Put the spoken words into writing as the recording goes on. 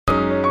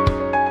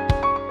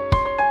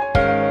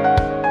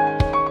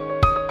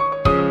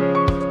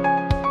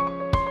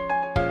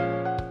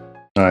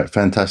All right,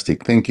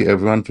 fantastic. Thank you,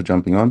 everyone, for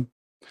jumping on.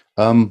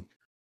 Um,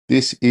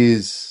 this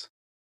is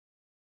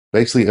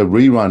basically a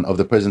rerun of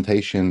the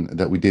presentation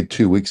that we did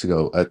 2 weeks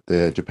ago at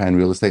the Japan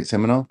Real Estate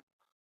Seminar.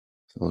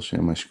 So I'll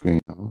share my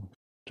screen now,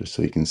 just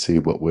so you can see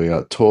what we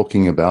are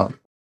talking about.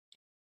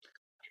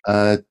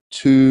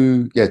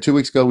 2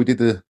 weeks ago, we did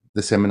the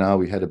seminar.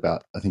 We had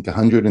about, I think,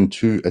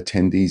 102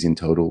 attendees in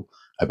total,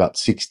 about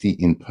 60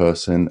 in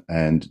person,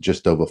 and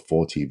just over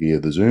 40 via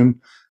the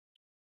Zoom.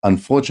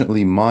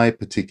 Unfortunately, my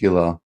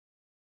particular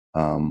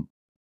um,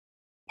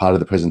 part of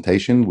the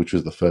presentation, which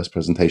was the first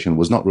presentation,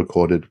 was not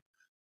recorded.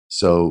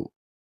 So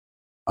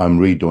I'm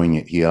redoing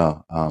it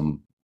here.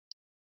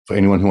 For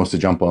anyone who wants to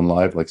jump on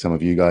live, like some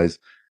of you guys,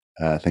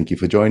 thank you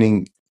for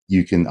joining.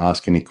 You can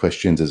ask any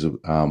questions as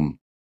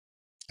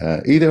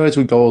either as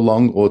we go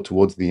along or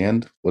towards the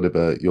end,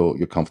 whatever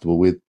you're comfortable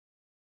with.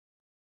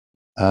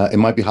 It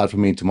might be hard for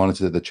me to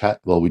monitor the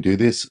chat while we do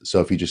this, so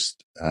if you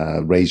just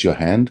raise your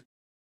hand,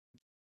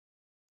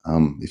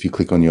 if you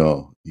click on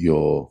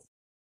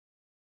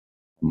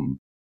um,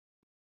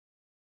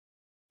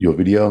 your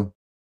video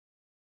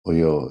or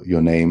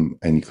your name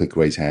and you click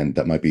raise hand,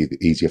 that might be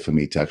easier for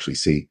me to actually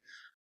see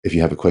if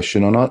you have a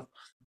question or not.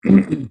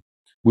 We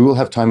will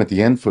have time at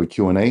the end for a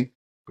Q&A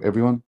for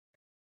everyone.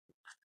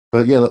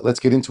 But yeah, let's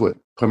get into it.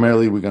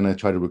 Primarily, we're going to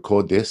try to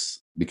record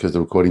this because the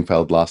recording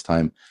failed last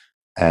time,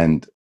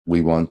 and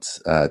we want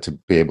to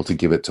be able to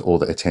give it to all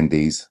the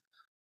attendees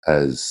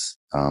as,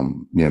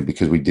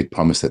 because we did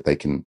promise that they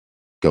can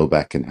go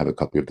back and have a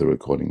copy of the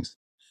recordings.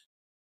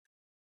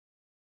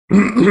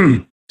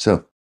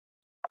 So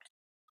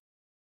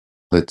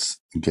let's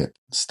get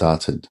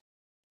started.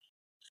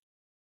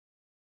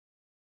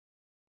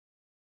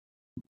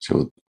 So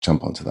we'll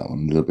jump onto that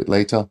one a little bit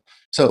later.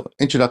 So,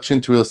 introduction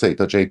to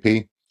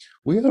realestate.jp.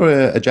 We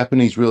are a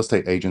Japanese real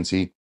estate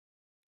agency,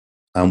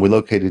 and we're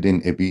located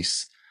in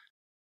Ebis.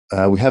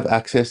 We have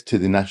access to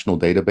the national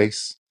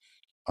database,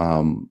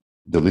 the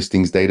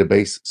listings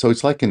database. So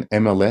it's like an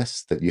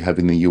MLS that you have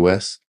in the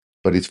US,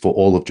 but it's for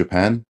all of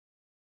Japan.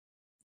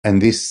 And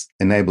this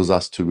enables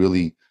us to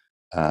really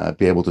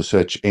be able to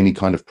search any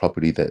kind of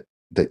property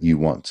that you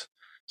want.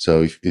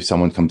 So if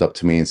someone comes up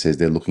to me and says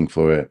they're looking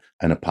for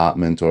an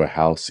apartment or a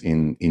house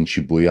in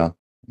Shibuya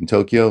in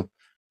Tokyo,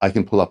 I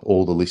can pull up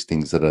all the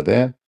listings that are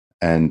there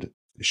and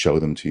show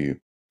them to you.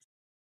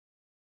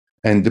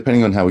 And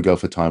depending on how we go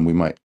for time, we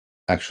might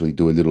actually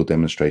do a little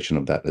demonstration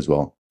of that as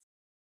well.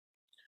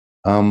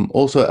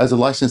 Also, as a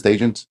licensed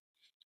agent,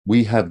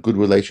 we have good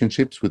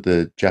relationships with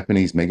the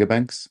Japanese mega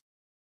banks.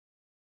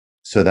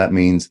 So that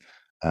means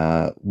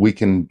we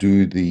can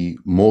do the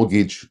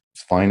mortgage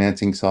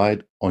financing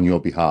side on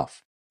your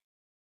behalf.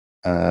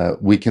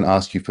 We can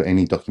ask you for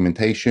any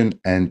documentation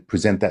and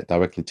present that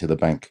directly to the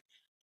bank.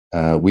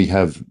 We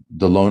have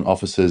the loan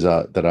officers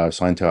that are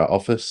assigned to our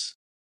office,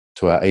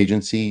 to our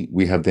agency.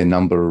 We have their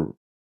number,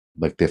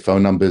 like their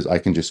phone numbers. I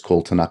can just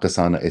call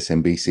Tanaka-san at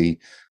SMBC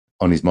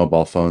on his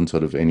mobile phone,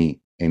 sort of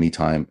any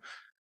time,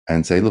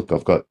 and say, look,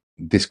 I've got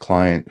this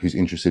client who's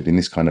interested in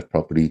this kind of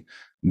property.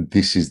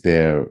 This is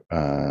their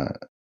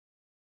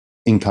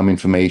income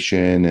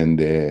information and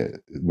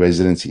their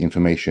residency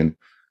information.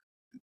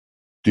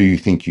 Do you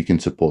think you can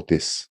support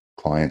this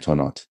client or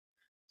not?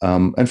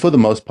 And for the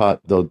most part,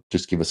 they'll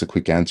just give us a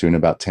quick answer in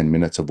about 10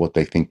 minutes of what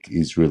they think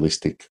is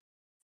realistic.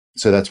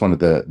 So that's one of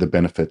the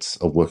benefits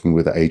of working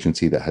with an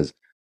agency that has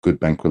good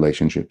bank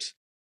relationships.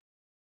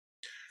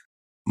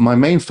 My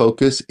main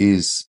focus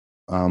is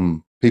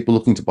people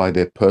looking to buy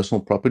their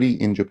personal property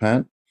in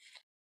Japan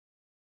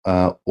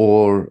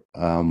or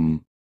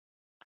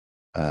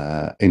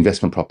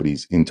investment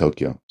properties in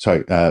Tokyo.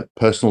 Sorry,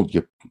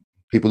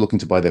 people looking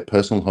to buy their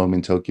personal home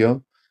in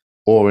Tokyo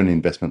or an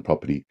investment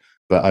property.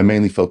 But I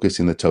mainly focus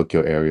in the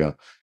Tokyo area.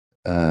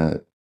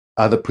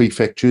 Other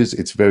prefectures,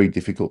 it's very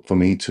difficult for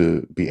me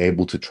to be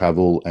able to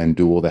travel and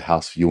do all the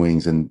house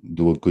viewings and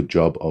do a good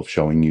job of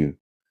showing you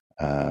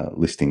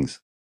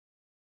listings.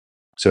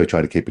 So I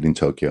try to keep it in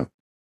Tokyo.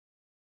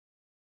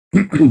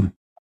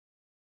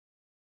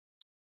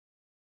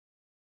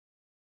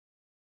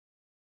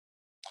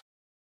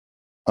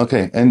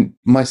 Okay, and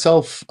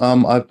myself,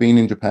 I've been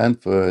in Japan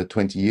for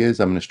 20 years.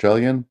 I'm an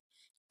Australian.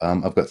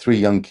 I've got three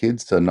young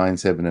kids, so 9,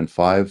 7, and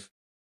 5.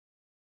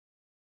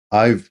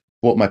 I've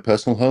bought my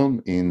personal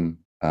home in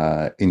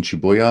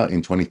Shibuya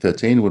in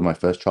 2013 when my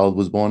first child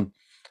was born.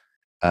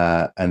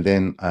 And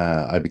then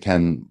I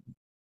began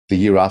the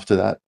year after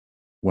that,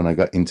 when I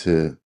got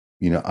into,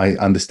 I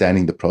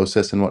understanding the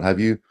process and what have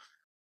you,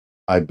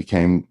 I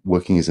became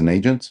working as an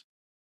agent.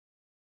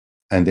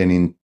 And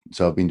then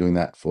so I've been doing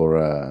that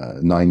for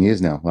 9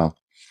 years now. Well,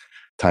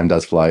 time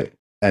does fly.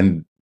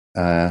 And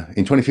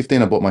in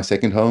 2015, I bought my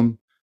second home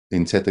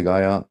in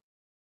Setagaya.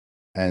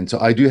 And so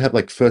I do have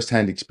like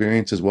firsthand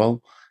experience as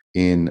well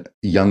in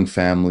young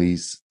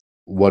families,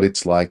 what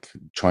it's like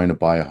trying to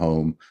buy a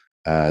home,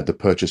 the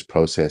purchase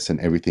process and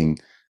everything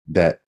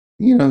that,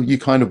 you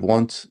kind of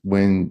want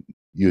when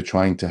you're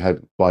trying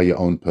to buy your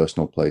own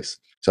personal place.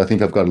 So I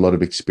think I've got a lot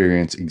of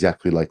experience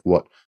exactly like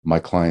what my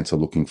clients are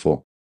looking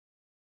for.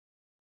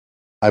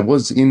 I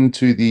was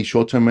into the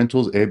short-term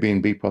rentals,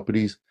 Airbnb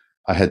properties.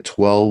 I had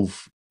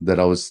 12 that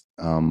I was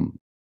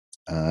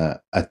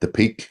at the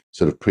peak,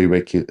 sort of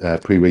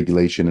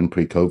pre-regulation and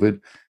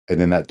pre-COVID, and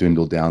then that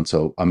dwindled down.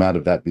 So I'm out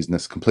of that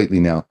business completely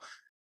now,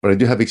 but I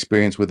do have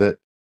experience with it.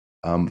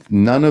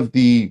 None of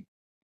the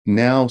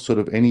now sort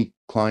of any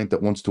client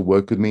that wants to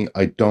work with me,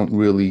 I don't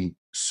really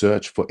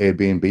search for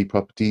Airbnb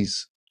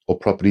properties or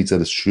properties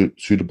that are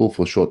suitable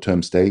for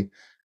short-term stay.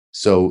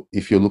 So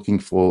if you're looking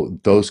for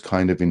those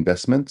kind of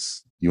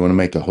investments, you want to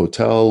make a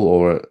hotel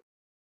or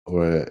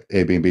a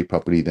Airbnb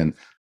property, then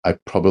I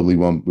probably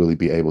won't really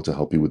be able to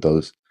help you with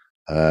those.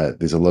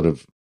 There's a lot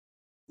of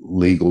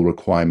legal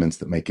requirements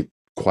that make it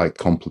quite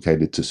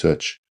complicated to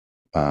search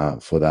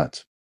for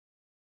that.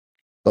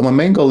 But my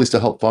main goal is to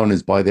help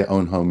foreigners buy their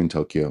own home in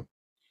Tokyo.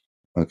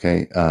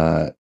 Okay,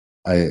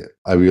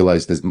 I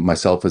realize there's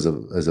myself as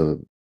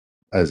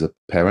a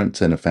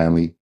parent and a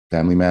family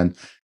man.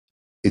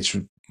 It's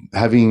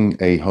having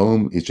a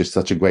home is just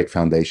such a great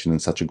foundation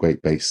and such a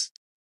great base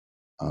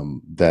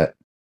that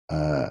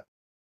uh,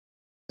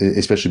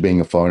 especially being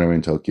a foreigner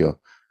in Tokyo,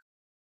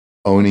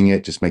 owning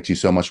it just makes you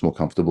so much more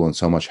comfortable and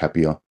so much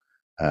happier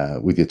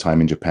with your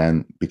time in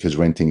Japan because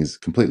renting is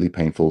completely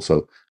painful.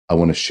 So I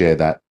want to share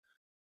that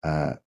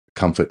uh,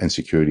 comfort and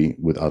security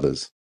with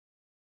others.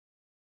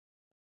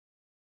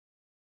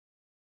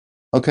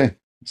 Okay,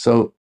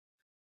 so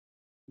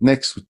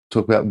next we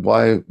talk about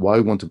why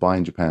we want to buy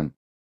in Japan.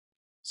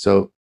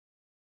 So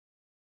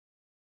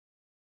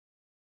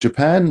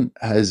Japan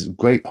has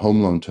great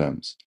home loan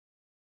terms.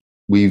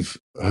 We've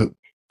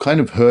kind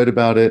of heard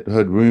about it,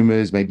 heard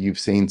rumors. Maybe you've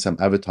seen some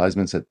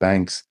advertisements at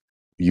banks.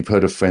 You've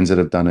heard of friends that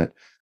have done it,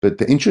 but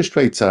the interest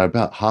rates are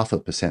about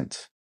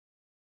 0.5%.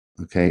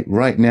 Okay.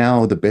 Right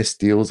now, the best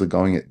deals are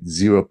going at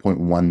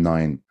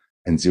 0.19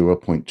 and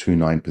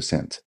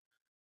 0.29%.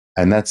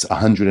 And that's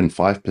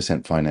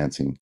 105%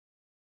 financing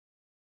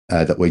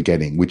that we're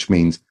getting, which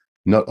means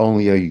not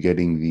only are you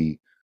getting the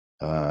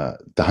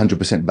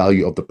 100%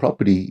 value of the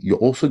property, you're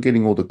also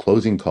getting all the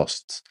closing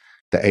costs,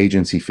 the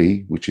agency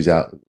fee, which is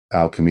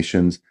our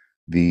commissions,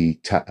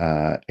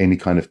 any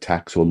kind of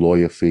tax or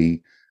lawyer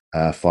fee,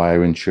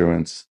 fire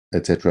insurance,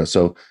 etc.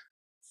 So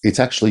it's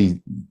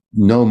actually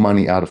no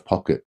money out of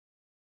pocket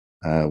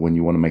when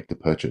you want to make the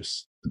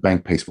purchase. The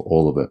bank pays for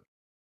all of it,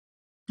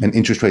 and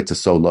interest rates are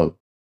so low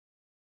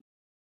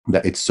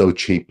that it's so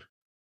cheap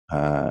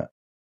uh,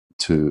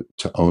 to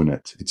own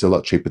it. It's a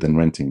lot cheaper than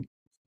renting.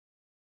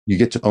 You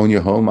get to own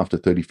your home after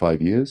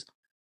 35 years,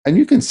 and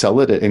you can sell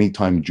it at any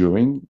time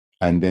during,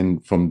 and then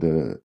from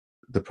the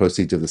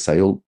proceeds of the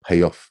sale,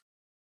 pay off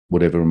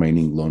whatever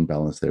remaining loan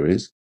balance there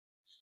is.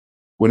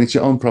 When it's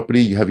your own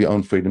property, you have your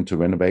own freedom to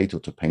renovate or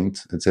to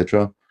paint,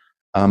 etc.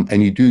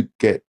 And you do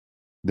get,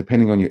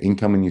 depending on your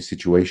income and your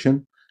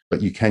situation,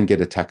 but you can get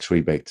a tax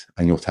rebate,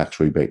 annual tax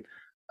rebate.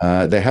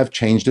 They have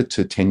changed it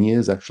to 10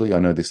 years, actually. I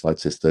know this slide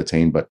says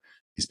 13, but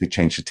it's been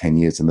changed to 10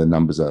 years and the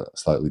numbers are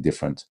slightly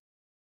different.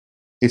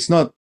 It's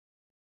not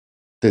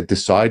the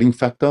deciding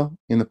factor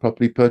in the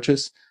property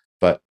purchase,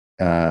 but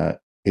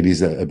it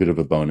is a bit of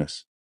a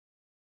bonus.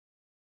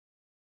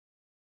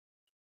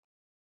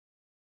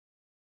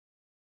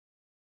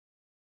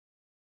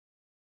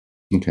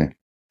 Okay.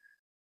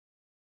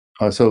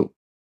 So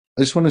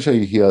I just want to show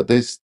you here,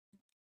 there's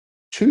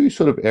two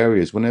sort of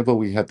areas whenever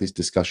we have this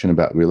discussion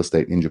about real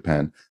estate in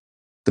Japan.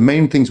 The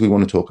main things we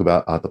want to talk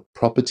about are the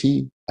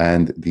property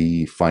and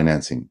the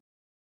financing.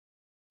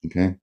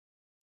 Okay.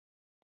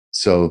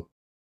 So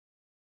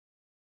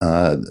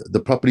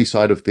the property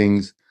side of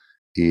things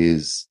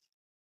is,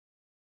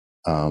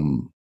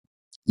 um,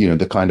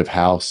 the kind of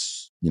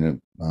house,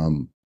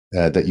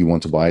 that you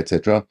want to buy,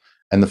 etc.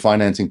 And the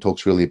financing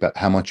talks really about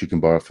how much you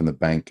can borrow from the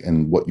bank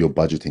and what your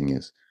budgeting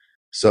is.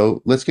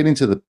 So let's get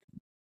into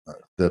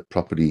the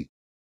property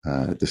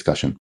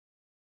discussion.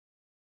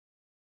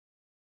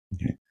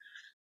 Okay.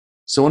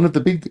 So one of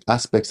the big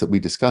aspects that we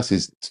discuss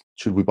is,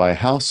 should we buy a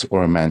house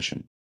or a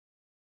mansion?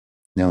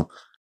 Now,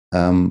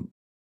 um,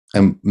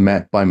 and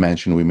by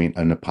mansion we mean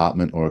an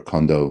apartment or a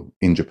condo.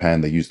 In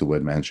Japan, they use the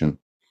word mansion.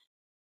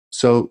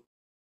 So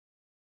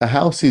a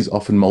house is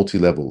often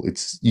multi-level.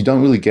 You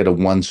don't really get a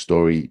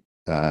one-story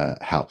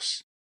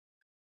house.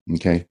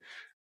 Okay,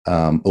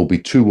 it'll be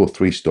 2 or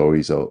 3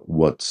 stories are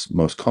what's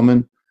most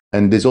common,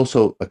 and there's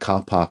also a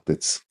car park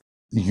that's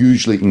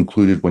usually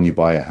included when you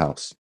buy a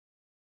house.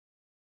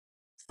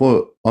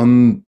 For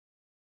on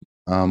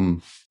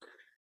the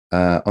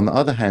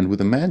other hand,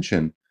 with a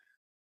mansion,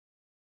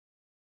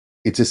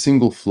 it's a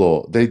single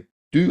floor. They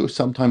do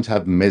sometimes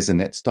have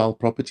maisonette style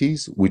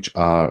properties, which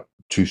are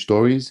 2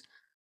 stories,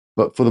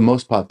 but for the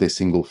most part, they're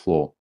single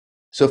floor.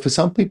 So for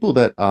some people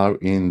that are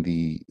in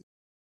the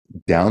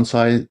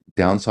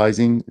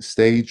downsizing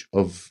stage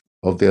of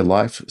their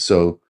life,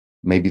 so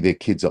maybe their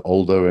kids are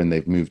older and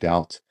they've moved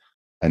out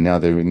and now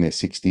they're in their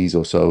 60s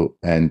or so,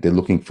 and they're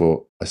looking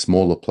for a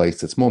smaller place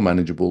that's more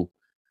manageable.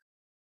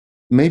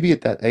 Maybe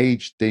at that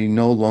age, they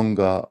no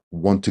longer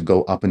want to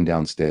go up and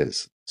down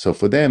stairs. So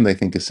for them, they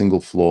think a single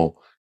floor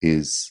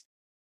is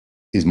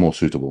is more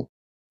suitable.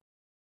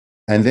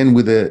 And then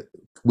with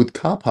With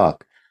car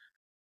park,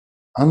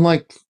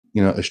 unlike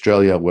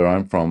Australia, where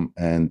I'm from,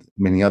 and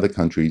many other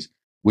countries,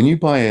 when you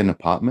buy an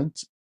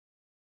apartment,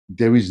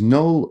 there is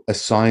no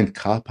assigned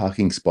car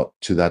parking spot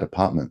to that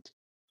apartment.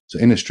 So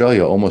in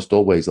Australia, almost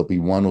always there'll be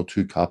one or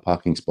two car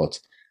parking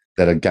spots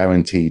that are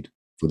guaranteed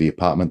for the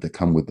apartment that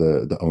come with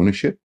the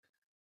ownership.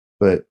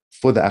 But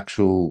for the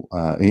actual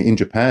in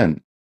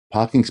Japan,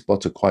 parking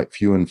spots are quite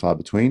few and far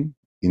between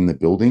in the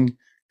building.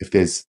 If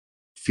there's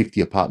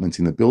 50 apartments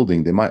in the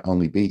building, there might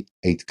only be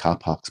 8 car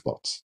park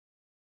spots.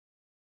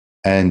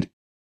 And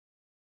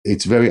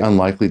it's very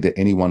unlikely that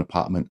any one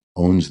apartment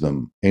owns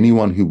them.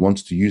 Anyone who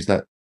wants to use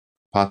that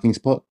parking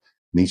spot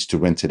needs to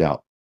rent it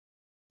out.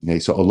 Okay,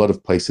 so a lot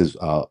of places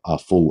are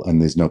full and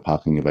there's no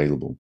parking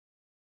available.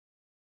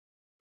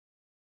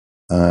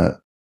 Uh,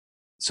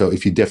 so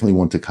if you definitely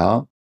want a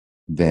car,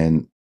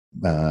 then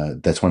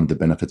that's one of the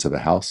benefits of a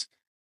house.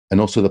 And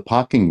also the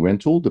parking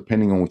rental,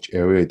 depending on which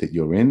area that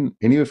you're in,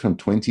 anywhere from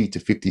 20 to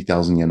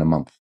 50,000 yen a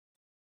month.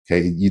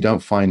 Okay, you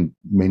don't find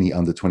many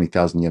under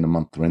 20,000 yen a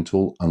month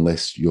rental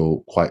unless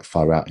you're quite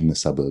far out in the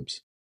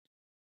suburbs.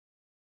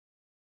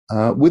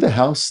 With a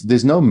house,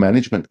 there's no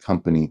management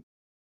company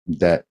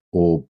that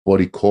or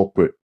body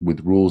corporate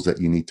with rules that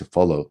you need to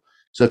follow.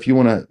 So if you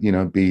want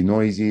to, be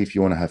noisy, if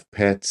you want to have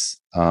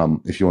pets,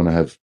 if you want to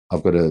have,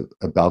 I've got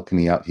a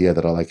balcony out here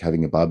that I like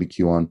having a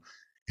barbecue on.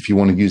 If you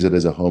want to use it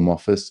as a home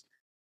office,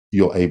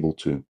 you're able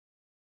to.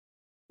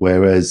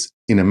 Whereas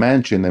in a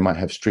mansion, they might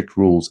have strict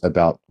rules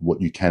about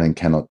what you can and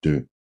cannot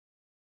do.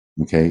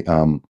 Okay.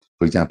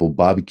 For example,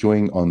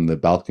 barbecuing on the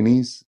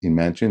balconies in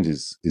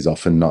mansions is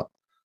often not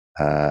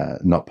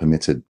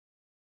permitted.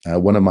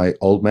 One of my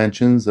old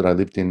mansions that I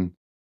lived in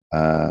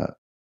uh,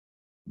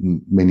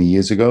 many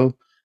years ago,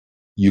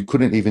 you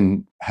couldn't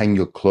even hang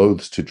your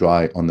clothes to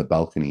dry on the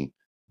balcony.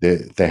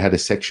 They had a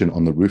section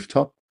on the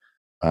rooftop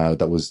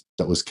that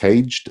was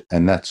caged,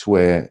 and that's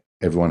where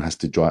everyone has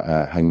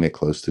to hang their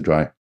clothes to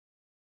dry.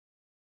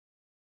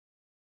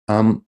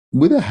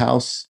 With a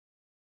house,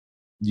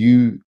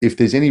 if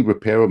there's any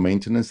repair or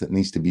maintenance that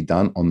needs to be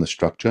done on the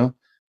structure,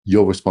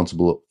 you're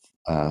responsible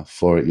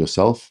for it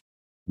yourself.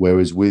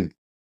 Whereas with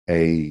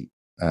a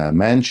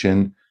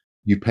mansion,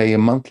 you pay a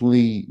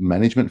monthly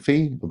management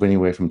fee of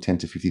anywhere from 10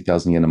 to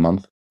 50,000 yen a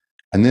month,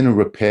 and then a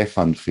repair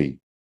fund fee,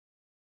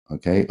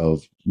 okay,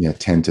 of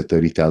 10 to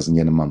 30,000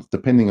 yen a month,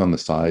 depending on the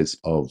size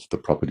of the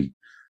property.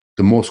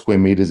 The more square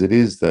meters it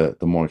is, the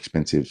more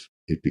expensive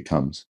it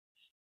becomes.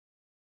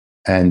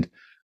 And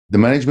the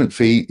management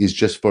fee is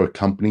just for a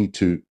company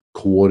to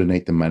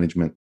coordinate the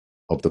management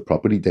of the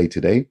property day to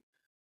day.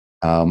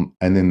 And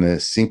then the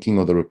sinking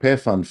or the repair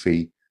fund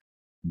fee,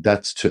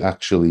 that's to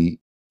actually,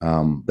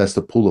 that's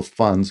the pool of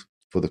funds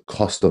for the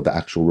cost of the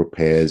actual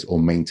repairs or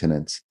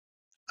maintenance.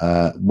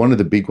 One of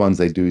the big ones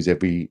they do is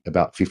every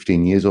about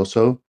 15 years or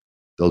so,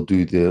 they'll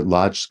do the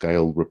large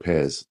scale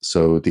repairs.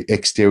 So the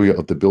exterior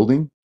of the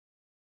building,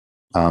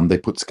 they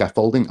put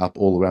scaffolding up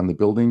all around the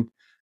building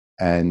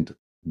and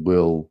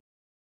will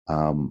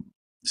um,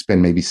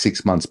 spend maybe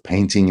 6 months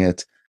painting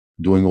it,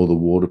 doing all the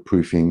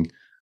waterproofing,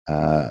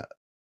 uh,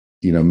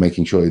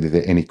 making sure that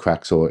there are any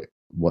cracks or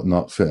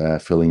whatnot,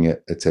 filling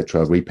it,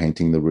 etc.,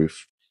 repainting the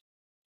roof.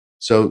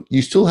 So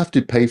you still have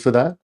to pay for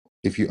that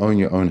if you own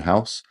your own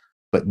house,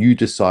 but you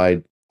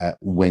decide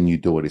when you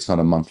do it. It's not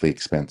a monthly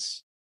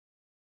expense.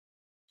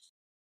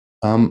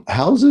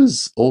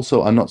 Houses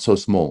also are not so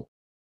small.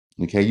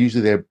 Okay,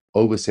 usually they're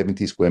over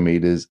 70 square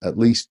meters, at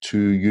least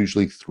two,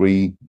 usually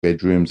three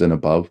bedrooms and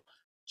above.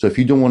 So if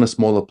you don't want a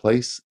smaller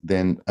place,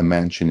 then a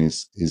mansion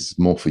is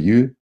more for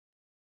you.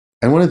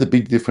 And one of the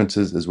big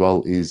differences as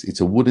well is it's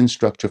a wooden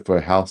structure for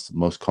a house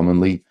most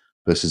commonly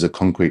versus a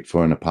concrete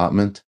for an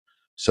apartment.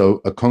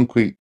 So a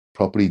concrete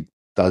property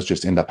does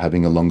just end up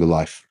having a longer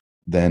life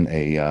than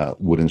a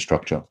wooden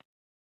structure.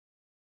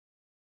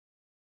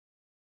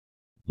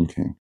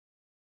 Okay,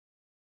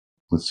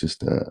 let's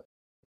just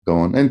go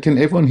on. And can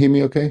everyone hear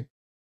me okay?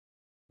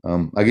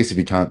 I guess if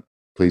you can't,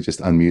 please just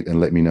unmute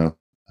and let me know.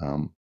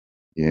 Um,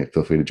 yeah,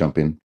 feel free to jump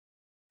in.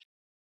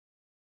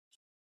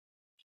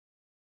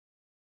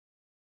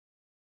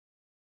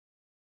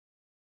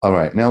 All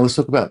right, now let's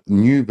talk about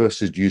new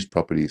versus used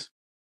properties.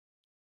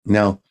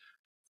 Now,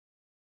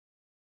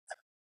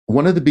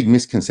 one of the big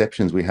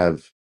misconceptions we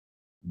have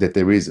that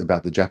there is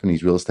about the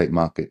Japanese real estate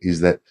market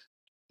is that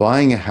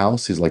buying a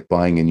house is like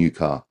buying a new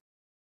car.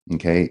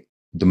 Okay.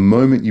 The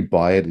moment you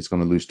buy it, it's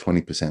going to lose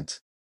 20%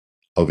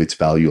 of its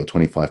value or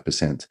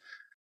 25%.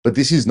 But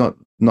this is not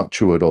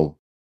true at all.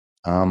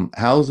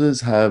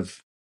 Houses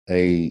have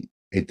a,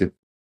 a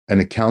an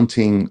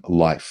accounting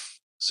life.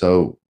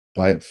 So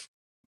by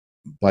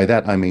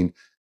that I mean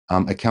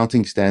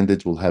accounting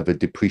standards will have a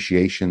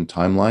depreciation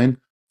timeline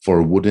for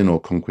a wooden or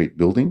concrete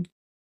building.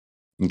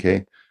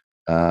 Okay.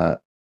 Uh,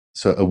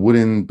 so a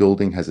wooden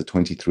building has a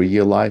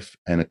 23-year life,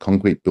 and a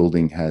concrete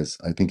building has,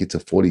 I think it's a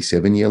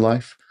 47-year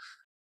life,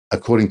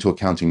 according to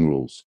accounting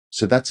rules.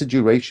 So that's a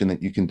duration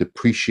that you can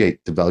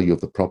depreciate the value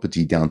of the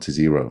property down to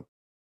zero.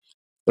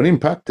 But in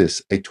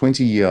practice, a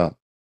 20-year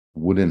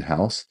wooden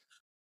house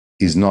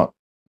is not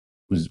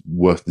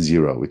worth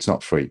zero. It's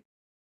not free.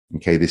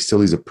 Okay, there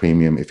still is a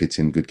premium if it's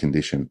in good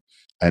condition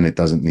and it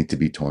doesn't need to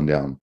be torn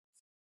down.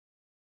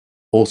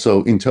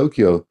 Also in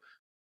Tokyo,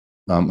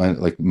 and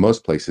like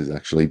most places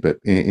actually, but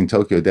in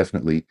Tokyo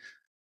definitely,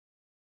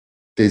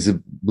 there's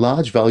a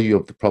large value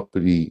of the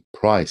property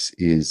price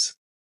is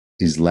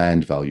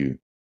land value.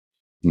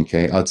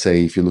 Okay, I'd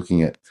say if you're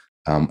looking at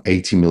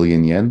 80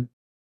 million yen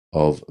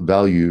of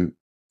value,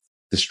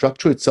 the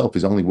structure itself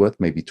is only worth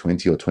maybe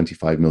 20 or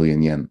 25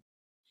 million yen.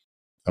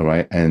 All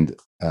right, and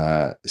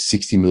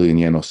 60 million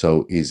yen or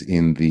so is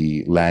in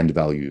the land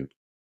value.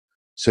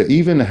 So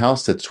even a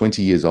house that's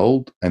 20 years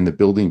old and the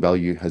building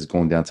value has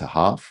gone down to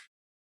half,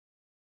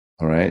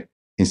 all right,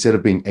 instead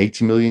of being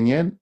 80 million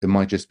yen, it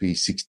might just be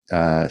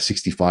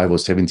 65 or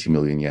 70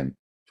 million yen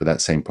for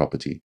that same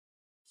property.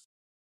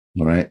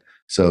 All right.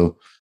 So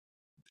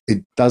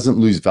it doesn't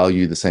lose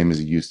value the same as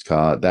a used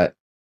car. That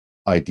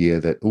idea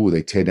that, oh,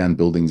 they tear down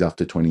buildings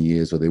after 20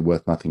 years or they're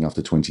worth nothing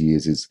after 20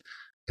 years is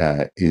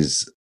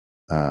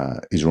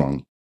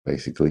wrong,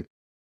 basically.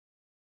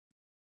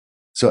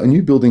 So a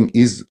new building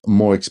is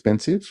more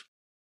expensive,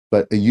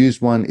 but a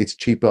used one, it's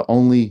cheaper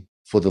only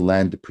for the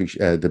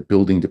the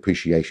building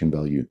depreciation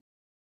value.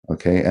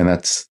 Okay, and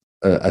that's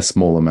a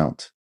small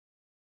amount.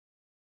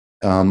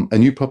 A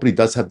new property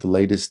does have the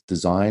latest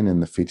design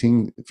and the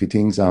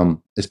fittings,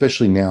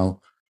 especially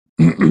now.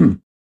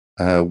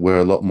 We're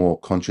a lot more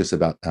conscious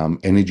about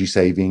energy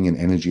saving and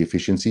energy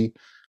efficiency.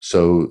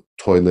 So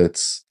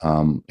toilets,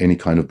 any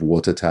kind of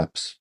water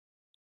taps,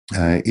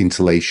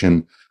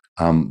 insulation,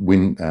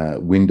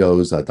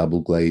 windows are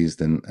double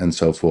glazed and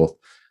so forth.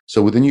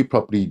 So with a new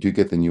property, you do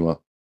get the newer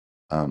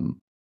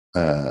um,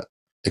 uh,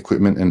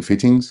 equipment and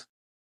fittings.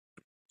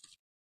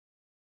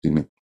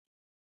 Excuse me.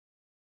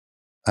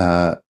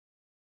 Uh,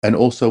 and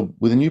also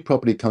with a new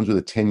property, it comes with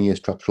a 10-year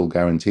structural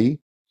guarantee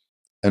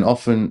and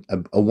often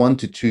a 1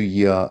 to 2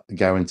 year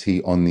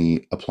guarantee on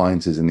the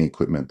appliances and the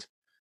equipment.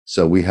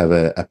 So we have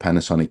a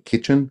Panasonic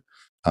kitchen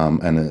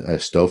and a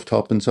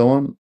stovetop and so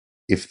on.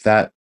 If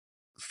that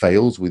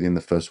fails within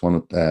the first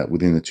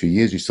within the 2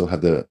 years, you still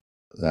have the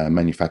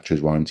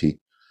manufacturer's warranty.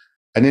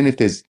 And then if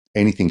there's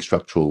anything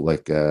structural,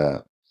 like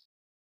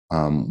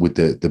with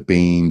the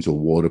beams or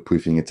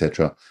waterproofing,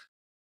 etc.,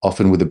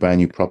 often with a brand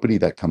new property,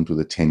 that comes with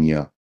a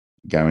 10-year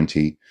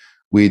guarantee.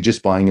 We're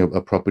just buying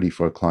a property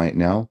for a client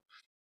now,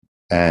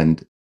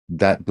 and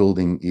that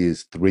building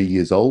is 3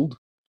 years old.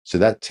 So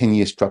that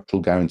 10-year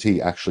structural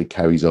guarantee actually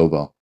carries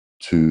over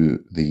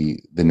to the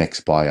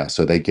next buyer.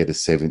 So they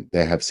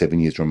have 7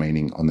 years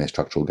remaining on their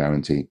structural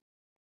guarantee.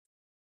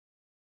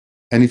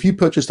 And if you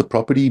purchase the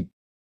property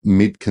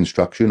mid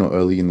construction or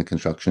early in the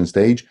construction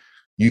stage,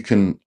 you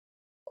can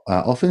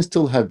often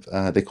still have,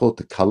 they call it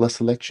the color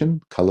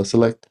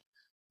select.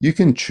 You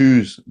can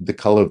choose the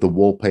color of the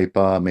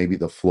wallpaper, maybe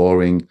the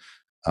flooring,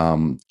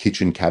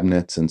 kitchen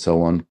cabinets, and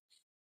so on.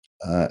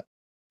 Uh,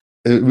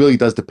 it really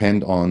does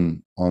depend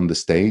on the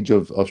stage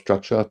of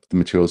structure, if the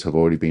materials have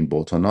already been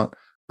bought or not,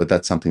 but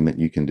that's something that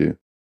you can do.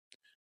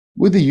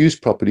 With the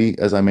used property,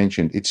 as I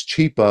mentioned, it's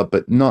cheaper,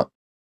 but not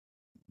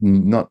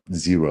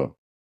zero.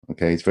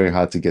 Okay, it's very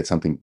hard to get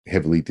something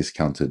heavily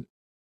discounted.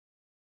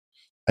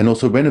 And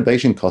also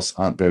renovation costs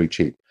aren't very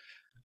cheap.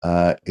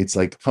 It's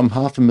like from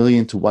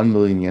 500,000 to 1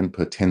 million yen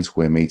per 10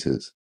 square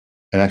meters.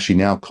 And actually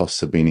now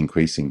costs have been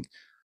increasing.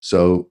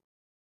 So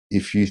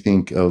if you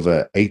think of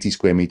a 80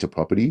 square meter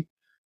property,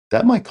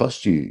 that might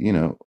cost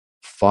you,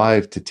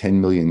 5 to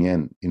 10 million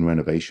yen in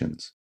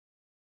renovations.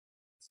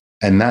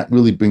 And that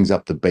really brings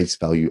up the base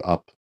value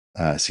up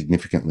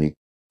significantly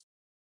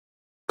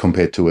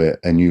compared to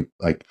a new,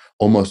 like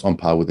almost on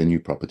par with a new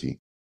property.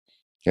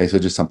 Okay, so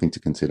just something to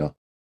consider.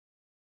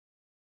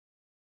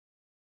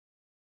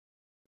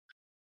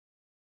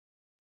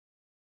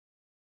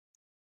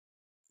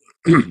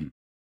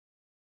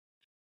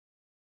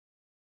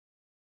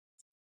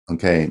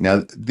 Okay,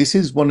 now this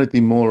is one of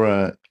the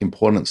more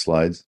important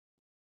slides.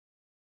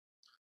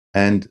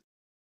 And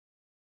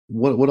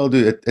what I'll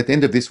do at the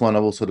end of this one, I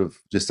will sort of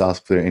just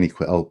ask if there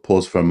are I'll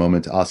pause for a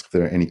moment to ask if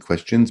there are any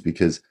questions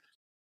because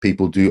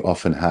people do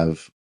often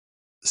have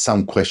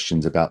some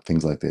questions about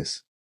things like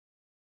this.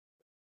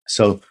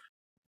 So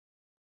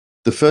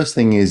the first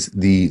thing is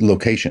the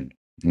location.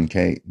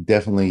 Okay,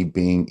 definitely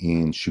being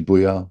in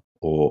Shibuya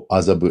or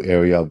Azabu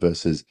area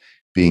versus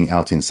being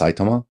out in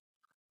Saitama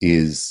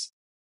is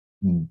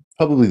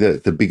probably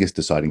the biggest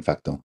deciding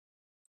factor.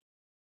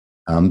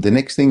 The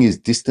next thing is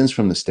distance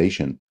from the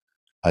station.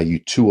 Are you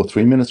 2 or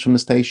 3 minutes from the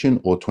station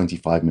or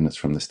 25 minutes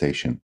from the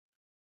station?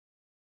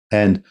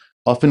 And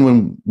often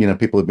when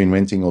people have been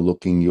renting or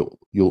looking,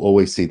 you'll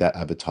always see that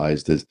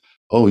advertised as,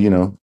 oh,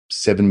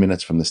 7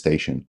 minutes from the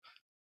station.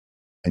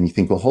 And you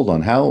think, well, hold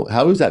on,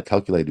 how is that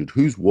calculated?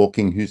 Who's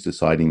walking? Who's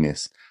deciding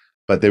this?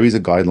 But there is a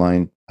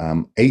guideline.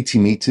 80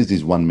 meters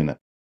is 1 minute.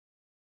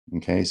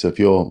 Okay, so if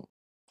you're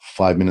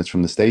 5 minutes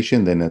from the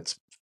station, then it's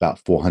about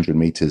 400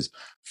 meters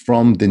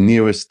from the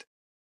nearest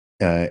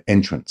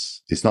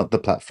entrance. It's not the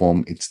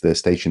platform; it's the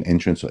station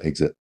entrance or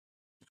exit.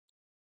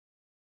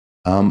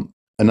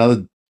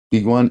 Another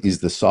big one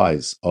is the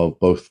size of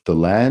both the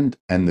land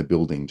and the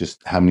building.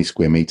 Just how many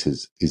square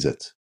meters is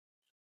it?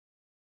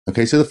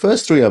 Okay, so the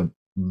first three are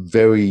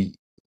very,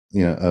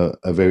 are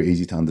very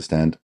easy to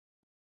understand.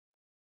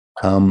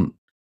 Um,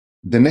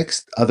 the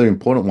next other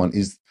important one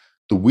is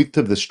the width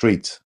of the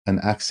street and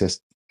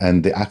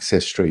the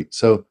access street.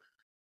 So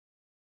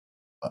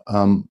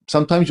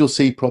sometimes you'll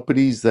see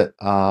properties that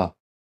are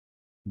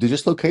they're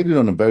just located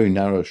on a very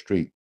narrow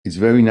street. It's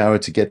very narrow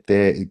to get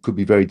there. It could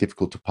be very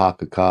difficult to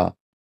park a car.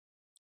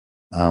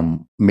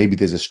 Maybe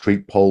there's a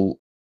street pole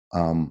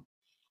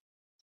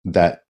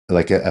that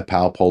like a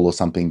power pole or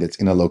something that's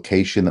in a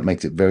location that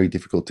makes it very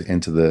difficult to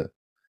enter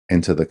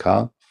the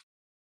car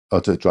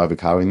or to drive a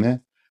car in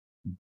there.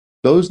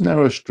 Those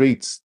narrow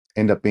streets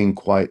end up being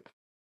quite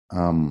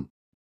um,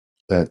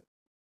 uh,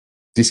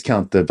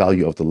 discount the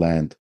value of the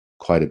land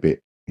quite a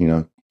bit.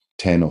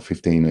 10 or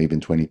 15 or even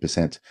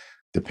 20%,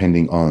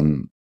 depending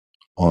on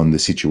the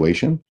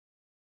situation.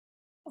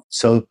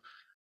 So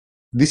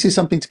this is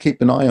something to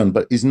keep an eye on,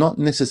 but is not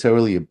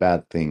necessarily a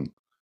bad thing.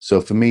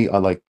 So for me, I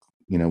like,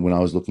 when I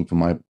was looking for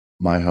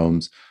my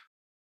homes,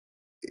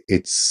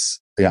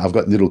 yeah, I've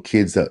got little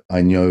kids that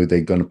I know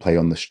they're going to play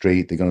on the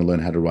street. They're going to learn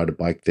how to ride a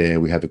bike there.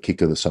 We have a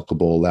kick of the soccer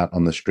ball out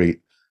on the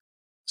street.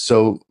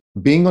 So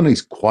being on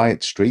these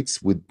quiet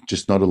streets with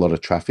just not a lot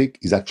of traffic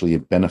is actually a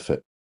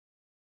benefit.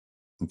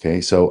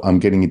 Okay, so I'm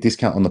getting a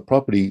discount on the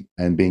property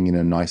and being in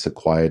a nicer,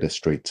 quieter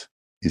street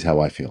is how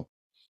I feel.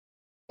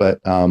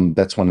 But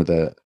that's one of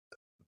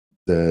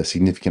the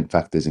significant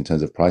factors in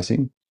terms of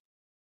pricing.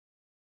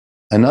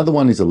 Another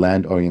one is a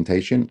land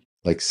orientation,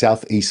 like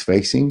southeast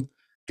facing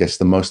gets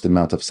the most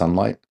amount of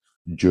sunlight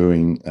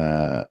during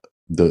the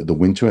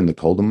winter and the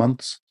colder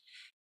months.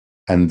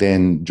 And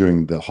then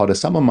during the hotter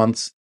summer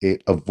months,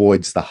 it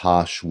avoids the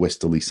harsh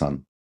westerly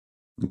sun.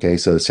 Okay,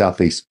 so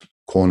southeast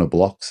corner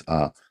blocks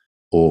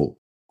or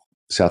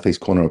southeast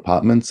corner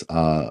apartments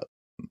are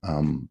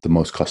the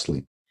most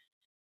costly.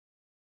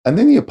 And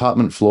then the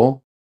apartment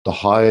floor, the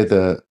higher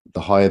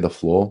the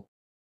floor,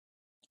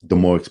 the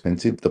more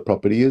expensive the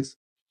property is.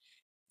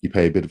 You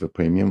pay a bit of a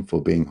premium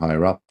for being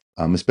higher up,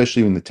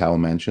 especially in the tower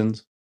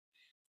mansions.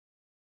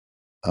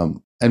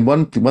 And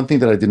one thing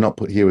that I did not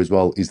put here as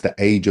well is the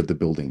age of the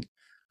building.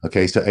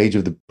 Okay, so age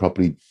of the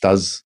property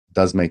does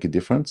make a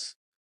difference,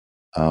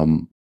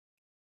 um,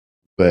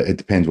 but it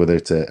depends whether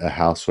it's a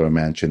house or a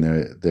mansion.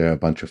 There are a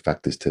bunch of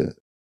factors to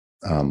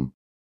um,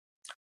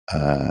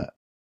 uh,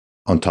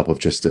 on top of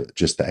just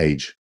the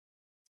age.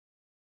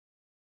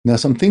 Now,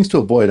 some things to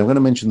avoid. I'm going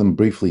to mention them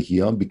briefly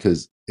here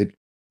because it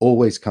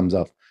always comes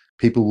up.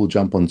 People will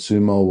jump on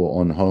Sumo or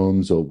on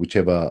Homes or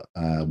whichever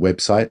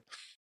website,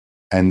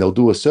 and they'll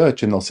do a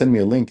search and they'll send me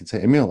a link and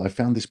say, Emil, I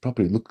found this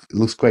property. Look, it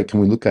looks great. Can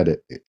we look at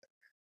it?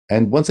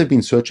 And once they've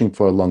been searching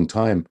for a long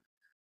time,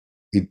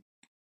 it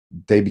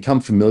they become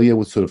familiar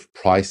with sort of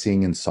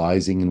pricing and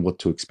sizing and what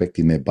to expect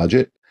in their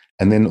budget.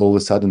 And then all of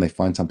a sudden they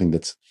find something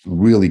that's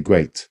really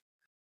great.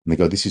 And they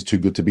go, this is too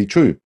good to be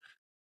true.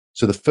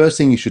 So the first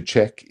thing you should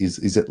check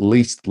is at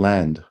least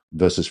land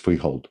versus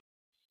freehold.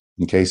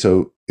 Okay,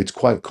 so it's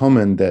quite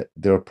common that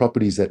there are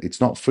properties that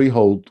it's not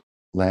freehold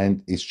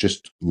land, it's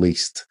just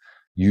leased.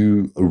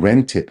 You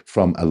rent it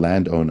from a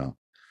landowner.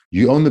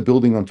 You own the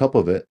building on top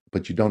of it,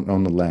 but you don't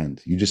own the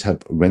land. You just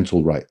have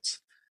rental rights.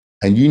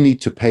 And you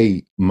need to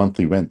pay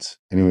monthly rent,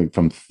 anywhere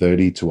from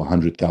 30 to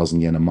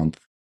 100,000 yen a month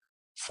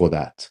for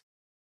that.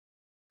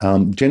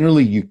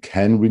 Generally, you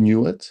can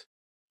renew it,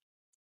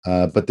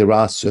 but there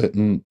are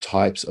certain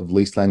types of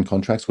lease land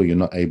contracts where you're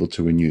not able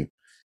to renew.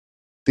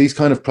 These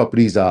kind of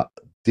properties are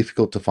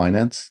difficult to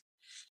finance.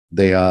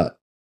 They are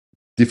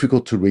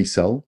difficult to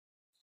resell,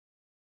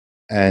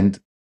 and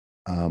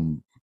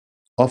um,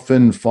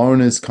 often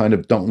foreigners kind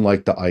of don't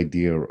like the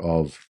idea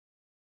of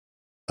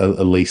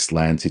a leased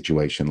land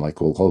situation. Like,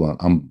 well, hold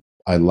on,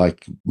 I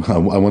like I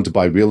want to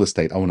buy real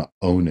estate. I want to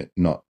own it,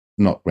 not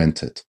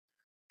rent it.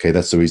 Okay,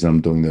 that's the reason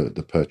I'm doing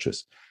the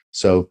purchase.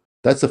 So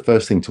that's the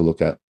first thing to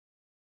look at.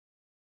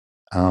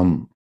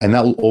 And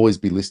that will always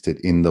be listed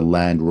in the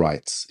land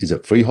rights. Is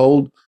it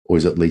freehold or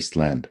is it leased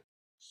land?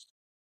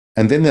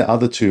 And then the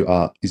other two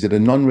are, is it a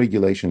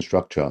non-regulation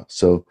structure?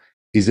 So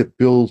is it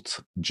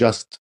built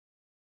just,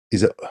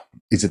 is it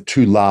is it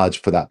too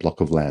large for that block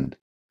of land?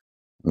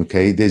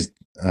 Okay, there's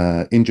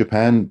in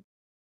Japan,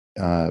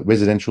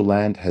 residential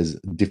land has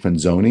different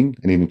zoning,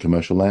 and even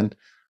commercial land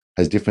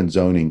has different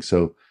zoning.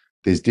 So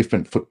there's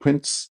different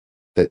footprints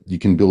that you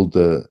can build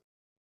the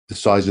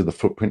size of the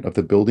footprint of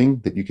the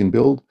building that you can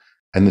build,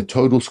 and the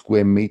total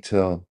square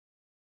meterage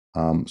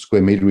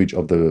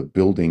of the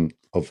building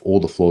of all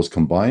the floors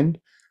combined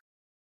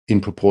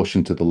in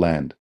proportion to the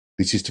land.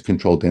 This is to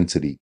control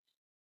density.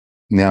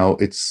 Now,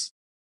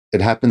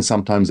 it happens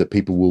sometimes that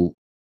people will,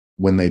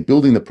 when they're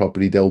building the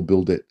property, they'll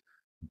build it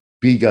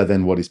bigger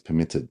than what is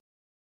permitted.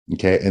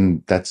 Okay,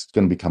 and that's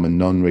going to become a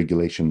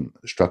non-regulation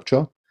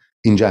structure.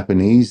 In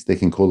Japanese, they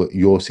can call it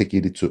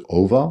yosekiritsu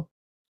over.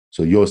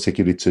 So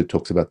yosekiritsu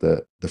talks about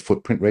the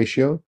footprint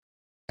ratio,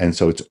 and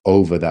so it's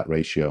over that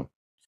ratio.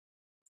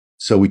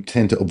 So we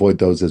tend to avoid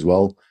those as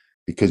well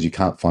because you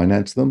can't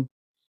finance them,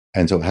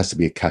 and so it has to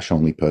be a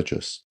cash-only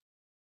purchase.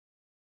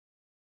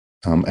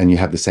 And you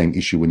have the same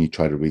issue when you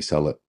try to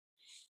resell it.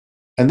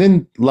 And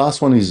then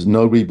last one is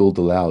no rebuild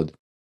allowed.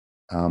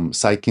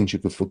 Saikin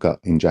Chukufuka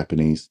in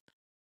Japanese.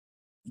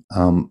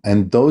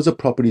 And those are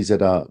properties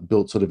that are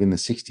built sort of in the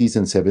 60s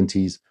and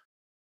 70s.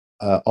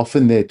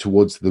 Often they're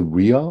towards the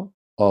rear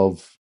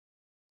of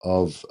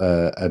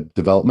a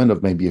development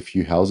of maybe a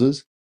few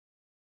houses.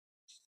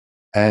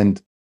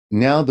 And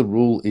now the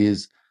rule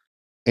is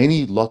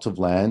any lot of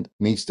land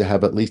needs to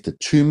have at least a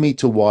 2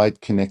 meter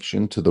wide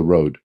connection to the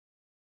road.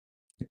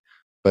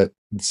 But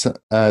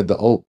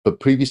but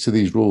previous to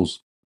these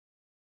rules,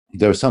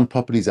 there are some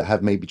properties that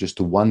have maybe just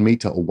a 1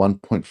 meter or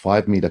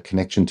 1.5 meter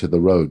connection to the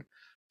road.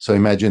 So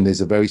imagine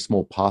there's a very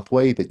small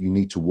pathway that you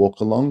need to walk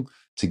along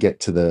to get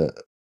to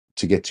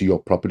your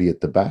property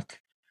at the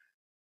back.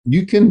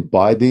 You can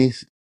buy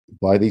these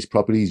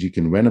properties, you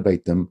can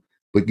renovate them,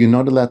 but you're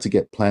not allowed to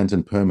get plans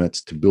and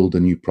permits to build a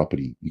new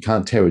property. You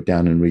can't tear it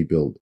down and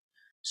rebuild.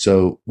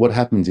 So what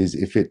happens is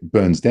if it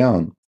burns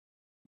down,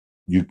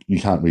 you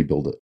can't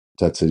rebuild it.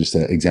 That's just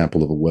an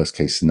example of a worst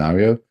case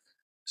scenario.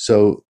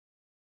 So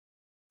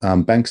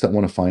banks that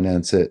want to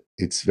finance it,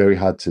 it's very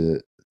hard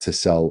to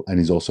sell and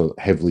is also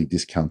heavily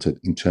discounted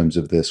in terms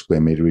of the square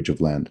meterage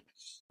of land.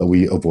 But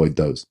we avoid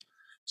those.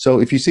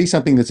 So if you see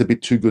something that's a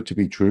bit too good to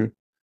be true,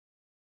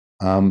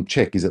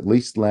 check, is it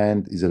leased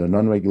land? Is it a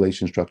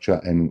non-regulation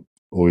structure?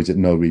 Or is it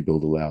no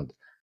rebuild allowed?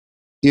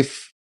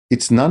 If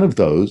it's none of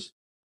those,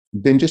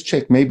 then just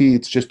check. Maybe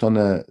it's just on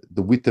the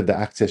width of the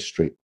access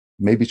street.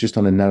 Maybe it's just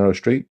on a narrow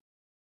street,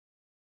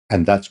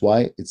 and that's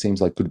why it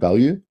seems like good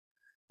value.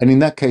 And in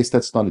that case,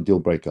 that's not a deal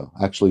breaker.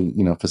 Actually,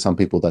 for some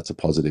people, that's a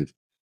positive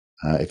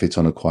if it's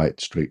on a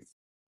quiet street.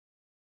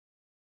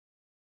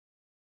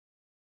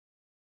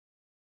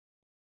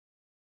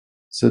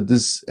 So,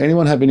 does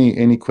anyone have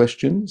any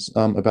questions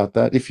about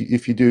that?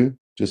 If you do,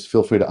 just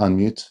feel free to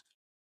unmute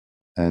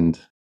and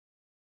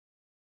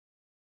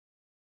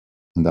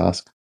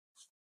ask.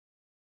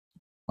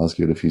 I'll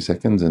give it a few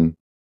seconds, and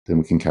then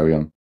we can carry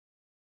on.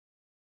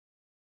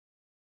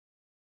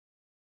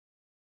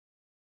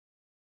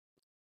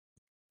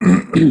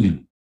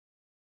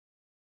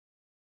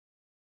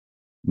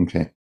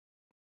 Okay.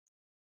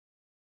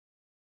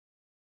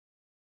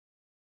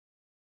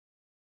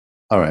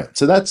 All right.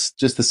 So that's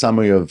just the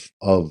summary of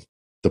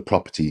the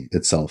property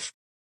itself.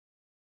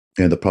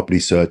 The property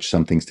search,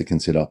 some things to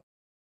consider.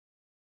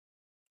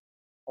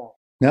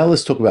 Now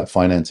let's talk about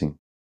financing.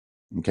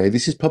 Okay,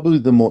 this is probably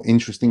the more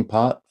interesting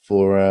part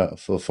for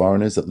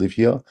foreigners that live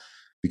here,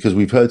 because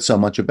we've heard so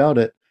much about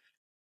it.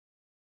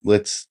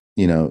 Let's,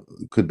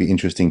 it could be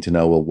interesting to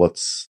know, well,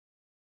 what's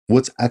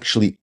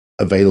actually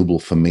available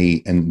for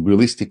me, and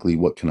realistically,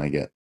 what can I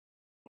get?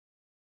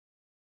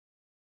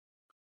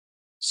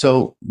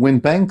 So when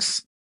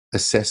banks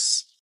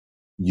assess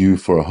you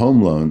for a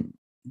home loan,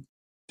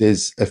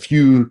 there's a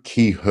few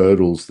key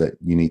hurdles that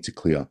you need to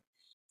clear.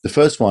 The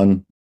first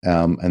one,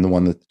 and the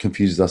one that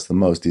confuses us the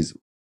most, is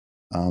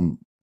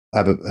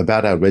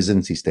about our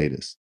residency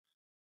status.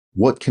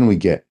 What can we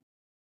get?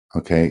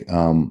 Okay.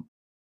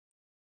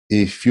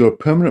 If you're a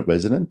permanent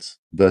resident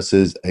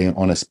versus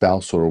on a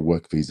spouse or a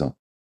work visa.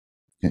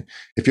 Okay.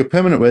 If you're a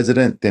permanent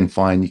resident, then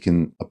fine, you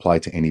can apply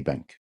to any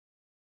bank.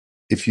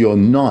 If you're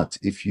not,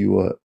 if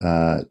you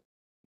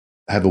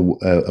have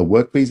a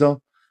work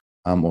visa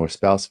or a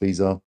spouse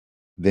visa,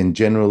 then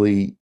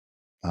generally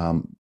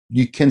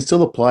you can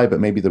still apply,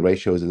 but maybe the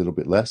ratio is a little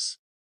bit less.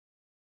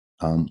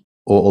 Or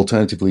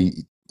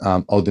alternatively,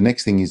 the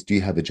next thing is, do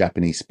you have a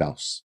Japanese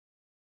spouse?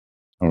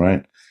 All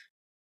right.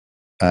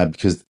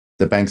 Because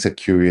the banks are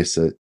curious,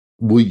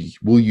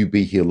 will you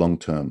be here long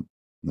term?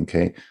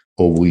 Okay.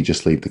 Or will you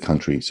just leave the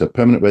country? So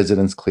permanent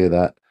residents, clear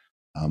that.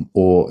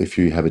 Or if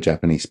you have a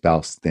Japanese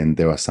spouse, then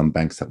there are some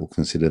banks that will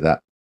consider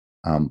that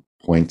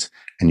point,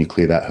 and you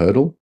clear that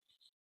hurdle.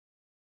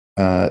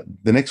 The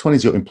next one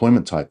is your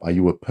employment type. Are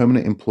you a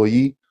permanent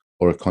employee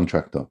or a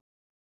contractor?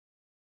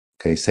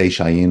 Okay,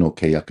 Seishain or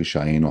Keiyaku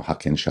Shain or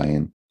Haken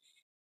Shain.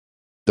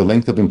 The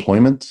length of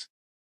employment.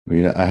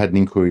 I had an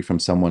inquiry from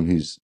someone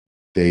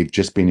they've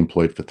just been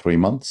employed for 3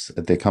 months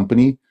at their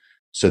company.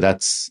 So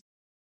that's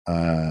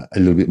a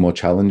little bit more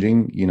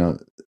challenging.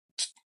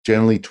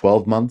 Generally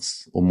 12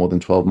 months or more than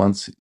 12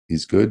 months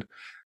is good.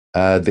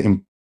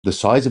 The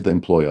size of the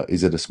employer,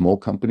 is it a small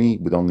company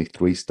with only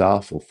 3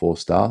 staff or 4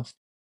 staff?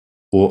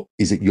 Or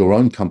is it your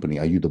own company?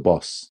 Are you the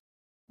boss?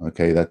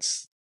 Okay,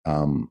 that's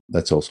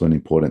also an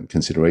important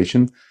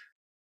consideration.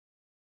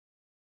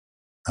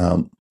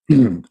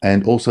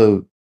 And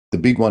also the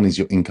big one is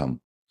your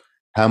income.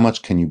 How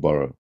much can you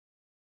borrow?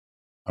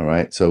 All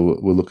right, so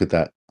we'll look at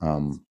that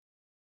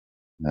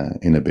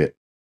in a bit.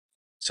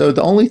 So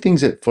the only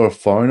things that for a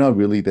foreigner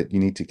really that you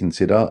need to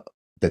consider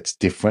that's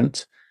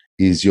different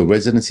is your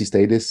residency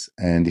status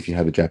and if you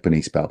have a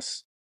Japanese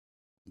spouse.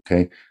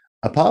 Okay.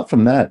 Apart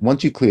from that,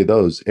 once you clear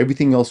those,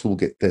 everything else will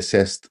get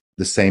assessed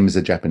the same as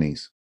a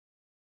Japanese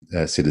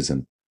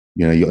citizen.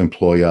 Your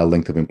employer,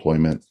 length of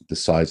employment, the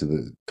size of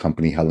the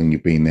company, how long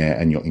you've been there,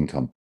 and your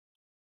income.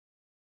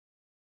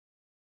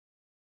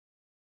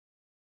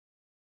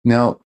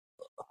 Now,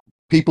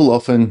 People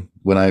often,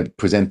 when I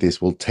present this,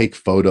 will take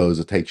photos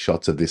or take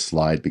shots of this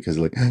slide because,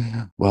 like,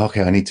 well,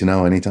 okay, I need to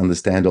know, I need to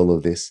understand all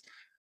of this.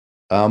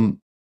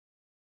 Um,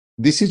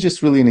 this is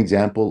just really an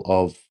example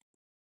of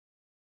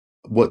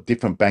what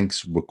different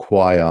banks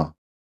require,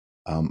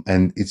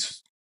 and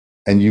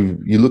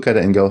you look at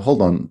it and go,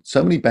 hold on,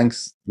 so many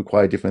banks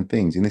require different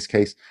things. In this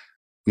case,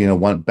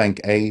 one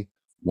bank A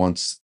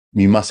wants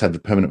you must have the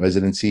permanent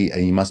residency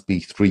and you must be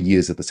 3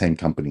 years at the same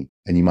company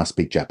and you must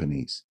speak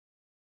Japanese.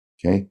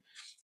 Okay,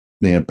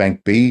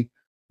 bank B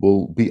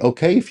will be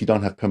okay if you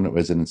don't have permanent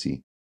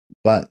residency,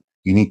 but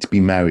you need to be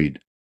married.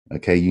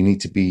 Okay, you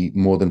need to be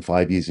more than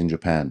 5 years in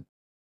Japan.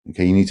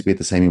 Okay, you need to be at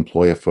the same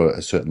employer for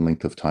a certain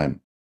length of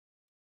time.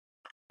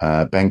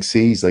 Bank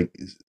C's like,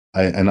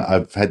 and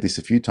I've had this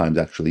a few times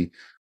actually,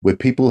 where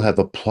people have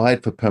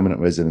applied for permanent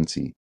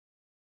residency.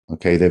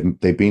 Okay,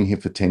 they've been here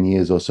for 10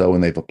 years or so,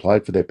 and they've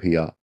applied for their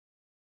PR.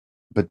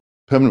 But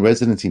permanent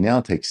residency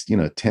now takes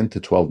 10 to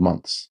 12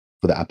 months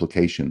for the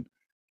application,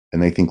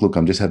 and they think, look,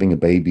 I'm just having a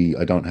baby.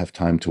 I don't have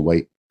time to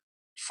wait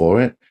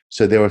for it.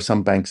 So there are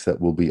some banks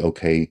that will be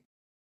okay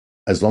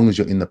as long as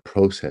you're in the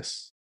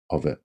process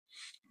of it.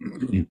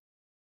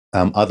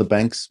 Other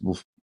banks will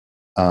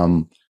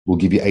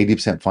give you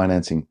 80%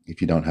 financing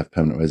if you don't have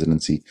permanent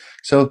residency.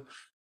 So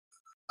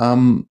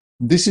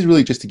this is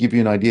really just to give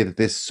you an idea that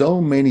there's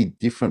so many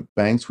different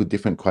banks with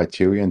different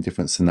criteria and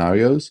different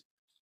scenarios.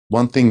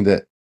 One thing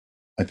that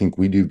I think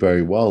we do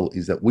very well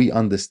is that we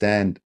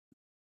understand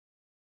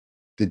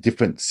the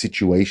different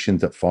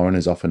situations that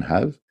foreigners often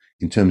have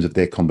in terms of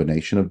their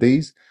combination of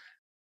these.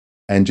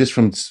 And just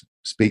from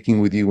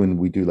speaking with you when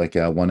we do like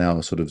our 1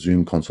 hour sort of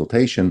Zoom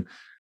consultation,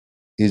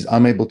 is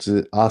I'm able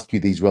to ask you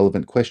these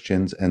relevant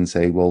questions and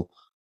say, well,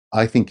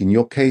 I think in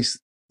your case,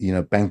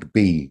 bank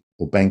B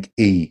or bank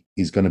E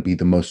is going to be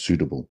the most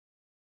suitable.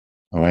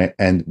 All right.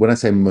 And when I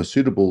say most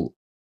suitable,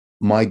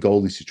 my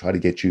goal is to try to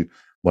get you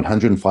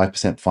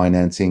 105%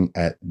 financing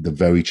at the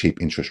very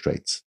cheap interest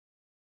rates.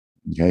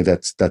 Okay,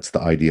 that's the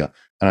idea.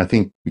 And I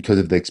think because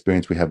of the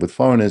experience we have with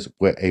foreigners,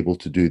 we're able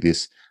to do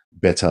this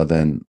better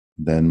than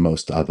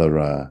most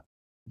other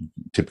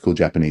typical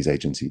Japanese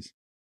agencies.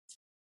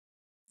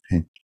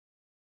 Okay.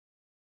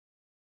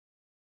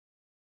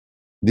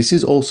 This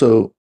is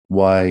also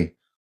why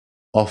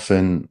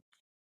often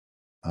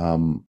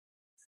um,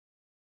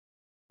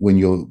 when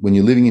you're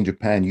living in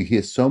Japan, you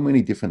hear so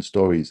many different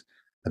stories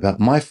about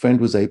my friend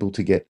was able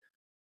to get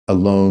a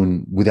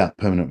loan without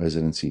permanent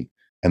residency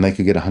and they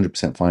could get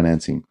 100%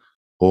 financing,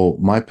 or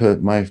my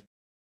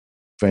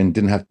friend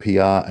didn't have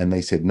PR and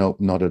they said nope,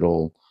 not at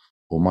all,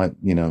 or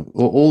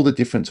or all the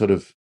different sort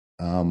of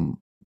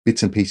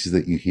bits and pieces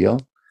that you hear.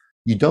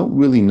 You don't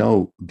really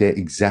know their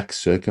exact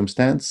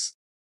circumstance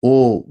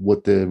or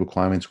what the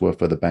requirements were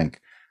for the bank.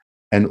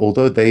 And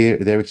although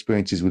their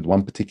experience is with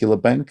one particular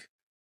bank,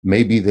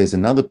 maybe there's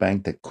another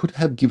bank that could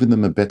have given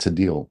them a better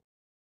deal,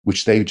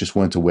 which they just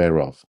weren't aware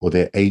of, or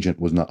their agent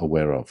was not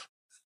aware of.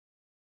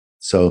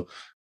 So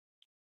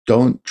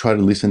don't try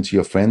to listen to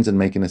your friends and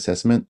make an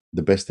assessment.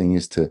 The best thing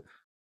is to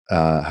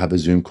have a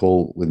Zoom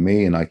call with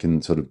me, and I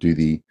can sort of do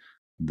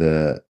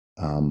the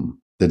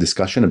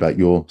discussion about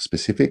your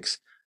specifics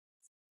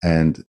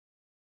and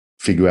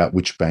figure out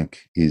which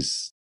bank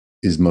is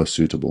most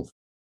suitable.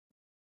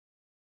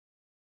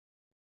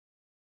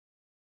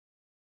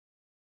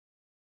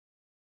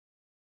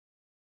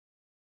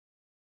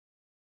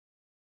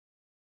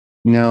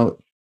 Now,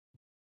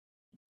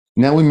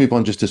 now we move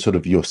on just to sort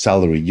of your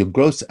salary, your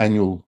gross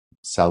annual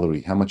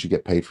salary, how much you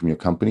get paid from your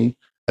company,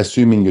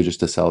 assuming you're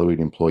just a salaried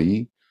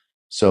employee.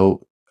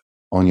 So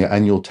on your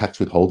annual tax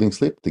withholding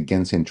slip, the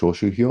Gensen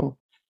Choshu here,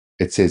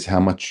 it says how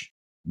much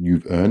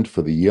you've earned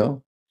for the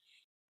year.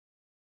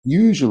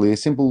 Usually, a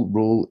simple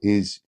rule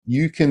is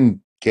you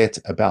can get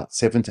about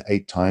 7 to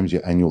 8 times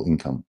your annual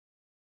income.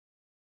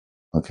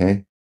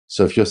 Okay.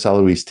 So if your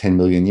salary is 10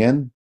 million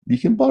yen, you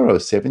can borrow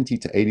 70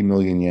 to 80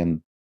 million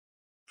yen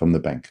from the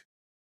bank.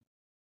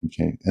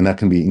 Okay. And that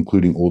can be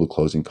including all the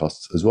closing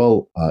costs as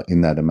well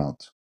in that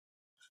amount.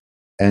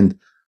 And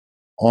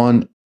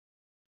on,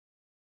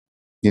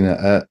 you know,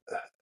 uh,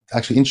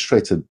 actually, interest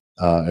rates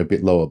are a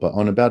bit lower, but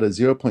on about a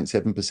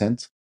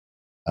 0.7%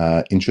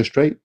 interest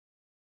rate,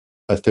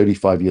 a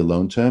 35-year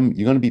loan term,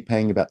 you're going to be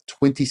paying about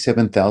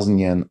 27,000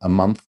 yen a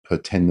month per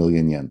 10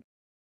 million yen.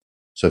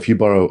 So if you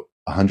borrow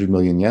 100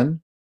 million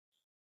yen,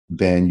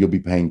 then you'll be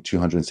paying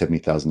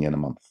 270,000 yen a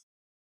month.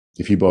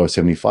 If you borrow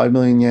 75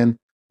 million yen,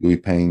 you'll be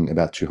paying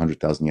about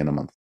 200,000 yen a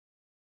month.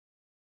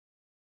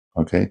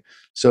 Okay.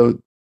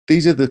 So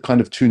these are the kind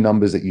of two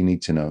numbers that you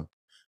need to know.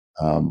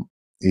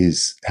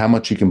 Is how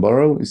much you can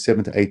borrow is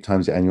 7 to 8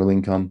 times your annual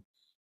income,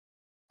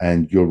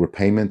 and your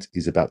repayment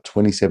is about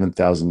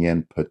 27,000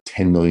 yen per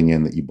 10 million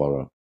yen that you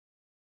borrow.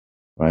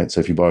 Right. So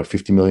if you borrow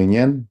 50 million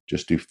yen,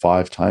 just do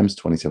 5 times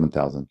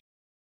 27,000.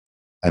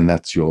 And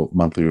that's your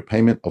monthly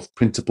repayment of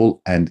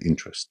principal and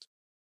interest.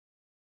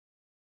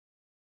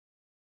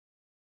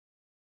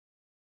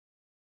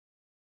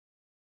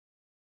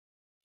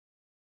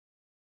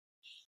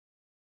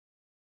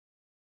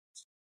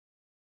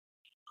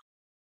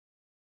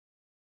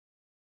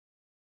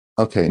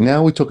 Okay,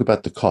 now we talk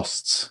about the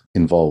costs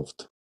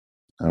involved.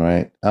 All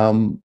right.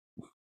 And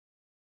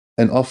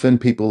often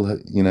people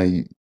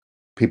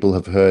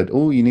have heard,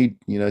 oh, you need,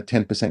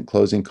 10%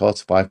 closing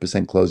costs,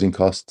 5% closing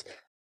costs.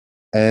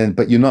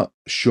 But you're not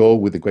sure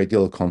with a great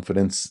deal of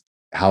confidence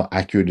how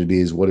accurate it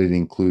is, what it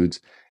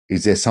includes.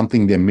 Is there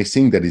something they're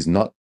missing that is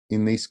not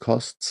in these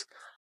costs?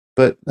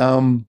 But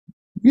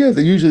yeah,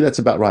 usually that's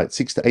about right.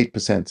 6 to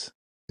 8%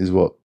 is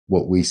what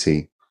we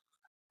see.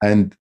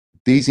 And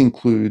these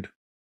include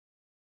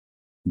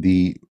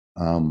the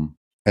and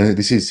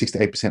this is 6 to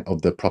 8%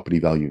 of the property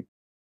value.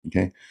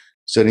 Okay,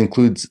 so it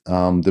includes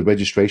the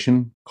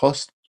registration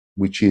cost,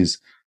 which is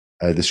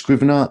the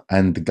scrivener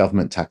and the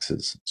government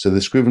taxes. So the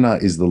scrivener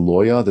is the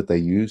lawyer that they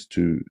use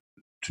to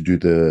do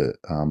the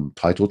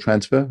title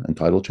transfer and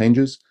title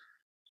changes,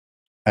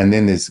 and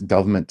then there's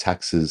government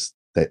taxes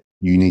that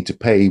you need to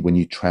pay when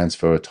you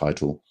transfer a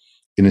title.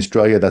 In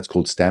Australia, that's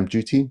called stamp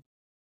duty.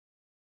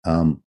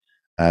 Um,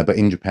 but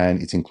in Japan,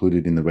 it's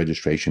included in the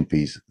registration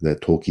fees, the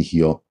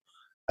tokihio,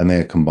 and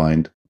they're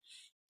combined.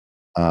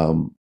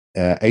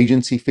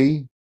 Agency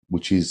fee,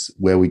 which is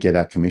where we get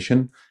our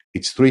commission,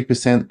 it's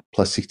 3%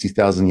 plus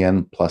 60,000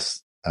 yen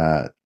plus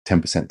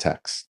 10%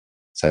 tax,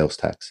 sales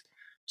tax.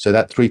 So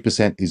that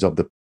 3% is of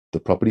the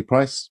property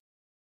price,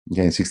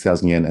 again,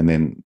 6,000 yen, and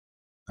then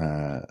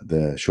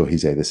the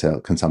shohizei, the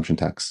sale consumption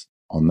tax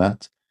on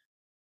that.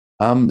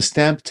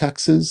 Stamp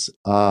taxes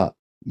are,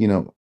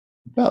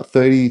 about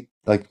 30,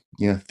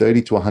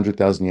 30 to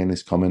 100,000 yen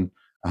is common.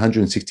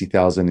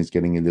 160,000 is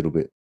getting a little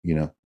bit,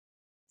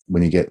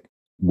 when you get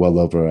well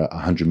over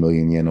 100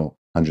 million yen or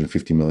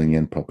 150 million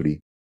yen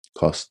property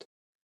cost.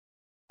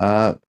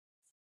 Uh,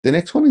 the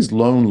next one is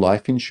loan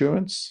life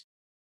insurance.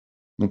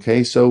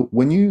 Okay, so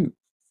when you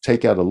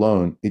take out a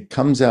loan, it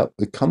comes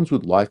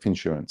with life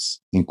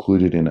insurance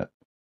included in it.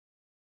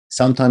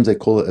 Sometimes they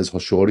call it as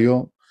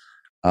hoshorio,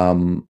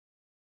 um,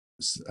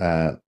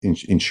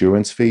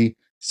 insurance fee.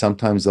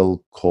 Sometimes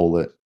they'll call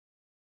it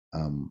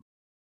um,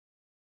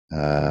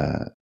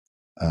 uh,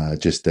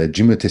 just a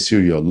jimu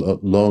tesurio,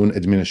 loan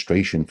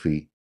administration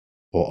fee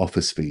or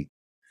office fee.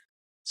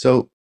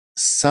 So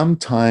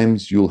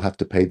sometimes you'll have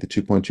to pay the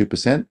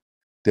 2.2%.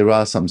 There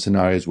are some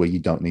scenarios where you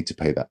don't need to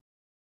pay that.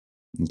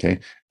 Okay.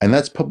 And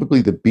that's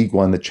probably the big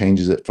one that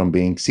changes it from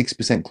being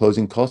 6%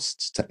 closing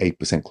costs to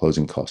 8%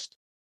 closing cost.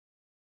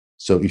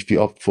 So if you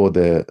opt for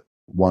the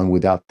one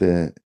without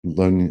the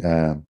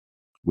loan,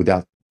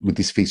 with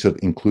this fee sort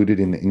of included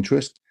in the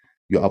interest,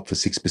 you're up for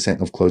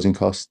 6% of closing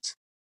costs.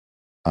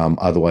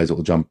 Otherwise, it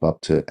will jump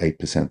up to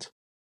 8%.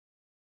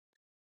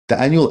 The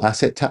annual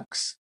asset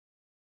tax,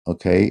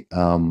 okay,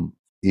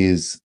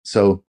 is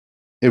so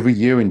every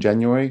year in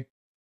January,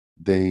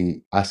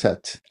 the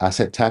asset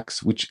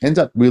tax, which ends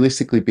up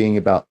realistically being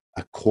about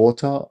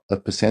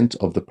 0.25%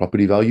 of the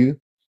property value.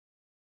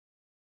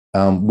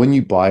 When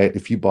you buy it,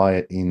 if you buy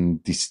it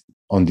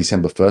on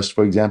December 1st,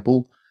 for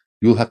example,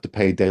 you'll have to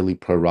pay daily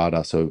pro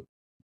rata. So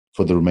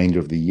for the remainder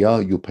of the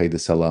year, you'll pay the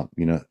seller,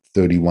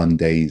 31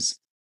 days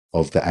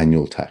of the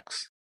annual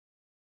tax.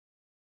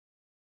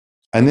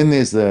 And then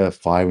there's the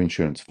fire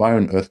insurance, fire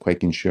and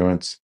earthquake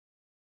insurance,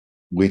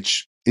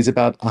 which is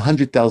about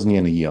 100,000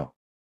 yen a year.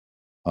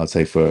 I'd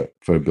say for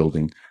a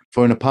building.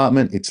 For an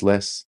apartment, it's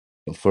less.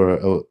 But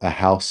for a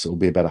house, it'll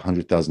be about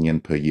 100,000 yen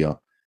per year.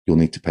 You'll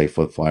need to pay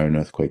for fire and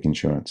earthquake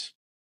insurance.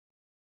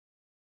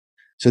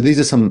 So these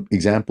are some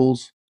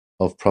examples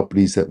of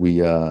properties that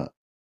we've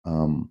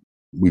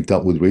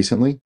dealt with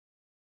recently.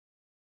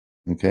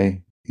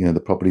 Okay, the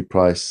property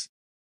price,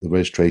 the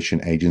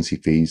registration, agency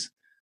fees,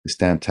 the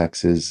stamp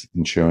taxes,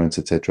 insurance,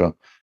 etc.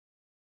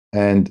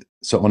 And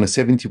so on a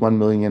 71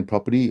 million yen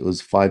property, it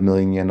was 5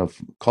 million yen of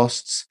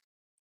costs.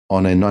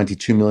 On a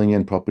 92 million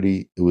yen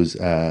property, it was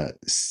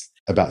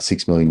about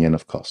 6 million yen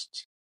of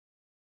costs.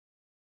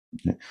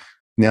 Okay.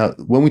 Now,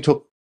 when we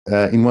talk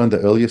in one of the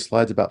earlier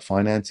slides about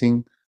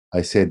financing,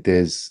 I said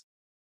you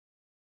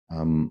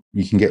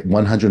can get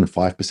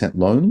 105%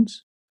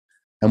 loans.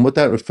 And what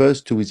that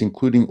refers to is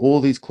including all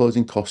these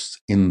closing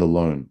costs in the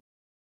loan.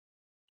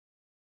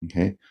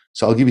 Okay.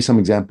 So I'll give you some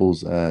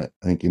examples, I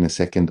think, in a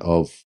second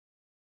of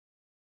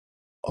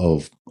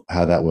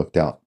how that worked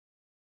out.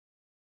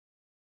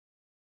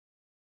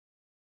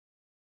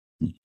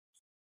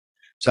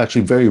 So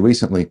actually, very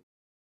recently,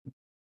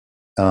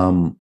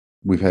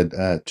 we've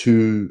had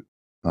two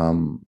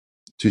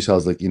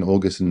sales, like in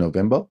August and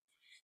November.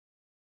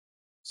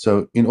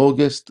 So in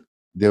August,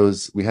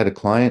 we had a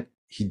client.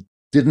 He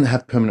didn't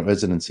have permanent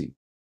residency.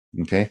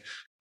 Okay,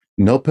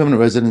 no permanent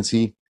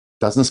residency.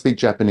 Doesn't speak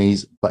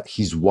Japanese, but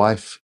his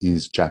wife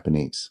is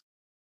Japanese.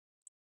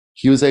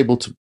 He was able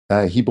to.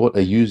 He bought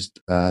a used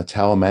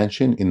tower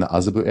mansion in the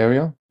Azabu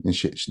area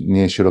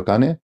near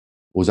Shirokane. It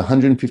was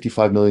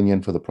 155 million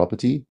yen for the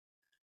property.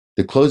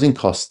 The closing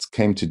costs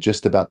came to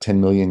just about 10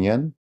 million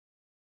yen.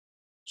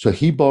 So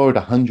he borrowed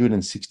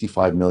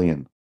 165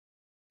 million.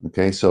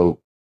 Okay,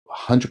 so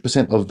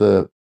 100% of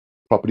the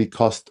property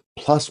cost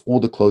plus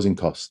all the closing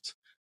costs.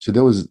 So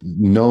there was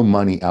no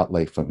money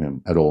outlay from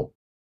him at all.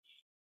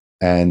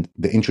 And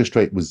the interest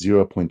rate was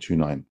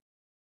 0.29.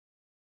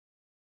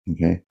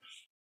 Okay.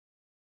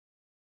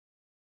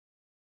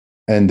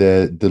 And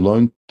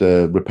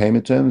the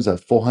repayment terms are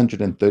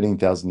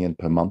 413,000 yen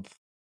per month,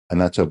 and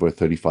that's over a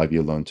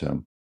 35-year loan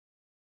term.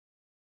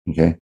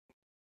 Okay.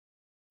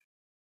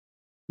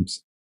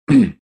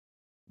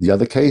 The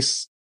other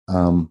case,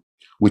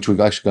 which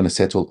we're actually going to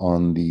settle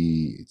on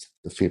the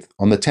 5th,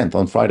 on the 10th,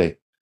 on Friday,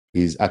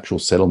 is actual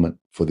settlement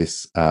for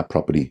this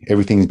property.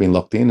 Everything's been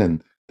locked in,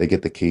 and they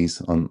get the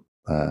keys on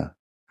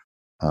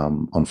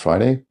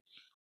Friday.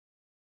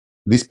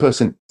 This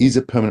person is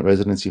a permanent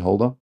residency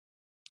holder.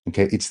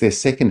 Okay, it's their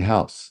second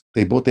house.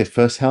 They bought their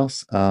first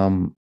house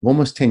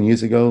almost 10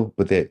 years ago,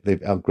 but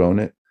they've outgrown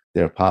it,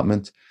 their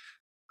apartment.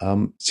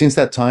 Since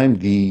that time,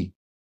 you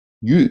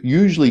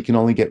usually can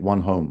only get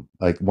one home,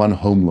 like one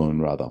home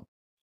loan rather.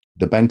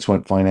 The banks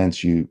won't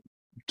finance you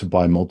to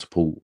buy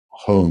multiple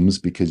homes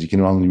because you can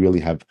only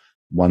really have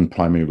one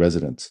primary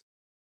residence.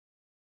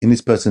 In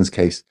this person's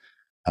case,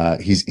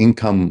 his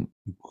income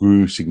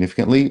grew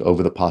significantly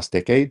over the past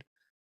decade,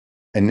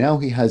 and now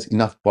he has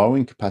enough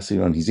borrowing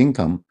capacity on his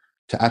income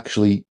to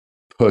actually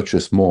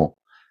purchase more.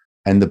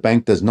 And the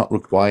bank does not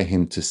require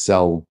him to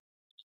sell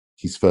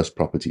his first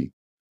property.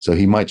 So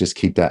he might just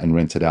keep that and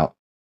rent it out,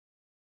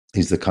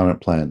 is the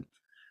current plan.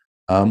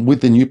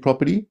 With the new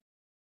property,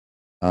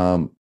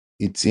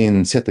 it's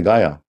in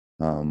Setagaya.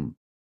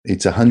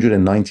 It's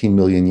 119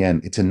 million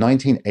yen. It's a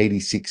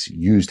 1986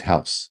 used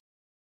house.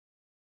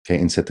 Okay,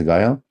 in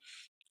Setagaya,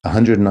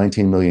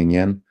 119 million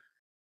yen.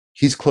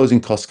 His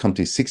closing costs come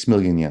to 6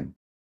 million yen.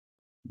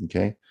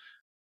 Okay.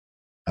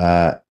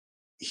 Uh,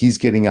 he's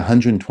getting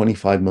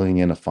 125 million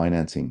yen of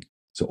financing.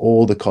 So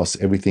all the costs,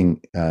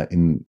 everything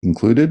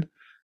included,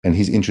 and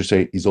his interest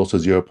rate is also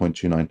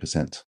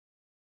 0.29%.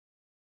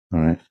 All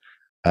right.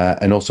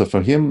 And also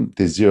for him,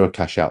 there's zero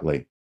cash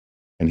outlay.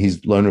 And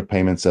his loan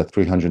repayments are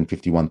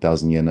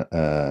 351,000 yen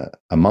a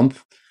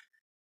month.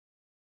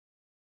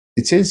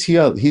 It says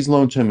here his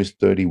loan term is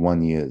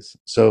 31 years.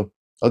 So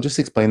I'll just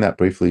explain that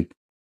briefly.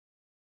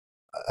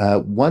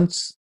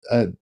 Once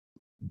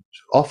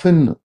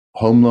often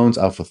home loans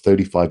are for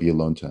 35-year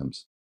loan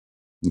terms.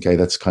 Okay,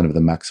 that's kind of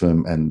the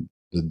maximum and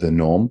the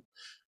norm.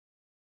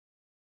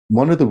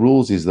 One of the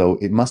rules is, though,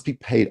 it must be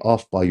paid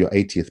off by your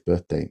 80th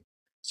birthday.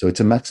 So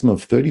it's a maximum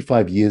of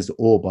 35 years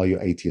or by your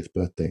 80th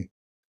birthday.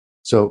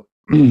 So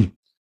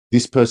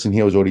this person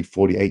here was already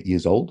 48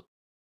 years old.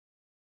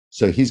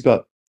 So he's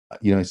got,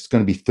 it's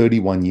going to be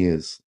 31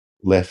 years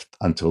left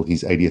until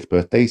his 80th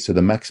birthday. So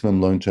the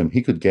maximum loan term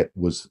he could get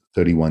was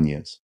 31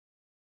 years.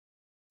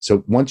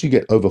 So once you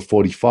get over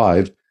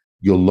 45,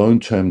 your loan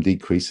term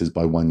decreases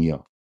by 1 year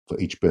for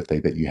each birthday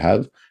that you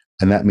have.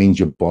 And that means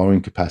your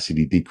borrowing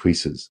capacity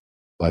decreases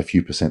by a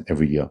few percent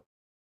every year.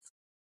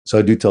 So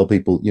I do tell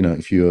people,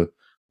 if you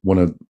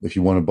want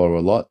to borrow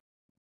a lot,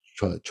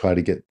 try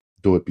to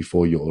do it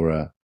before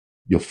you're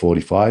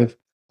 45.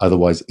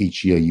 Otherwise,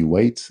 each year you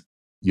wait,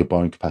 your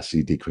borrowing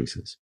capacity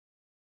decreases.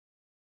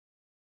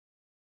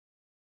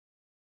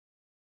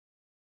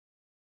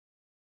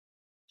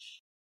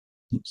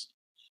 Oops.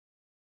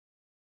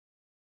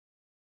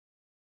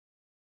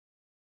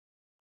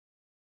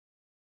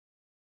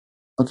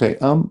 Okay.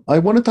 I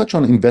want to touch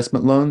on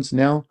investment loans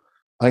now.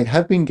 I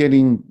have been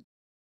getting,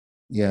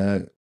 yeah,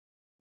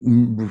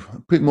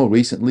 pretty more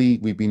recently.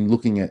 We've been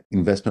looking at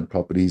investment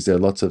properties. There are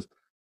lots of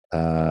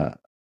uh,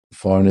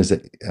 foreigners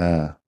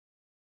that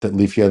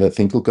live here that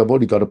think, look, I've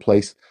already got a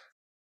place.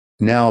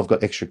 Now I've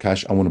got extra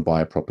cash. I want to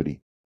buy a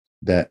property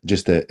that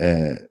just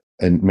and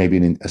maybe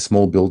in a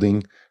small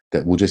building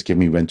that will just give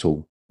me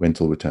rental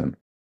return.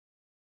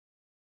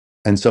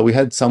 And so we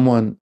had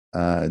someone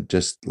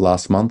just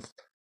last month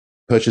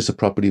purchase a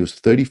property. It was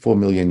 34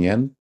 million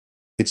yen.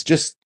 It's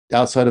just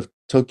outside of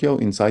Tokyo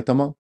in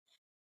Saitama,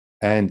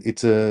 and I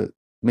think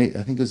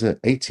it was an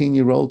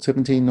 18-year-old,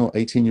 17 or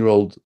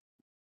 18-year-old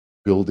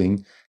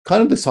building,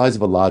 kind of the size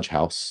of a large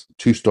house,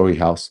 two-story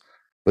house.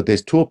 But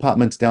there's two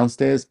apartments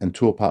downstairs and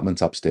two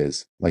apartments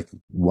upstairs, like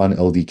one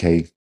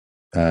LDK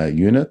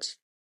unit.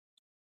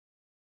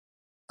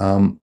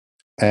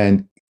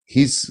 And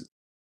his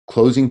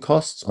closing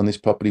costs on this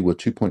property were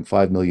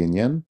 2.5 million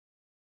yen.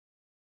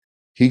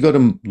 He got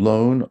a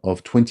loan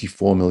of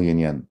 24 million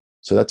yen.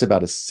 So that's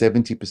about a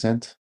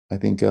 70%, I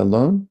think,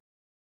 loan.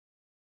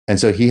 And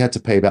so he had to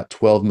pay about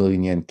 12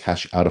 million yen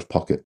cash out of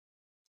pocket.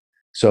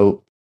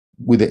 So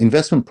with an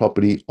investment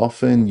property,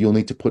 often you'll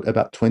need to put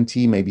about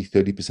 20, maybe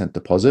 30%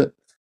 deposit,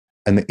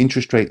 and the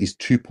interest rate is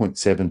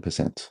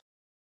 2.7%.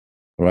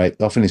 Right?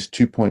 Often it's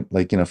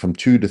from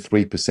 2 to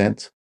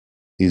 3%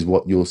 is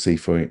what you'll see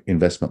for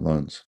investment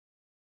loans.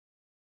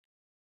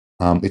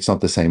 It's not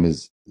the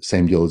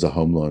same deal as a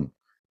home loan,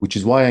 which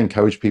is why I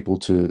encourage people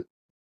to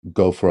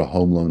go for a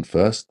home loan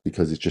first,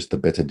 because it's just a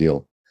better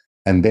deal,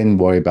 and then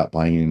worry about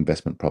buying an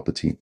investment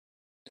property.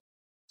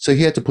 So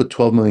he had to put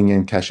 12 million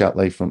yen cash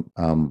outlay from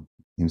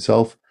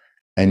himself,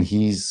 and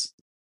he's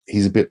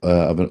a bit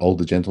of an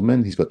older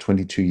gentleman. He's got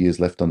 22 years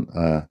left on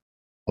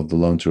of the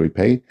loan to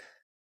repay,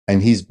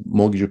 and his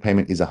mortgage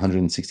repayment is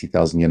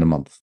 160,000 yen a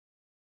month.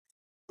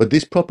 But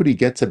this property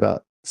gets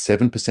about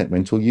 7%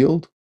 rental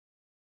yield.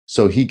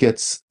 So he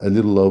gets a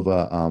little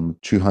over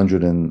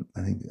 200 and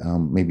I think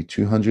maybe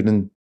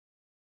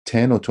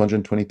 210 or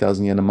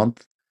 220,000 yen a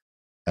month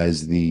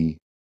as the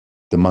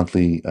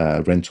monthly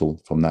rental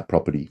from that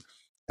property,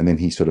 and then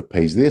he sort of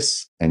pays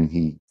this and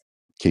he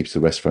keeps the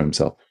rest for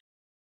himself.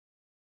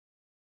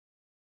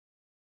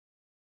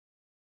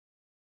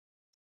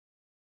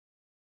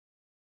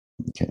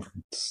 Okay,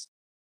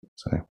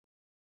 so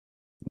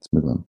let's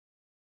move on.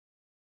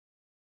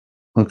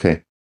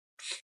 Okay,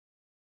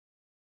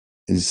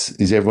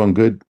 is everyone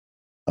good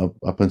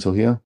up until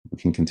here? We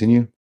can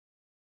continue.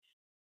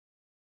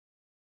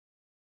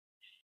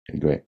 Okay,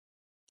 great.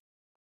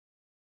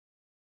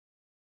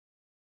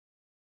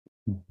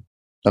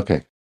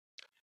 Okay,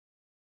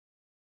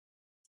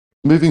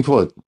 moving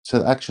forward.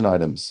 So action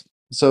items.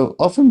 So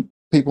often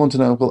people want to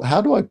know, well,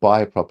 how do I buy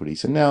a property?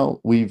 So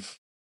now we've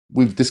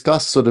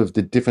discussed sort of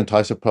the different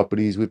types of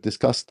properties. We've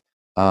discussed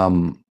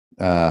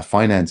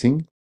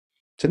financing.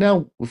 So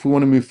now, if we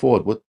want to move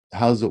forward,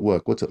 how does it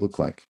work? What's it look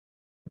like?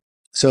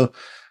 So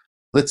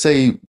let's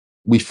say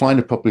we find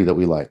a property that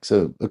we like.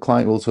 So a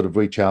client will sort of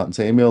reach out and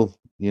say, Emil,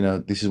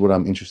 this is what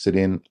I'm interested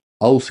in.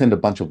 I'll send a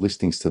bunch of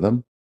listings to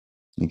them.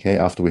 Okay,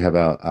 after we have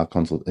our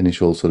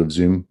initial sort of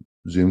Zoom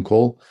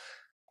call,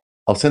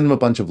 I'll send them a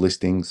bunch of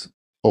listings,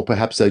 or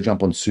perhaps they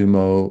jump on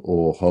Sumo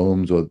or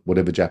Homes or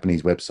whatever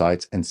Japanese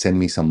websites and send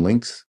me some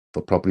links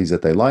for properties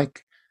that they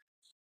like,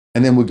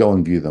 and then we'll go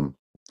and view them.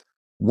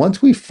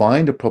 Once we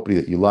find a property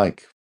that you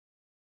like,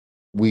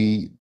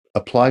 we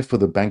apply for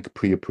the bank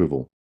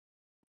pre-approval.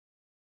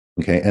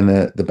 Okay, and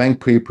the bank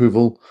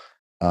pre-approval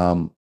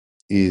um,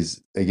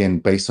 is again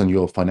based on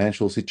your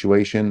financial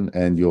situation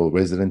and your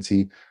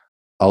residency.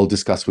 I'll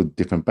discuss with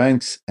different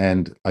banks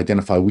and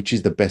identify which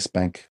is the best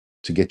bank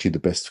to get you the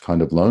best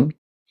kind of loan.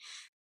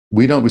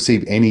 We don't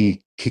receive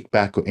any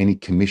kickback or any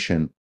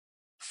commission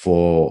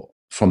from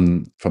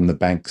the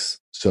banks.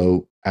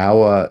 So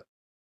our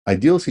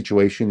ideal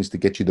situation is to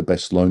get you the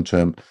best loan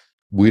term.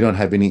 We don't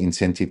have any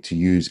incentive to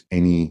use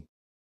any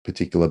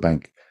particular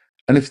bank.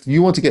 And if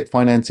you want to get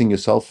financing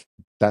yourself,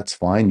 that's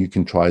fine. You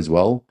can try as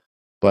well.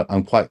 But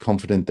I'm quite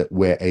confident that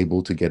we're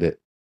able to get it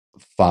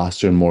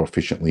faster and more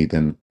efficiently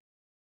than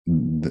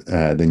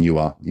you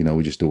are.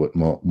 We just do it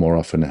more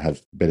often and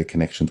have better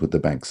connections with the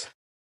banks.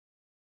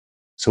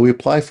 So we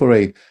apply for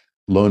a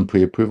loan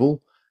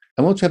pre-approval.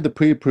 And once you have the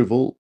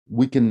pre-approval,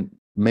 we can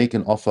make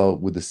an offer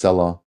with the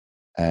seller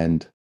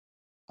and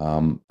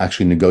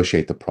actually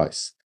negotiate the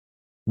price.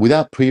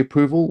 Without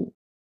pre-approval,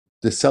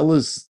 the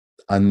sellers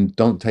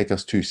don't take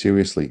us too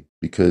seriously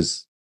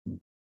because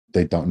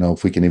they don't know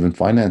if we can even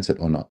finance it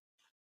or not.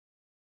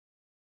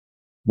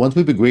 Once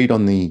we've agreed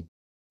on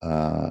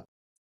uh,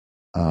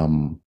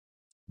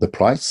 the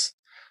price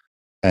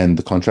and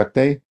the contract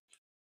day,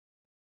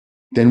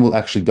 then we'll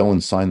actually go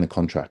and sign the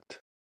contract.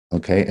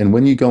 Okay, and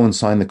when you go and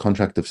sign the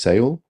contract of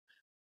sale,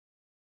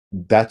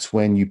 that's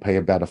when you pay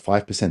about a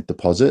 5%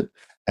 deposit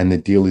and the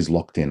deal is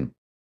locked in.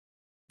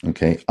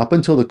 Okay, up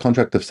until the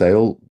contract of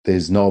sale,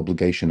 there's no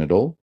obligation at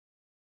all.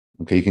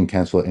 Okay, you can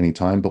cancel at any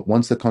time, but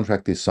once the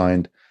contract is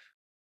signed,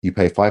 you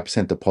pay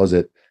 5%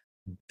 deposit.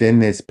 Then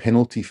there's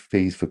penalty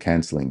fees for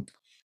canceling.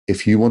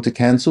 If you want to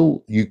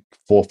cancel, you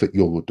forfeit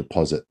your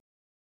deposit.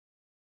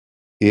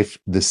 If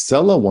the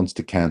seller wants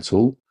to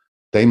cancel,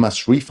 they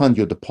must refund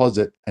your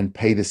deposit and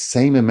pay the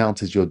same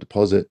amount as your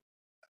deposit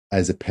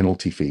as a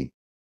penalty fee,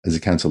 as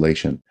a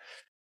cancellation.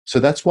 So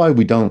that's why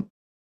we don't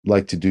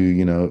like to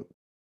do,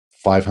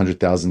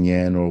 500,000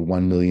 yen or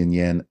 1 million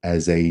yen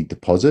as a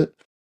deposit,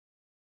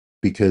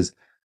 because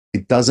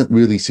it doesn't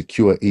really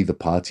secure either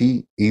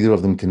party. Either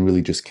of them can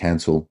really just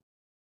cancel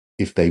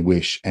if they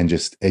wish and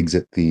just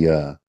exit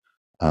the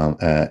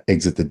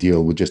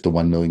deal with just a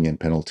 1 million yen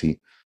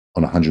penalty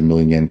on a 100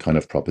 million yen kind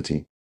of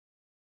property.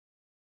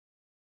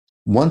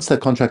 Once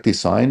that contract is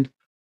signed,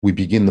 we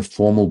begin the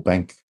formal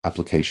bank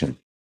application.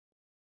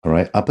 All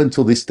right. Up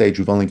until this stage,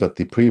 we've only got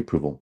the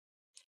pre-approval.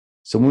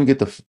 So when we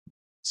get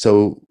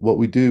what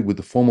we do with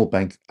the formal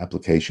bank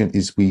application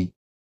is the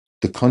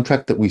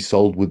contract that we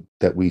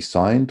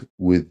signed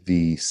with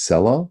the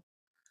seller,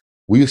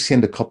 we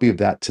send a copy of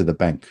that to the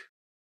bank,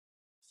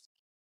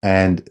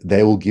 and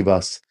they will give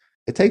us.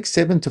 It takes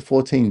 7 to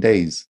 14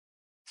 days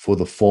for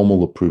the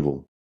formal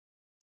approval.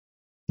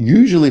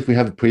 Usually, if we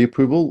have a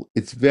pre-approval,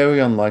 it's very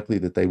unlikely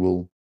that they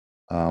will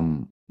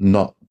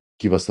not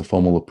give us the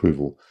formal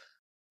approval.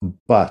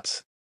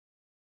 But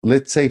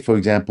let's say, for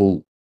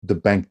example, the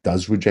bank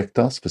does reject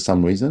us for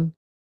some reason.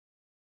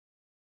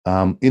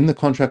 In the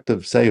contract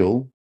of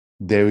sale,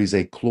 there is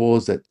a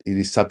clause that it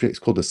is subject. It's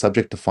called the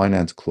subject to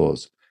finance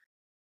clause.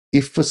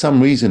 If for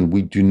some reason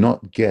we do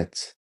not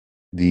get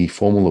the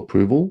formal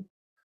approval,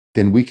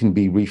 then we can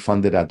be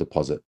refunded our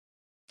deposit.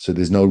 So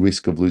there's no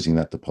risk of losing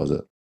that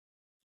deposit.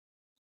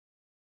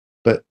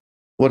 But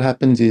what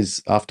happens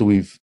is after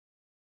we've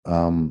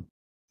gotten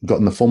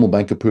the formal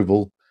bank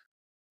approval,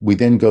 we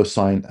then go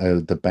sign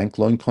the bank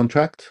loan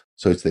contract.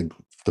 So it's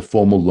the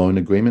formal loan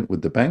agreement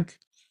with the bank.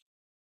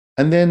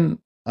 And then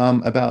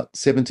about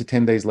 7 to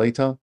 10 days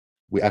later,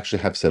 we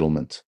actually have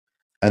settlement.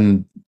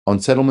 And on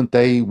settlement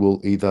day, we'll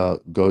either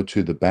go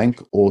to the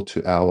bank or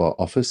to our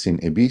office in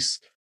Ibis,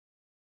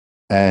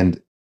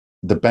 and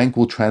the bank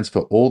will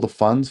transfer all the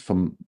funds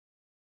from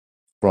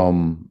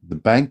the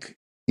bank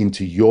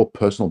into your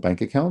personal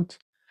bank account.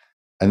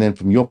 And then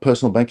from your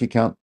personal bank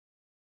account,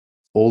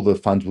 all the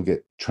funds will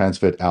get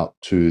transferred out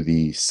to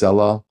the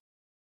seller,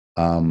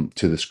 to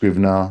the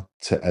scrivener,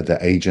 to the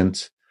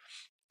agent,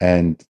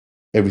 and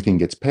everything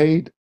gets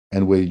paid.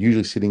 And we're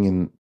usually sitting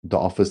in the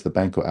office, the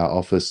bank or our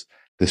office.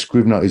 The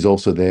scrivener is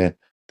also there.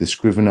 The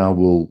scrivener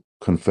will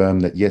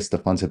confirm that yes, the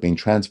funds have been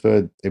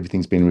transferred,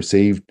 everything's been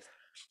received.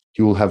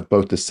 He will have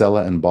both the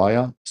seller and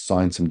buyer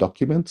sign some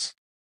documents,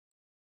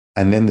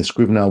 and then the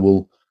scrivener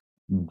will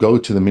go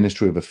to the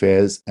Ministry of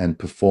Affairs and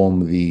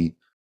perform the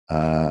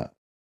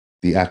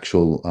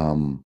actual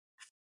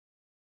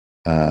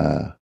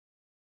uh,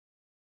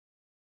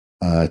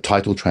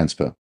 title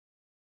transfer.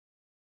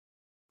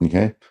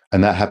 Okay,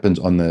 and that happens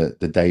on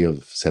the day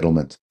of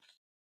settlement.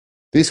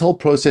 This whole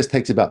process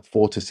takes about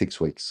 4 to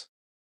 6 weeks.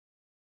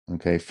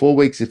 Okay, 4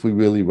 weeks if we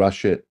really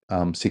rush it.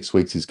 6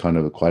 weeks is kind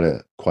of quite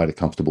a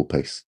comfortable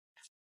pace.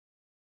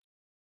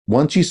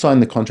 Once you sign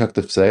the contract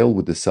of sale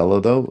with the seller,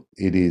 though,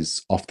 it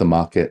is off the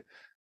market,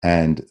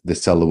 and the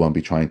seller won't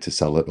be trying to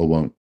sell it or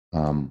won't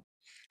um,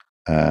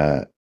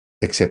 uh,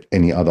 accept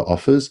any other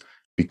offers,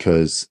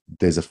 because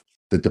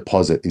the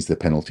deposit is the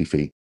penalty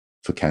fee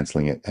for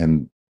cancelling it,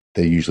 and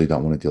they usually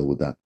don't want to deal with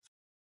that.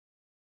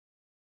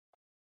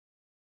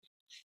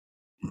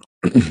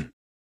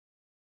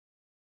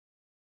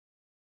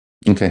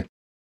 Okay.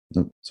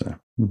 No, sorry.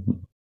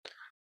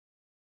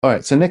 All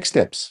right. So next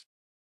steps.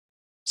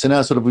 So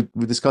now sort of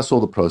we discussed all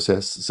the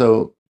process.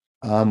 So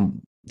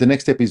the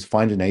next step is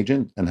find an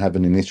agent and have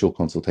an initial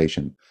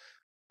consultation.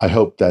 I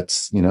hope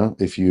that's,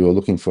 if you are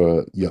looking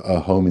for a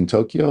home in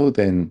Tokyo,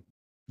 then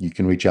you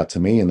can reach out to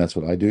me, and that's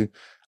what I do.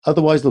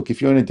 Otherwise, look,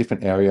 if you're in a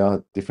different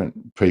area,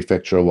 different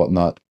prefecture or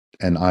whatnot,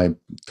 and I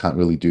can't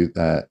really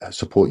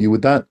support you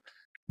with that,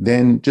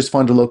 then just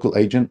find a local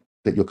agent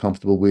that you're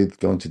comfortable with,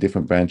 go into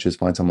different branches,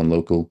 find someone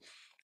local,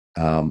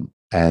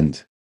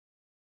 and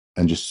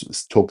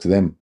just talk to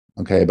them,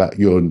 okay, about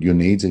your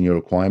needs and your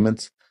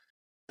requirements.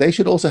 They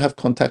should also have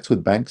contacts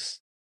with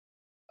banks,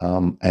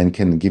 and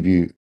can give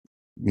you,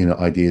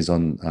 ideas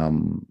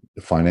on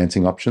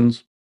financing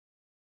options.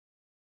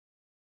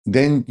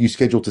 Then you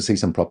schedule to see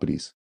some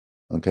properties.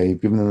 Okay,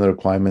 you've given them the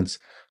requirements.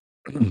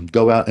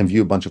 Go out and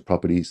view a bunch of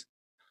properties,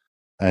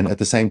 and at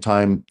the same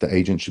time, the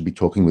agent should be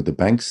talking with the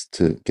banks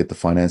to get the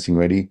financing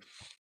ready.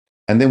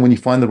 And then when you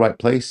find the right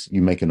place,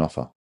 you make an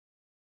offer.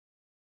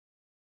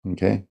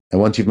 Okay,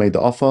 and once you've made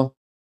the offer,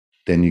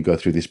 then you go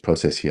through this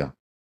process here,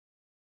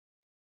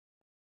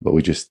 what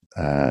we just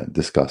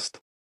discussed.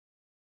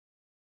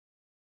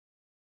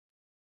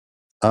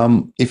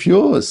 If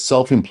you're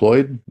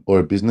self-employed or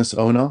a business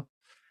owner,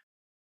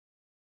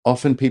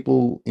 often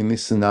people in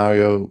this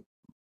scenario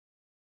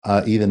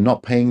are either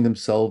not paying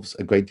themselves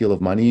a great deal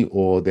of money,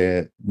 or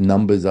their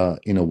numbers are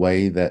in a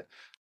way that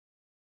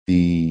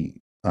the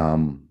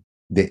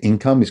their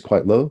income is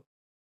quite low,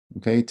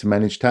 okay, to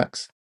manage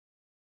tax.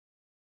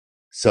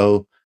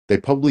 So they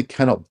probably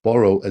cannot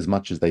borrow as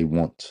much as they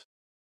want.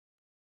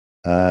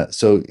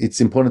 So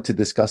it's important to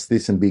discuss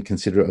this and be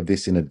considerate of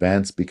this in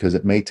advance, because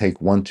it may take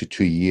 1 to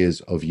 2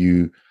 years of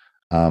you,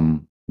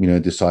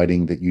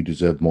 deciding that you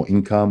deserve more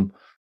income,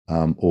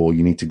 or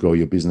you need to grow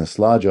your business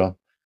larger,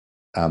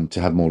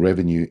 to have more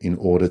revenue in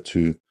order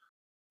to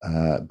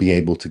be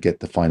able to get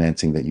the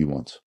financing that you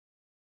want.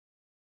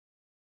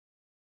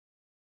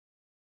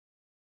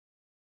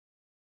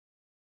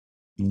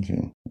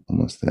 Okay,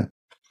 almost there.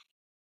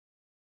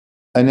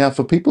 And now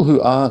for people who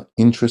are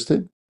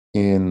interested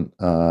in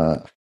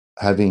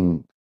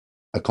having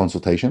a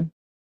consultation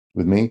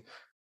with me,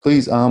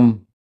 please,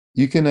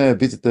 you can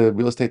visit the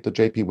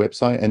realestate.jp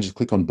website and just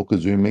click on book a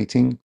Zoom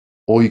meeting,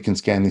 or you can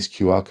scan this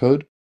QR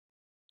code.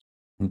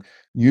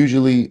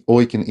 Usually,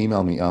 or you can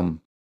email me,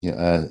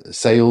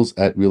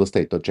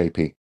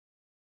 sales@realestate.jp.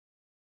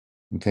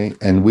 Okay,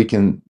 and we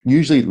can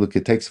usually look.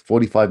 It takes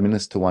 45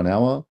 minutes to 1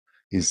 hour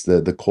is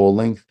the call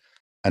length,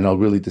 and I'll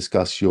really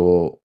discuss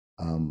your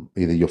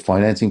either your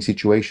financing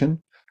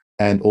situation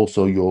and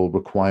also your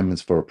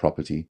requirements for a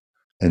property,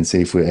 and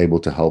see if we're able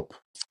to help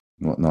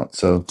and whatnot.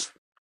 So,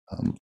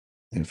 um,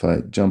 if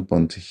I jump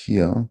onto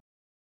here,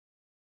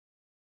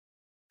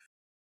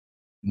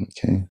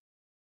 okay,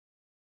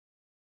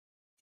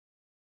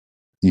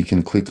 you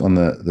can click on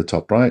the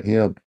top right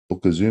here,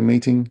 book a Zoom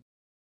meeting.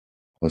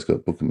 I was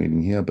got book a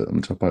meeting here, but on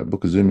the top right,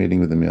 book a Zoom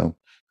meeting with Emil.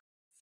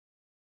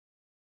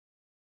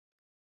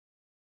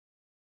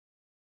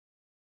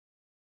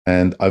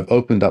 And I've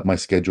opened up my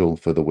schedule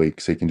for the week,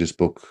 so you can just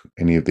book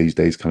any of these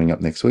days coming up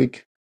next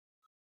week.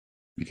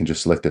 You can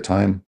just select a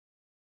time,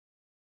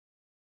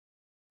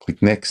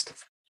 click next.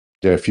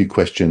 There are a few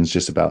questions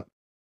just about,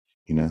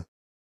 your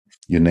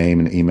name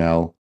and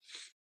email,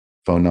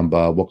 phone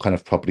number, what kind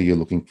of property you're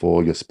looking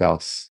for, your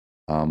spouse,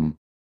 so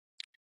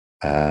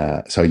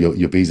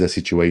your visa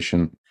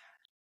situation,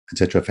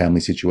 etc.,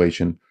 family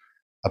situation,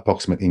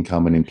 approximate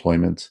income and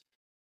employment,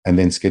 and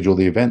then schedule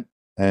the event.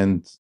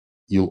 and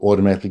you'll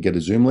automatically get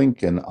a Zoom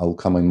link, and I'll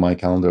come in my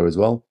calendar as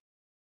well,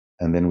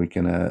 and then we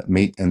can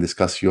meet and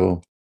discuss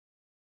your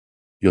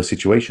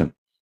situation.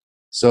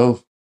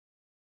 So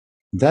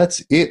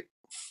that's it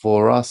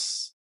for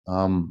us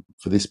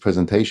for this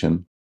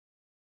presentation.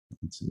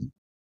 Let's see.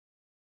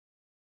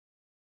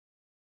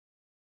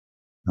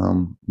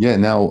 Yeah,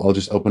 now I'll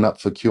just open up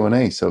for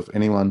Q&A. So if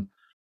anyone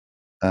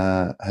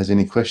has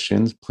any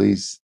questions,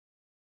 please,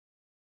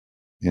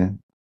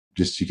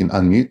 just you can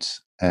unmute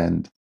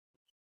and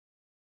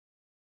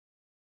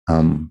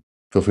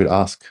feel free to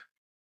ask.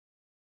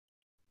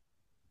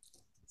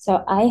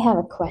 So I have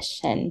a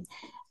question.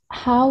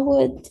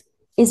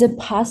 Is it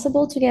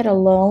possible to get a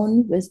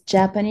loan with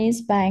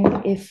Japanese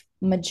bank if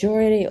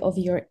majority of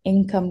your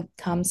income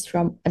comes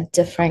from a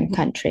different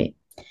country?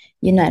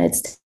 United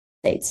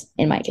States,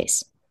 in my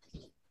case.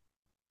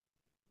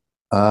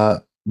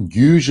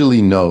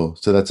 Usually no.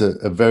 So that's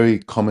a very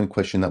common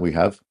question that we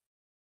have.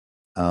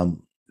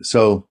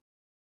 So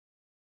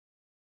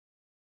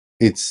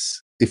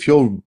it's if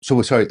you're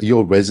sorry,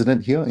 you're a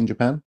resident here in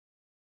Japan?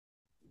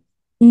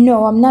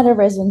 No, I'm not a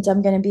resident.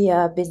 I'm going to be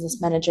a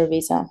business manager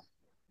visa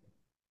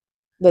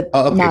with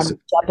Oh, okay. not So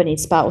a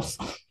Japanese spouse.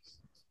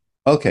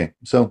 okay.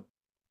 So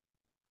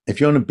if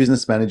you're on a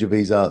business manager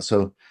visa,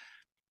 so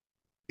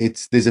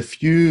there's a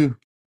few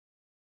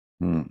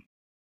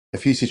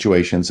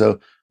situations. So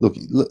look,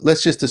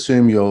 let's just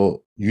assume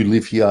you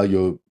live here,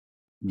 you're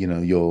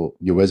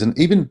resident,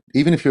 even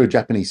if you're a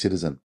Japanese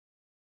citizen,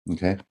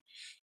 okay?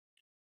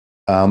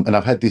 And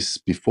I've had this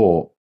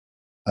before.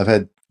 I've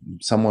had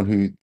someone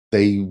who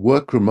they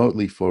work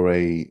remotely for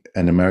an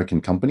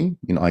American company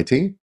in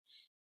IT,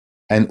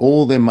 and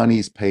all their money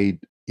is paid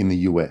in the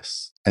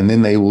US, and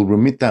then they will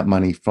remit that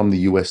money from the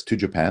US to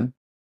Japan,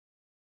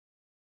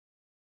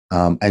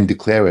 and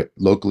declare it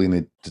locally in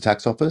the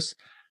tax office.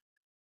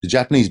 The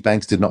Japanese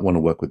banks did not want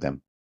to work with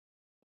them.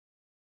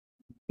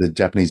 The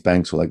Japanese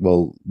banks were like,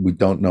 well, we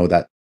don't know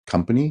that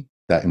company,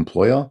 that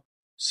employer,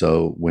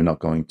 so we're not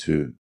going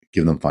to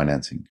give them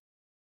financing.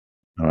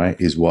 All right,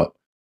 is what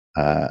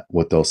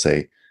they'll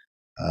say.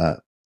 Uh,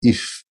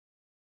 if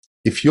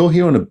if you're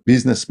here on a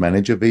business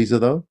manager visa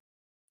though,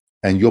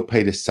 and you're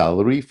paid a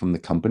salary from the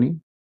company,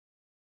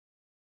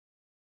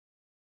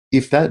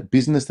 if that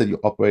business that you're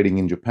operating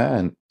in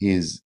Japan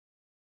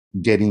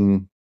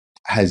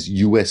has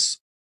US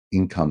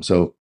income,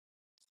 so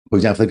for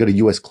example, they've got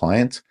a US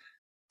client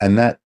and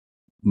that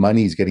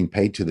money is getting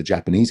paid to the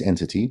Japanese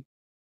entity,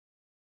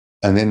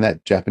 and then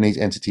that Japanese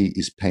entity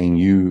is paying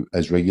you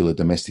as regular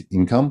domestic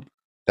income,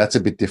 that's a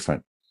bit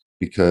different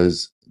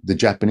because the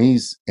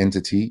Japanese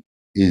entity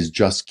is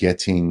just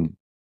getting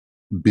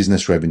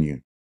business revenue,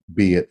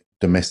 be it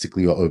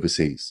domestically or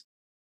overseas.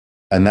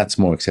 And that's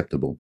more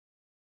acceptable,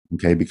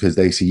 okay? Because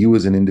they see you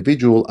as an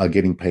individual are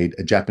getting paid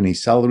a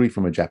Japanese salary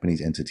from a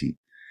Japanese entity,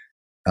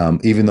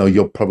 even though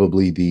you're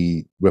probably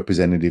the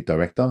representative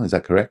director. Is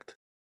that correct?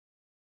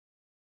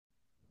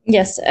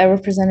 Yes, a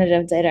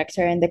representative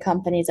director, and the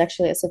company is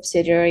actually a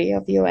subsidiary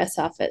of US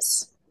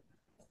office.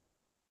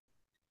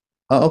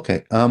 Oh,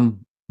 okay.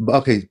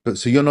 But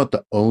so you're not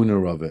the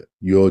owner of it.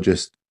 You're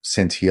just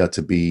sent here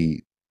to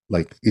be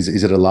like,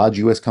 is it a large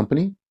US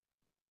company?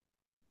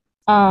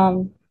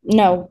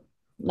 No,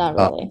 not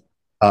Uh, really.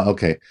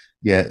 okay.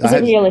 Yeah, I It's a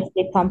have. real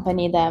estate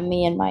company that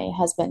me and my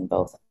husband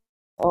both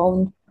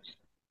own.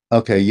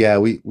 Okay, yeah,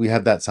 we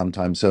have that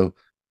sometimes. So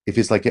if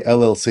it's like a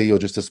LLC or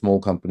just a small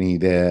company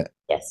there,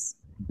 Yes.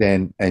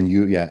 then and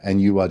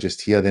you are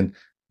just here, then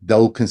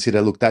they'll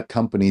consider, look, that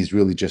company is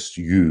really just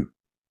you,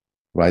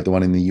 right? The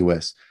one in the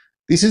US.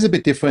 This is a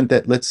bit different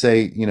that let's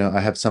say,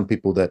 I have some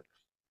people that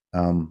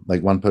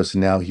like one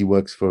person now, he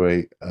works for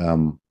a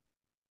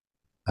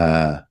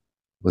uh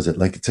was it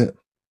like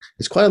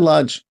it's quite a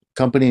large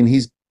company, and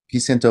he's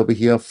sent over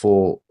here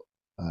for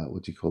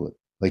what do you call it?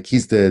 Like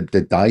he's the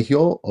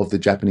daihyo of the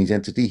Japanese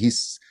entity.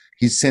 He's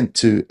sent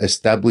to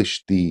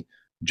establish the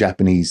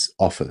Japanese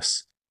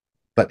office,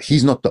 but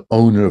he's not the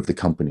owner of the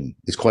company.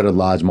 It's quite a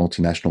large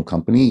multinational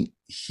company.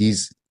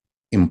 He's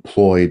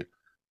employed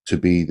to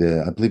be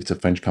I believe it's a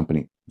French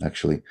company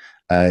actually.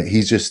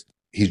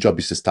 His job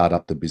is to start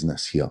up the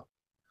business here.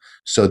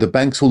 So the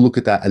banks will look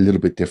at that a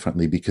little bit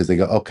differently because they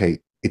go, okay,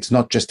 it's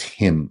not just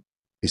him.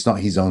 It's not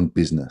his own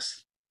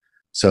business.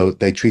 So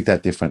they treat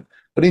that different.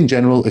 But in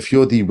general, if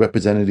you're the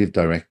representative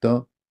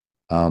director,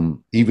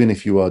 even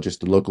if you are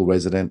just a local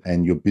resident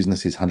and your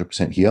business is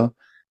 100% here,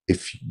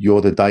 if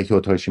you're the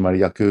Daihyo Torishimari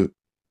Yaku,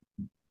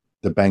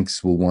 the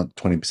banks will want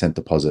 20%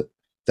 deposit.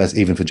 That's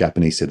even for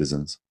Japanese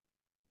citizens.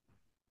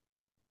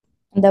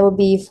 And that would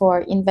be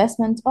for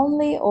investment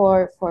only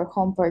or for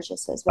home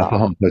purchase as For well.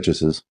 home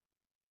purchases.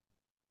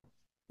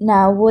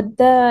 Now, would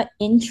the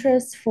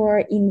interest for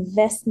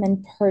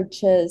investment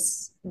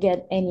purchase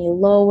get any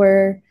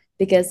lower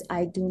because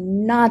I do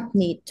not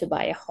need to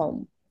buy a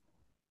home?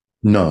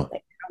 No,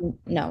 Like,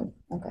 no.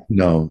 Okay.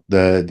 no.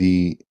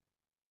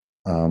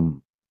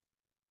 Um,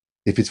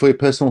 if it's for a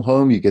personal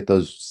home, you get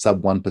those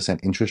sub 1%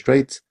 interest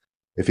rates.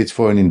 If it's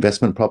for an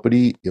investment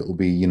property, it will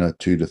be,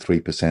 2 to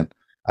 3%.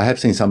 I have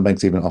seen some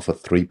banks even offer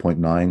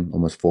 3.9,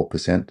 almost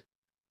 4%.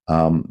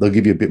 They'll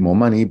give you a bit more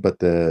money, but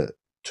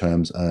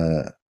terms,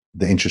 the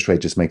interest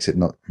rate just makes it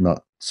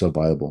not so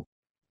viable.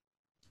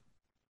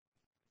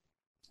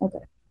 Okay,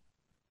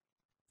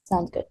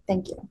 sounds good.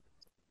 Thank you.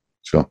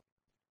 Sure.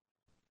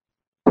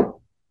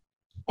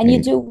 And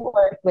you do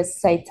work with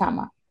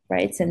Saitama,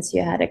 right? Since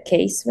you had a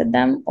case with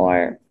them,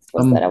 or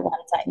was that Um, a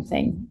one-time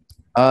thing?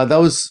 that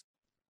was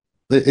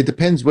it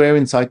depends where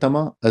in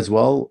Saitama as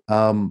well.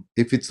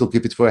 If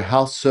it's for a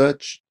house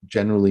search,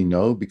 generally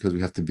no, because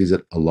we have to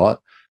visit a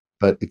lot.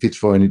 But if it's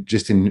for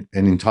just in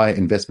an entire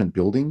investment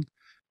building,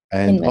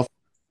 and Invest.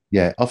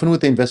 yeah, often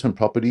with the investment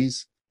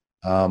properties,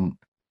 um,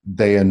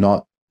 they are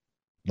not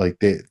like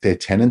they're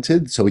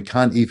tenanted, so we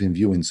can't even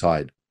view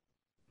inside.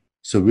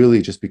 So really,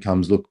 it just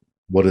becomes look,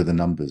 what are the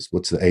numbers?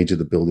 What's the age of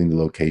the building, the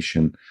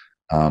location?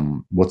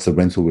 What's the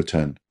rental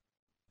return?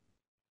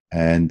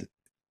 And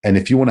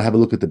if you want to have a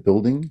look at the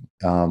building,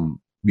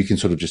 you can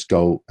sort of just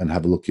go and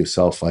have a look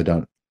yourself. I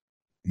don't,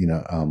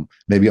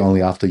 maybe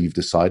only after you've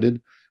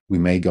decided. We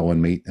may go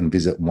and meet and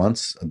visit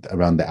once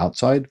around the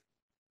outside,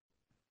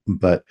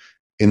 but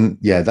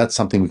yeah, that's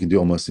something we can do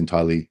almost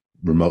entirely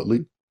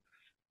remotely.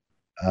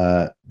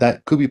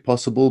 That could be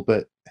possible,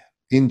 but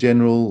in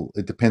general,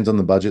 it depends on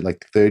the budget.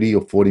 Like 30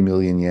 or 40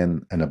 million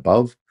yen and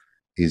above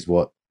is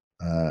what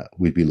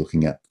we'd be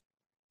looking at.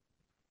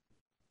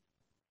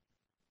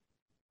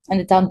 And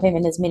the down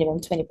payment is minimum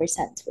 20%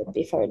 would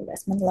be for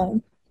investment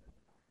loan.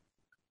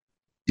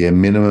 Yeah,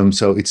 minimum.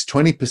 So it's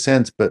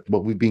 20%, but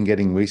what we've been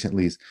getting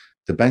recently is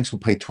the banks will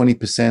pay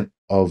 20%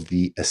 of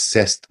the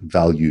assessed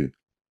value.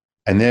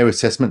 And their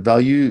assessment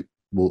value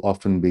will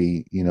often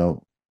be,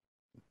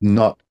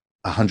 not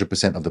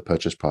 100% of the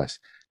purchase price.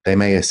 They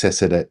may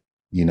assess it at,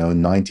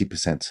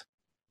 90%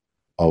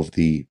 of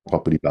the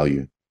property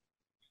value.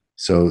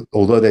 So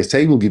although they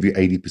say we'll give you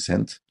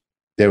 80%,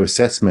 their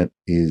assessment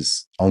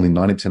is only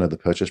 90% of the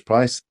purchase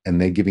price,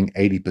 and they're giving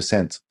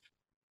 80%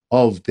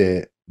 of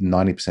their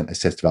 90%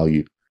 assessed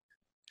value.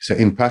 So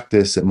in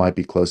practice, it might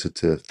be closer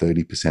to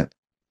 30%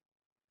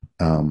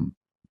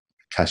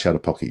 cash out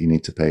of pocket you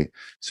need to pay.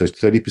 So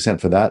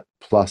 30% for that,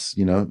 plus,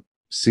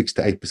 6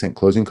 to 8%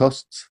 closing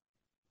costs.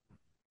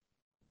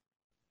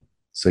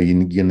 So you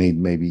need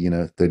maybe,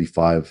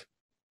 35,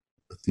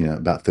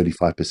 about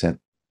 35%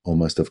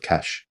 almost of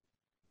cash.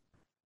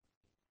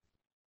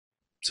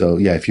 So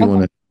yeah, if you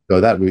want Okay. to go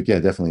that route, yeah,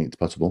 definitely it's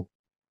possible.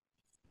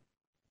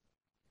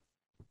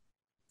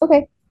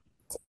 Okay.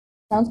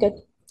 Sounds good.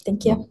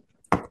 Thank you.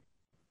 I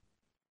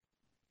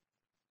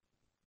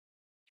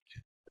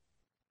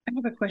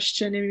have a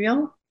question,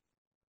 Emil.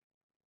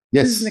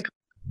 This is Yes.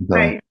 Nicole. Go.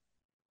 Hi.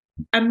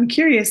 I'm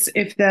curious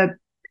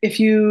if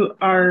you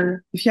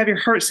have your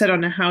heart set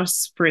on a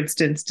house, for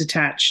instance,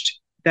 detached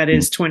that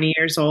is 20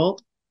 years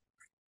old,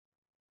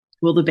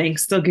 will the bank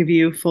still give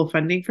you full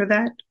funding for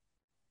that?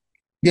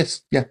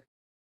 Yes, yeah.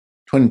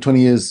 20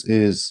 years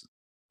is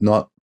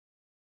not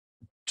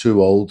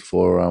too old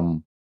for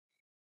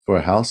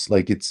a house.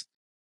 Like yeah,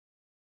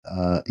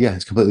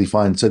 it's completely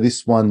fine. So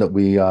this one that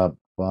we are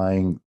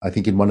buying, I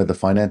think in one of the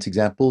finance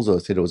examples, I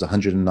said it was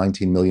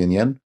 119 million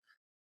yen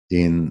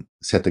in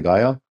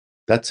Setagaya.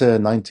 That's a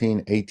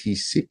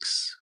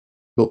 1986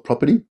 built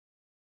property.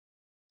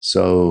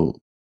 So,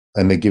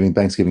 and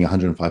banks giving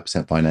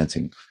 105%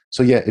 financing.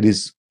 So yeah, it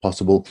is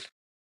possible.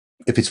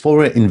 If it's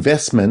for an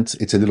investment,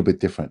 it's a little bit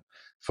different.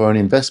 For an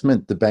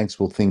investment, the banks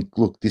will think,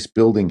 look, this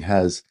building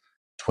has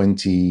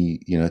 20,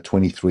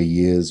 23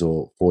 years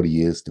or 40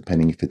 years,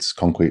 depending if it's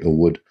concrete or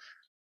wood,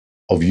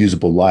 of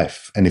usable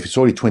life. And if it's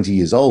already 20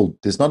 years old,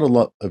 there's not a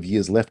lot of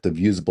years left of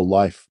usable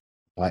life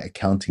by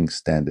accounting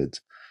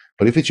standards.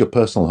 But if it's your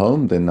personal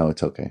home, then no,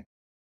 it's okay.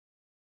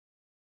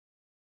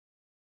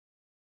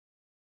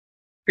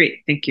 Great,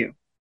 thank you.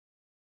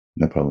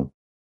 No problem.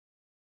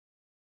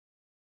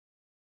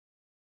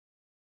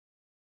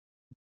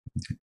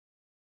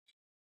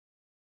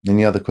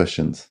 Any other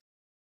questions?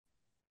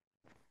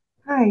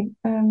 Hi,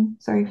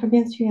 sorry,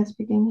 Fabienne Stria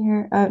speaking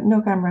here.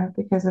 No camera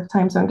because of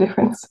time zone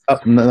difference. Oh,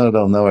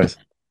 no worries.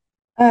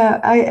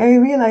 I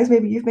realize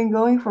maybe you've been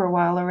going for a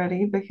while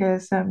already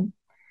because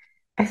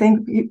I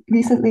think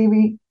recently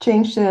we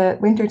changed the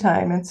winter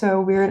time and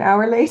so we're an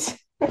hour late.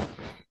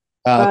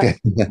 But Okay.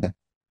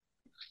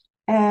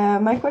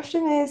 my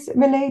question is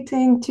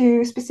relating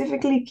to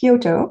specifically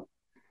Kyoto.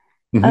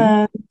 Hmm.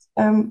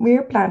 And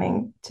we're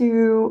planning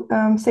to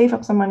save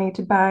up some money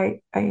to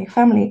buy a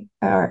family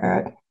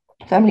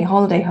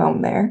holiday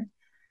home there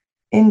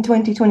in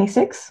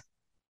 2026.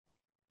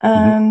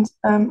 Hmm.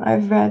 And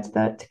I've read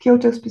that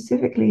Kyoto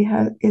specifically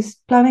is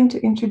planning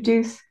to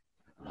introduce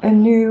a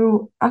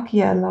new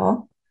Akiya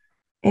law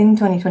in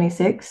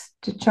 2026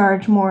 to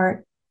charge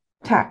more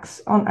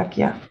tax on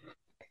Akiya.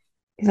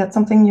 Is that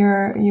something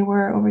you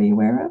were already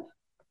aware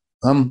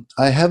of?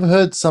 I have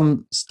heard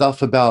some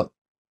stuff about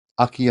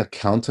Akiya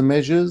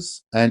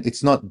countermeasures, and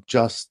it's not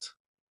just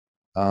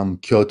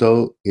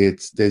Kyoto.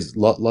 There's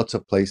lots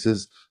of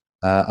places.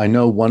 I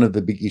know one of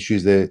the big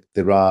issues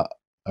there are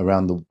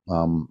around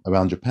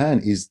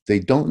Japan is they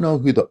don't know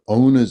who the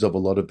owners of a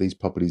lot of these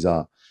properties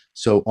are.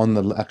 So on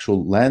the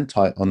actual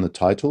on the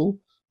title,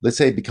 let's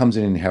say it becomes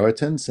an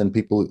inheritance and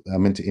people are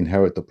meant to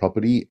inherit the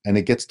property and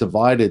it gets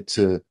divided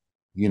to,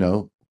 you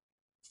know,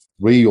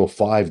 3 or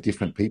 5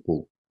 different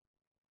people.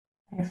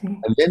 I see.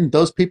 And then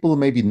those people are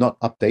maybe not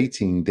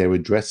updating their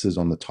addresses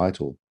on the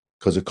title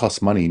because it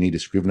costs money. You need a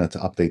scrivener to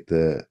update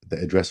the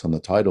address on the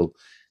title.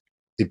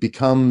 It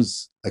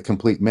becomes a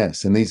complete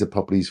mess. And these are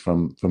properties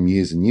from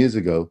years and years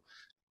ago.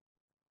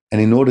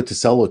 And in order to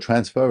sell or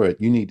transfer it,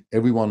 you need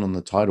everyone on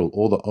the title,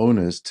 all the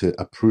owners, to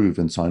approve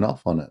and sign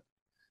off on it.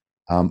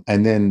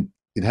 And then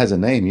it has a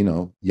name, you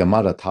know,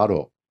 Yamada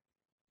Taro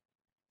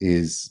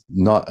is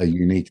not a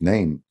unique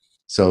name.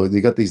 So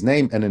you got this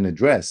name and an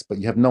address, but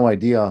you have no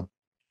idea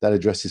that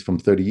address is from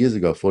 30 years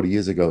ago, 40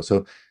 years ago.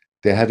 So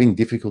they're having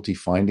difficulty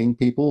finding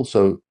people.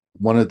 So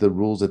one of the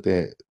rules that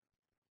they're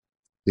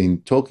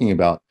been talking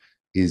about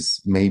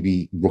is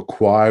maybe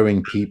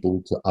requiring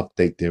people to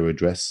update their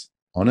address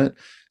on it.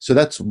 So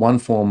that's one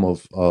form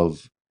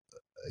of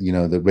you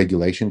know, the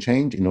regulation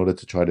change in order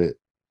to try to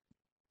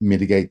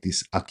mitigate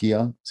this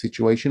Akia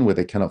situation where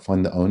they cannot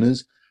find the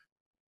owners.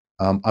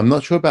 I'm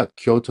not sure about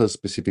Kyoto's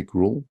specific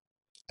rule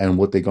and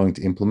what they're going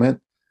to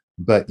implement,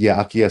 but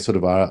yeah, Akia sort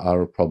of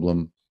are a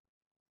problem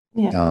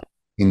Yeah.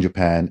 in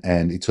Japan,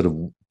 and it's sort of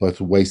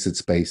both wasted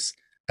space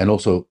and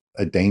also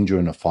a danger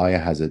and a fire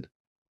hazard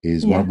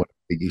is Yeah. one of the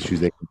big issues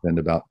they're concerned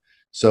about.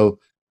 So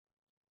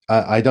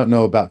I don't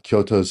know about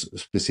Kyoto's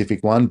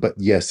specific one, but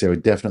yes, there are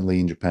definitely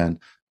in Japan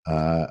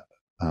uh,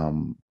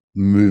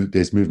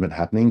 there's movement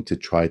happening to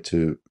try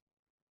to,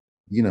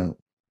 you know,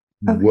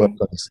 work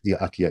Okay. on the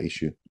Akia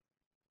issue.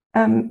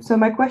 So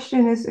my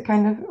question is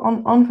kind of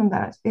on from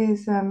that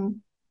is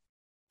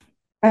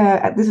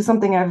this is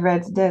something I've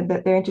read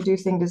that they're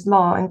introducing this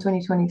law in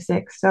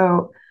 2026.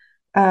 So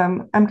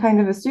I'm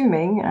kind of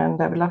assuming,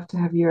 and I would love to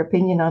have your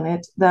opinion on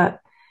it, that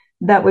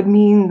that would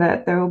mean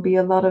that there will be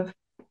a lot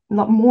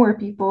more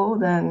people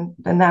than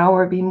now,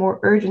 or be more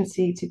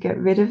urgency to get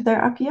rid of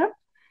their Akia.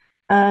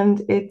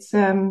 And it's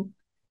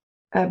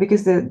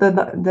because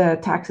the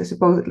tax is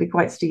supposedly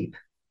quite steep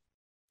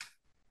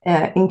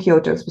in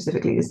Kyoto,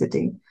 specifically the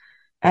city,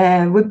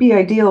 would be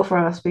ideal for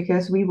us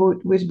because we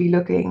would be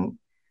looking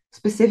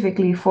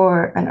specifically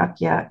for an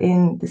Akia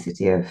in the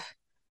city of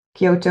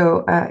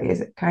Kyoto.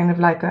 Is kind of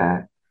like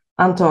a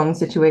Anton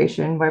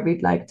situation where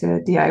we'd like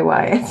to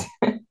DIY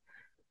it.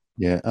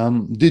 Yeah.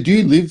 Did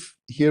you live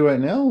here right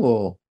now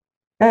or?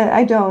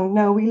 I don't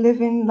know. We live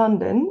in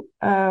London,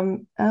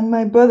 and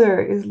my brother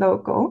is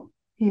local.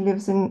 He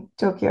lives in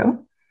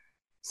Tokyo.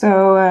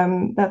 So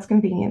that's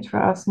convenient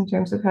for us in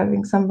terms of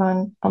having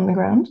someone on the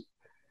ground.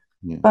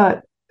 Yeah.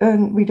 But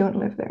we don't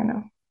live there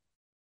now.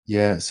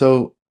 Yeah.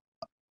 So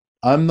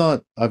I've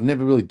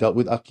never really dealt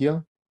with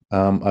Akia.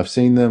 I've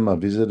seen them,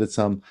 I've visited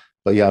some,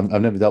 but yeah,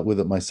 I've never dealt with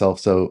it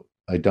myself. So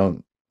I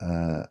can't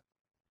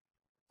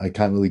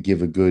really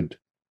give a good,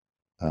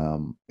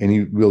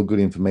 any real good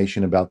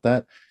information about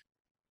that.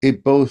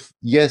 It both,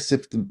 yes,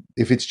 if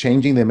it's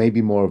changing, there may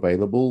be more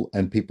available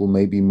and people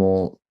may be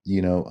more,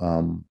 you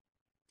know,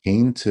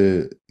 keen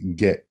to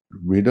get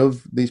rid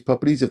of these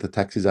properties if the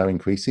taxes are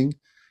increasing.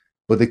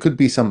 But there could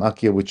be some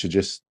Akia which are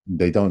just,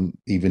 they don't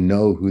even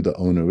know who the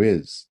owner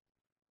is,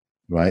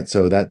 right?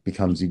 So that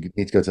becomes, you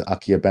need to go to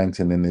Akia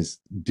banks and then there's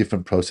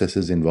different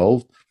processes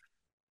involved.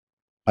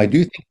 I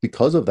do think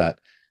because of that,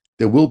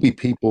 there will be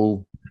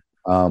people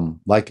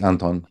like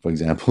Anton, for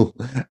example,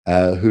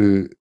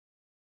 who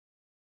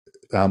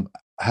um,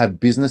 have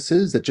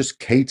businesses that just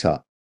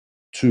cater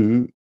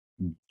to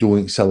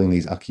selling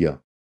these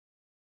Akia.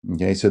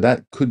 Okay, so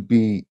that could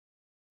be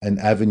an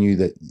avenue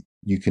that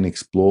you can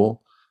explore,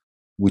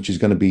 which is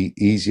going to be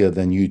easier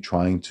than you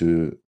trying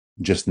to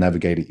just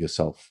navigate it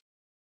yourself.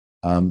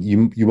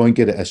 You won't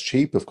get it as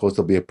cheap. Of course,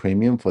 there'll be a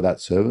premium for that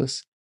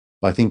service.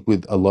 But I think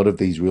with a lot of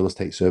these real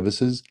estate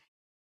services,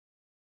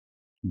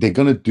 they're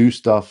going to do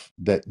stuff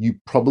that you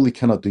probably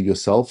cannot do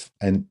yourself.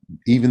 And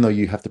even though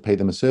you have to pay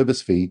them a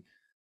service fee,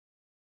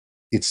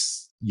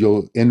 it's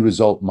your end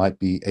result might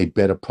be a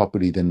better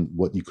property than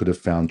what you could have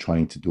found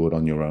trying to do it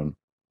on your own.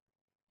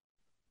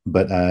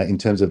 But in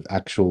terms of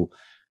actual,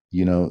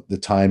 you know, the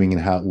timing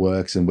and how it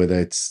works and whether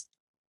it's,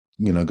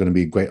 you know, going to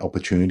be a great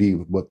opportunity,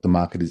 what the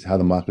market is, how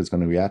the market is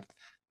going to react,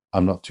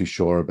 I'm not too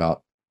sure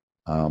about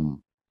that.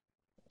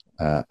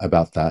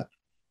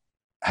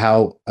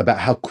 About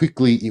how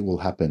quickly it will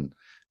happen.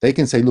 They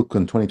can say, look,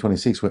 in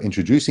 2026, we're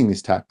introducing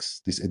this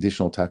tax, this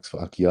additional tax for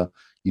Akia.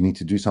 You need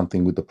to do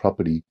something with the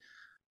property.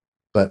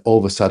 But all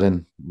of a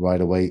sudden, right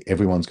away,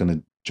 everyone's going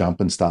to jump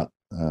and start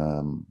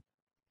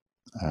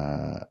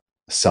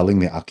selling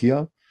the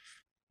Akia.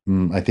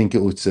 I think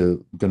it's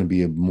going to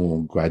be a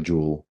more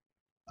gradual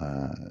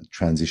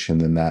transition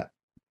than that,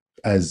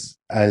 as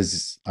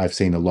I've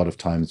seen a lot of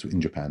times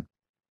in Japan.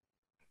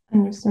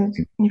 Understood.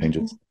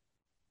 Changes.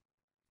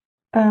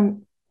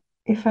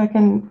 If I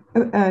can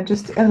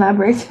just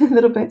elaborate a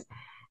little bit,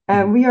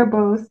 we are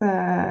both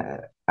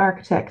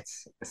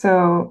architects,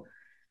 so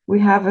we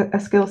have a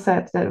skill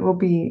set that will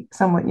be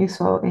somewhat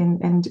useful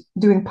in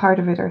doing part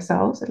of it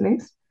ourselves, at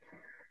least.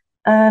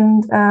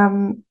 And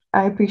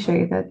I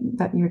appreciate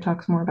that your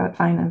talk's more about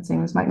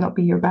financing. This might not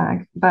be your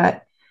bag,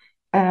 but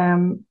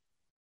um,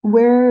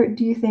 where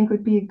do you think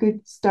would be a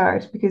good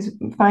start? Because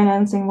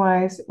financing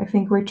wise, I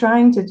think we're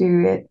trying to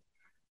do it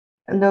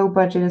low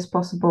budget as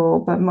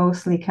possible, but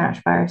mostly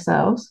cash by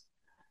ourselves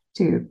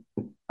to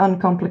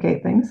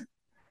uncomplicate things.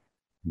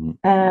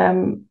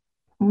 Mm.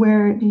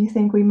 Where do you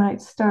think we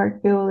might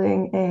start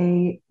building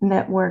a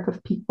network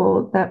of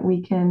people that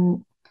we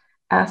can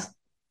ask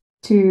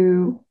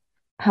to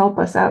help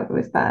us out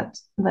with that,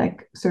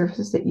 like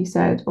services that you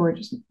said, or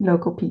just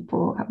local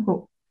people?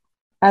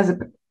 As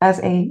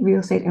a real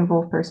estate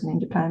involved person in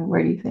Japan,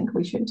 where do you think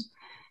we should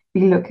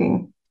be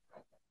looking?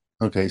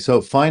 Okay,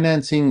 so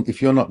financing,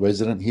 if you're not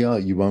resident here,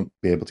 you won't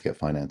be able to get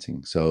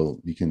financing. So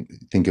you can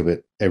think of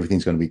it,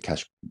 everything's going to be a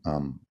cash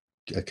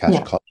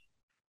Yeah. cost.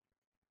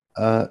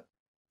 Uh,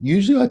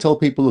 Usually I tell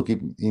people, look,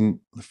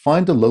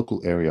 find a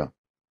local area,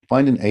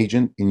 find an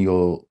agent in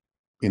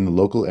the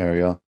local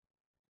area.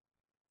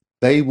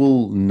 They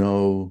will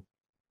know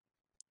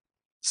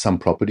some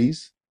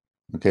properties.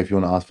 Okay, if you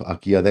want to ask for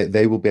Akia,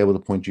 they will be able to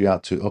point you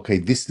out to, okay,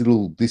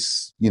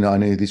 I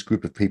know this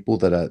group of people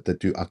that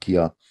do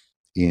Akia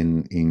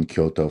in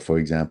Kyoto, for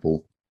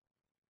example.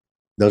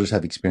 They'll just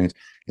have experience.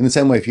 In the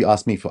same way, if you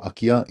ask me for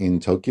Akia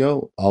in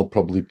Tokyo, I'll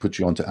probably put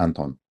you onto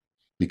Anton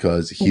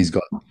because he's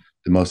got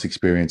the most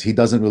experience. He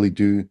doesn't really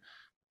do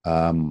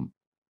um,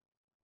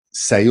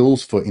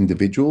 sales for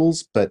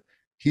individuals, but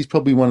he's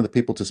probably one of the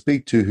people to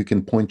speak to who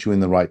can point you in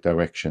the right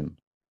direction.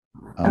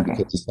 Okay.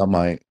 Because it's not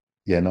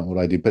what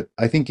I do. But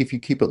I think if you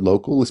keep it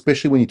local,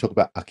 especially when you talk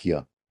about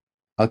Akia,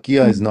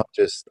 Akia is not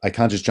just, I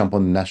can't just jump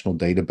on the national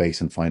database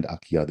and find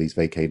Akia, these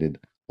vacated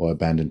or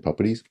abandoned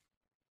properties.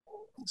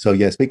 So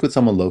yeah, speak with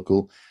someone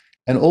local.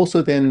 And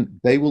also then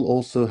they will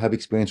also have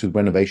experience with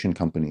renovation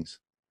companies.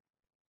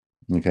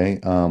 Okay.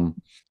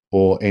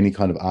 Or any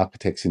kind of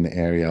architects in the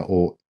area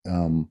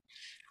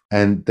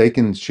and they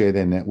can share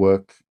their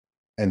network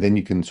and then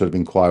you can sort of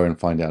inquire and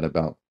find out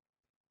about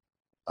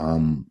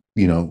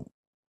you know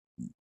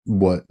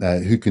what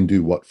who can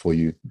do what for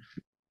you.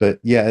 But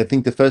yeah, I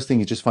think the first thing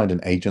is just find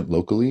an agent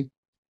locally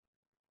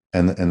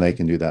and they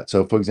can do that.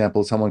 So for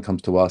example, someone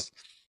comes to us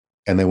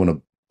and they want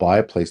to buy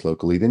a place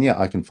locally, then yeah,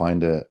 I can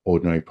find a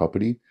ordinary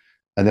property.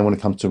 And then when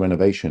it comes to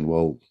renovation,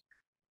 well,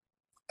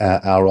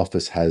 our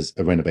office has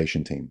a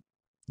renovation team.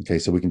 Okay,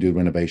 so we can do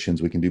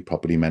renovations, we can do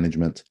property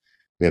management.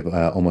 We have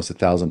almost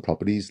 1,000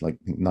 properties, like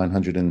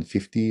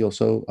 950 or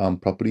so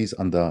properties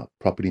under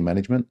property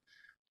management.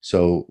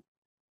 So,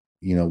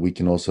 we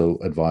can also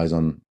advise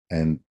on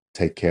and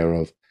take care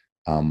of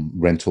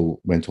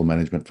rental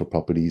management for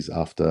properties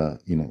after,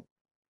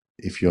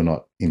 if you're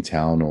not in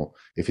town or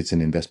if it's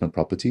an investment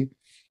property.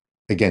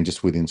 Again,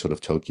 just within sort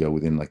of Tokyo,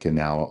 within like an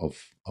hour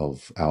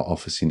of our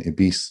office in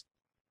Ibis.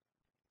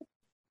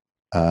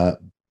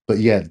 But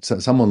yeah, so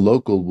someone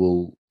local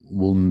will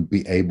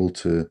be able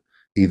to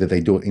either they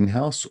do it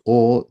in-house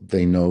or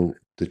they know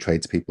the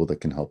tradespeople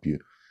that can help you.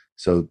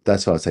 So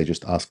that's why I say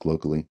just ask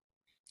locally.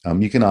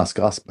 You can ask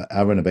us, but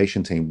our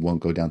renovation team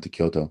won't go down to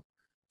Kyoto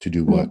to do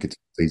Yeah. work. It's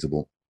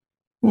feasible.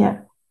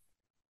 Yeah.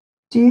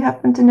 Do you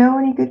happen to know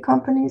any good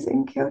companies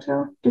in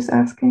Kyoto? Just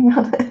asking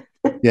on it.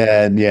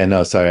 Yeah,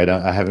 no, sorry,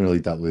 I haven't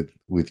really dealt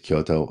with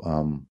Kyoto.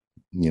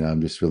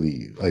 I'm just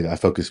really I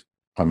focus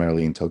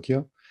primarily in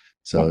Tokyo.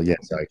 So Yeah, yeah,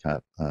 so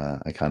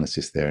I can't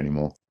assist there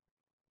anymore.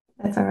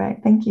 that's all right.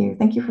 Thank you.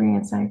 Thank you for your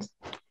insight.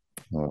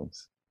 No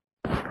worries.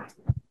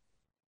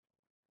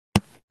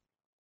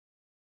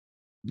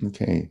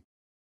 Okay.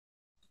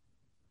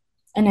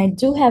 And I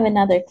do have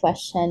another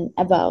question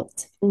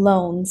about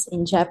loans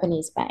in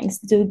Japanese banks.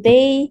 Do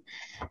they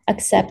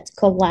accept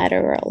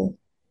collateral,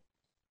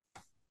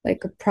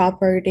 like a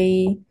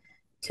property,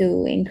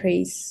 to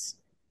increase,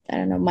 I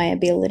don't know, my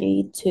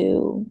ability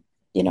to,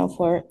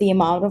 for the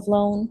amount of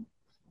loan,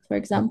 for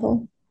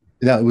example?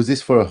 Now, was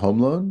this for a home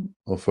loan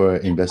or for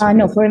an investment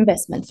No, loan? for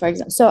investment, for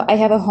example. So I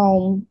have a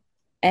home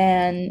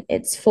and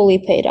it's fully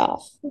paid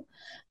off.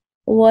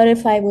 What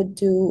if I would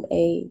do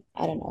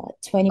I don't know,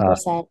 a Uh,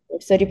 20% or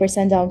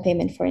 30% down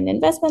payment for an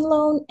investment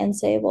loan and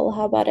say, well,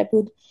 how about I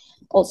put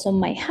also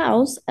my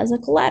house as a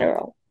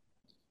collateral?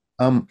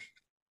 um,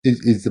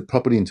 is the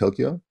property in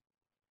Tokyo?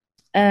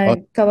 Oh,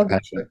 Japan.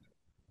 Kawaguchi.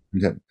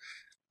 Okay.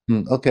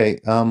 Okay.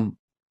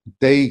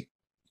 They,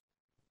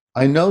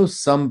 I know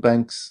some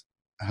banks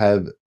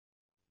have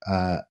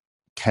uh,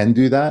 can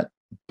do that,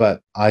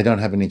 but I don't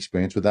have any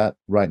experience with that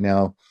right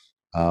now.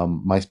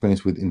 My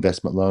experience with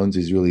investment loans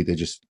is really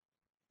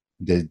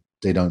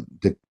they don't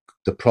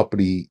the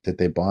property that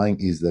they're buying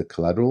is the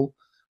collateral.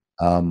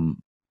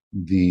 Um,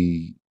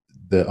 the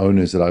the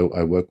owners that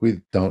I work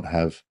with don't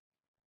have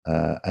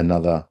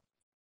another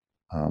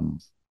um,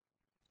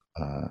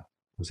 uh,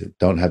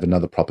 don't have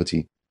another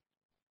property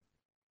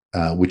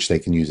which they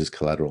can use as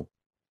collateral.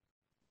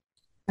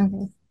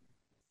 Okay.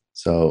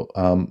 So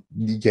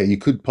yeah, you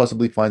could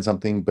possibly find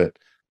something, but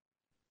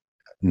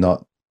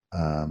not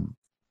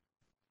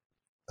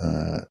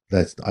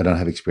that's I don't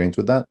have experience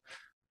with that.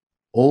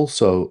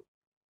 Also,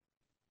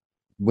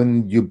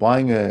 when you're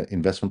buying an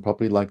investment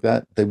property like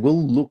that, they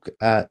will look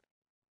at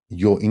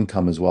your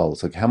income as well.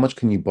 It's like, how much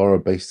can you borrow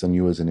based on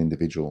you as an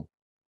individual?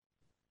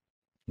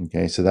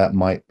 Okay, so that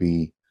might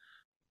be,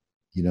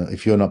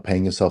 if you're not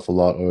paying yourself a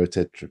lot or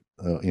etc.,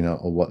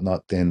 or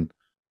whatnot, then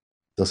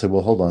they'll say,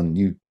 well, hold on,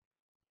 you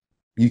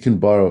can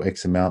borrow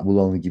X amount.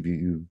 We'll only give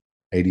you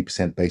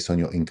 80% based on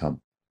your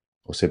income,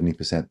 or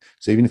 70%.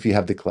 So even if you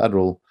have the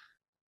collateral,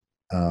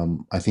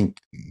 I think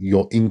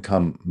your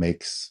income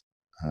makes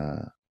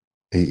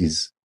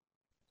is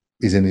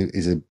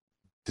is a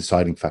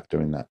deciding factor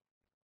in that.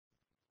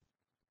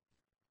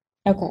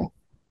 Okay,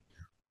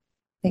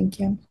 thank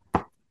you.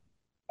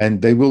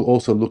 And they will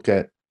also look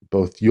at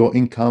both your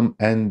income,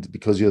 and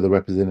because you're the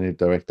representative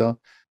director,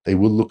 they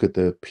will look at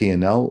the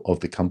P&L of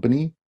the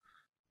company,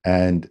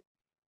 and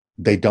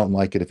they don't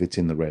like it if it's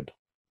in the red.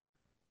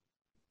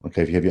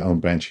 Okay, if you have your own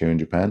branch here in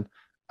Japan,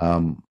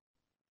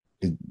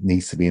 it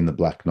needs to be in the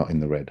black, not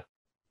in the red,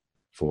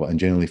 and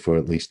generally for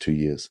at least 2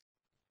 years.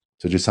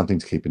 So just something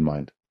to keep in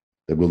mind.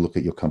 They will look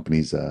at your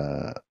company's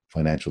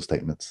financial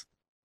statements.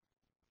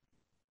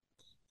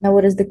 Now,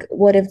 what if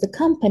the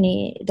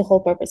company, the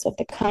whole purpose of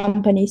the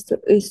company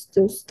is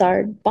to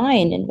start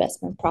buying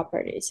investment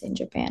properties in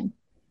Japan?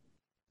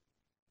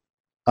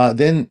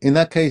 Then in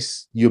that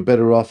case, you're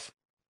better off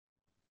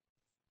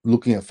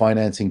looking at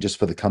financing just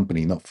for the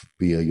company, not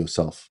via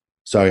yourself.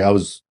 Sorry, I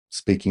was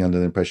speaking under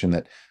the impression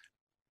that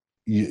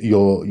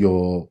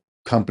your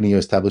company you're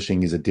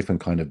establishing is a different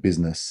kind of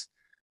business.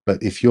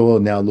 But if you're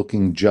now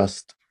looking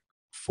just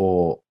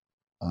for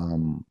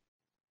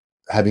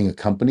having a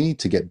company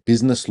to get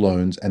business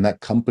loans, and that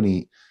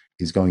company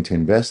is going to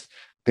invest,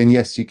 then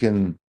yes, you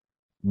can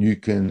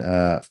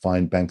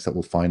find banks that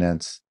will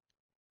finance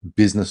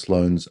business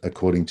loans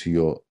according to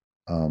your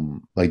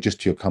like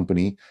just to your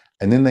company,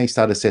 and then they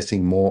start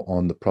assessing more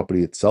on the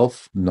property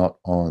itself, not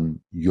on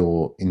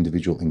your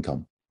individual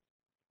income.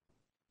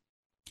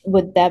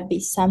 Would that be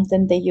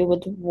something that you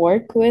would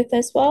work with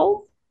as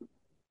well?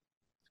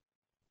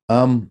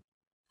 Um,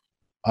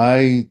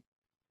 I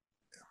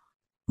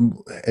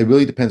It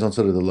really depends on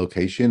sort of the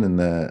location and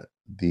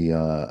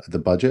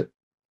the budget.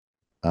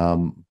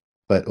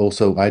 But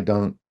also I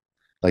don't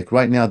like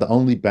right now, the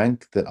only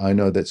bank that I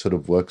know that sort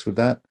of works with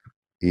that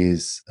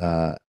is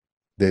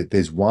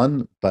there's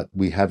one, but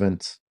we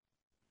haven't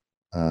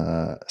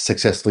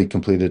successfully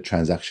completed a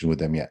transaction with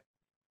them yet.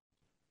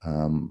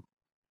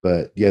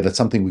 But yeah, that's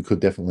something we could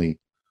definitely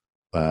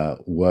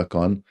work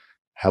on.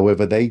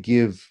 However, they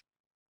give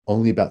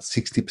only about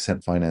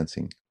 60%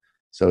 financing.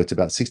 So it's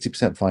about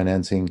 60%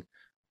 financing.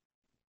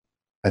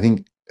 I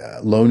think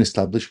loan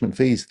establishment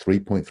fee is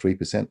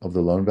 3.3% of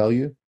the loan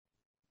value.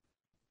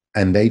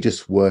 And they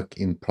just work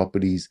in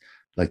properties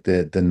like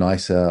the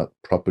nicer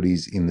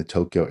properties in the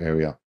Tokyo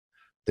area.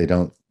 They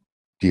don't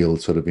deal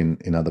sort of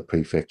in other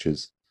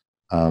prefectures.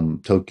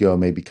 Tokyo,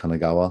 maybe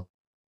Kanagawa.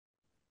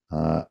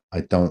 I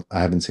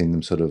haven't seen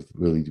them sort of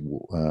really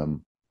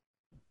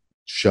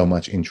show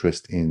much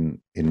interest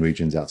in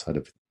regions outside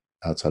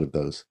of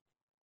those.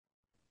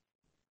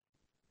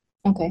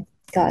 Okay,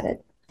 got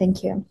it.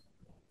 Thank you.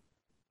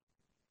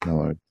 No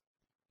worries.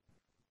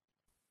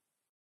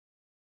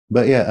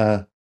 But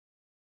yeah,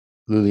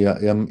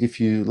 Lulia, if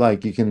you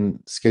like, you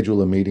can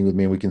schedule a meeting with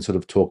me, and we can sort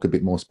of talk a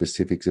bit more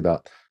specifics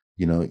about,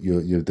 your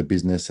the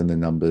business and the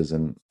numbers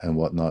and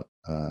whatnot.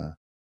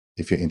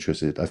 If you're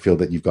interested, I feel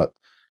that you've got,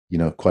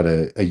 quite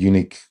a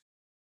unique,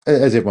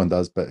 as everyone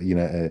does, but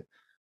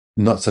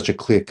not such a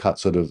clear cut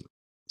sort of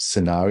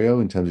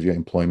scenario in terms of your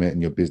employment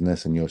and your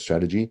business and your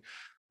strategy.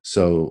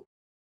 So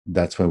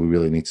that's when we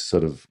really need to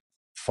sort of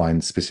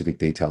find specific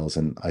details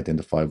and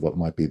identify what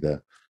might be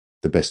the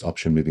best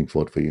option moving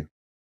forward for you.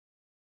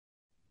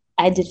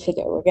 I did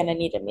figure we're gonna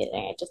need a meeting.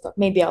 I just thought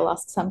maybe I'll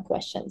ask some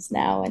questions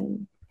now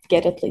and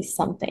get at least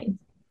something.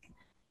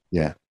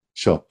 Yeah,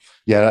 sure.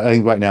 Yeah, I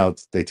think right now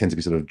they tend to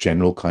be sort of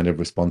general kind of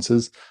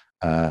responses.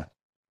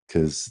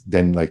 Because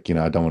then, like,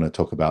 I don't want to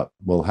talk about,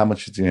 well, how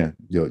much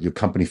your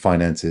company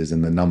finances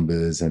and the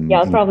numbers and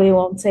Yeah, I probably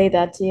won't say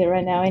that to you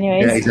right now, yeah,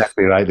 anyways.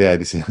 exactly right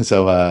there.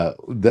 So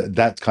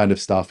that kind of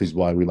stuff is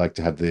why we like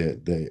to have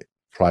the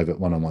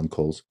private one-on-one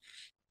calls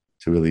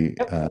to really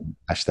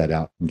hash that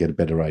out and get a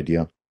better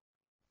idea.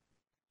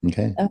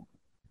 Okay, Oh,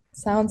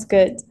 sounds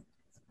good.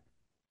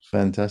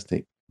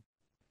 fantastic.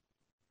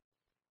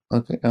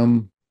 Okay,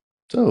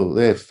 so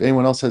if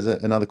anyone else has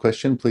another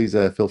question, please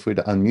feel free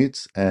to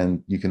unmute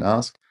and you can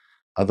ask.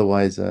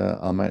 Otherwise,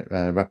 I might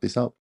wrap this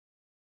up.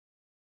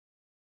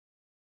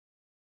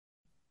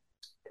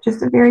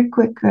 Just a very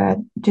quick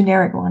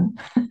generic one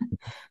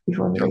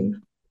before we Sure.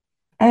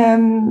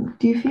 leave.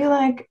 Do you feel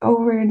like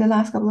over the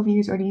last couple of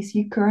years, or do you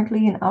see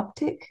currently an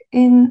uptick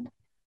in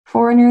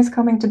foreigners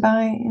coming to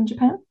buy in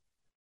Japan?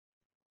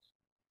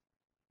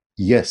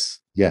 Yes,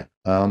 yeah.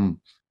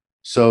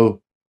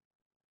 So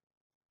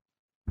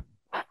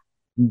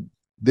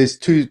there's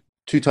two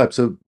types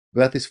of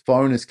about this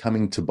foreigners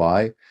coming to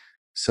buy.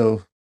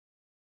 So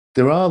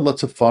there are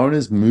lots of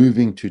foreigners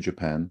moving to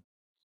Japan,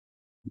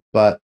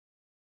 but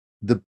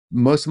the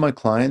most of my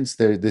clients,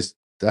 I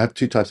have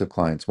two types of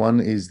clients. One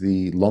is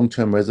the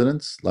long-term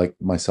residents like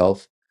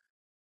myself,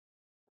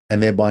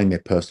 and they're buying their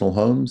personal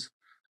homes.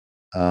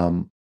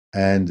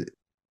 And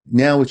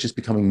now it's just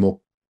becoming more,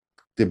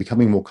 they're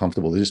becoming more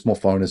comfortable. There's just more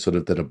foreigners sort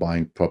of that are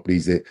buying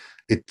properties.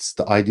 It's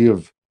the idea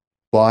of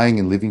buying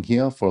and living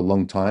here for a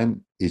long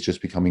time is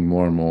just becoming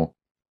more and more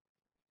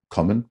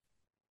common.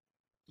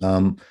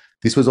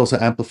 This was also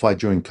amplified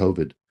during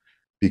COVID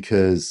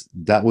because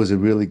that was a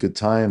really good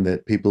time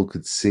that people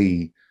could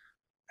see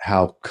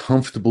how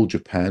comfortable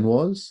Japan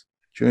was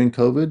during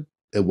COVID.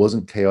 It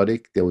wasn't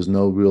chaotic. There was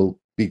no real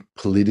big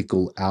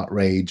political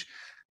outrage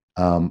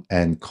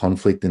and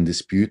conflict and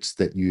disputes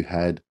that you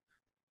had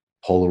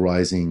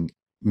polarizing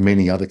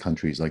many other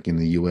countries, like in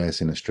the US,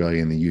 in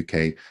Australia, in the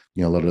UK.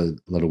 A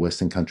lot of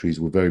Western countries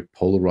were very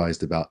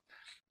polarized about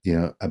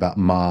about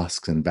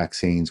masks and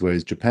vaccines,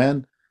 whereas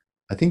Japan,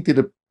 I think, did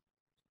a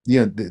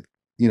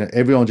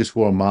everyone just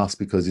wore a mask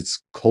because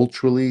it's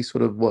culturally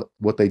sort of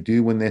what they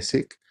do when they're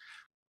sick.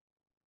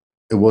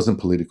 It wasn't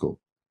political.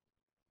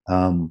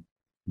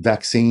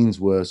 Vaccines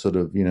were sort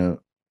of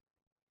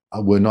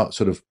were not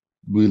sort of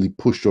really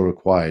pushed or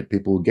required.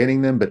 People were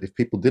getting them, but if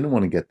people didn't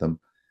want to get them,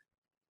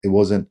 it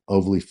wasn't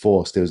overly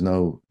forced. There was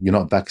no, you're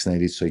not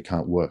vaccinated, so you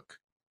can't work,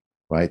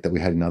 right? That we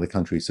had in other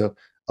countries. So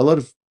a lot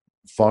of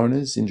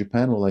foreigners in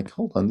Japan were like,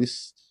 hold on,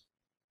 this,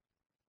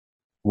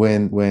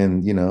 when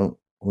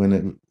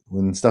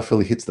stuff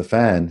really hits the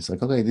fan, it's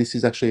like, okay, this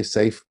is actually a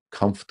safe,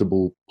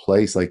 comfortable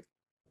place. Like,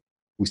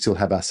 we still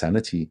have our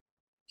sanity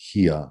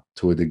here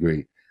to a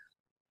degree.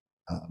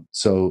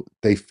 So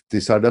they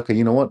decided, okay,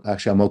 you know what?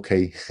 Actually, I'm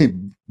okay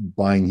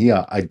buying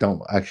here. I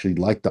don't actually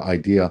like the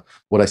idea.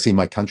 What I see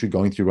my country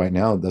going through right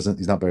now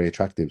is not very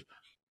attractive.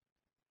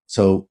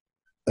 So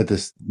at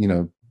this,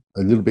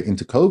 a little bit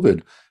into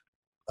COVID,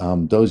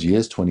 those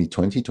years,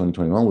 2020,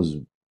 2021 was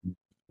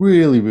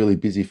really, really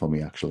busy for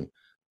me, actually,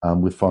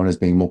 with foreigners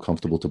being more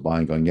comfortable to buy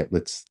and going, yep,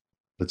 let's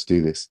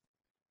do this.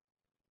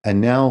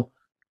 And now,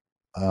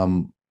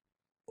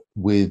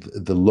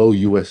 with the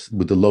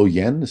low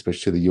yen,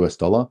 especially the US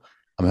dollar,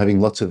 I'm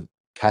having lots of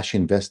cash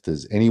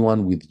investors,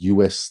 anyone with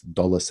US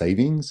dollar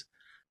savings.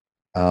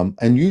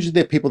 And usually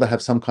they're people that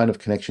have some kind of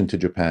connection to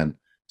Japan.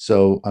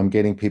 So I'm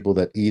getting people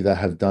that either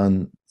have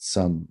done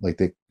some, like,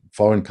 they're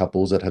foreign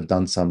couples that have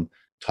done some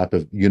type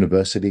of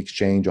university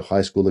exchange or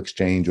high school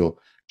exchange, or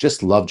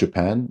just love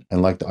Japan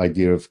and like the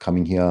idea of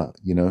coming here,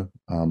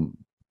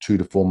 2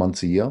 to 4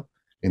 months a year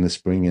in the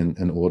spring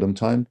and autumn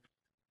time,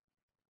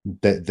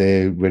 that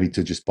they're ready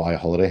to just buy a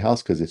holiday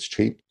house because it's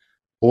cheap.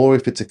 Or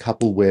if it's a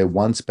couple where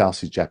one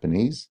spouse is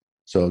Japanese,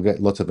 so I get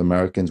lots of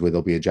Americans where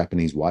there'll be a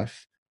Japanese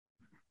wife.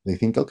 They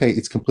think, okay,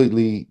 it's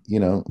completely,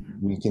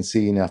 we can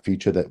see in our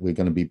future that we're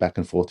going to be back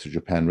and forth to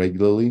Japan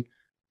regularly.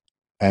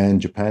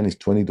 And Japan is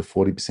 20 to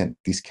 40%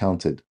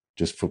 discounted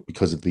just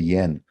because of the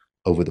yen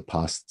over the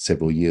past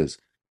several years.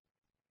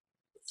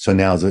 So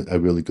now is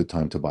a really good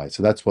time to buy.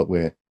 So that's what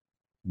we're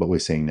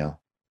seeing now.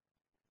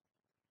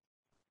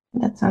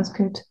 That sounds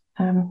good.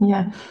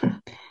 Yeah.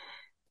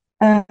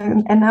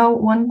 And now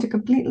one to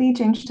completely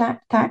change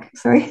tack.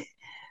 Sorry,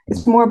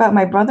 it's more about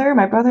my brother.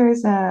 My brother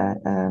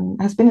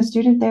has been a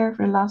student there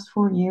for the last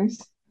 4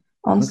 years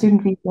on Okay.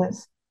 student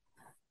visas,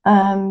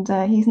 and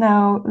he's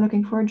now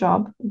looking for a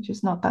job, which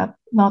is not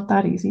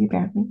that easy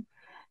apparently.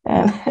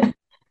 And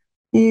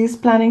he's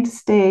planning to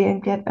stay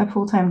and get a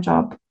full-time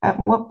job.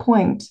 At what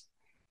point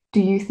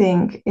do you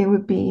think it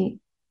would be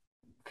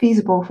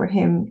feasible for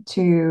him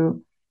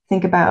to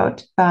think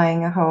about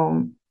buying a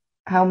home?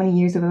 How many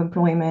years of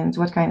employment?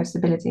 What kind of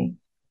stability?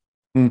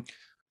 Mm.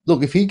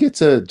 Look, if he gets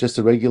just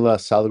a regular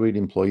salaried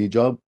employee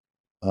job,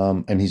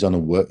 and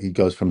he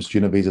goes from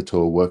student visa to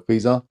a work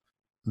visa,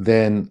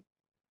 then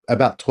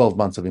about 12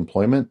 months of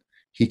employment,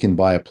 he can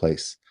buy a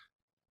place.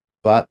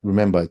 But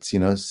remember, it's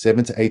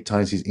 7 to 8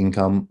 times his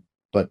income.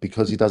 But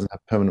because he doesn't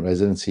have permanent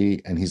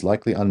residency and he's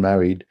likely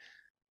unmarried,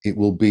 it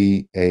will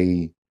be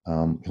he'll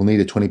need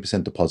a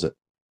 20% deposit.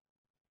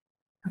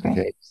 Okay.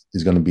 Okay,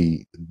 is going to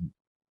be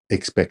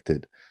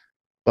expected.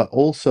 But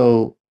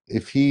also,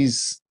 if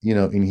he's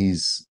in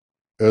his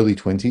early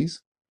 20s,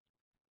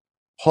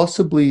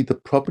 possibly the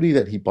property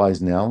that he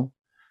buys now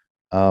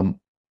um,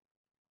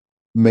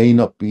 may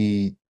not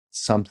be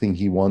something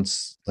he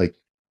wants. Like,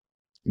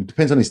 it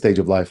depends on his stage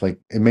of life. Like,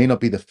 it may not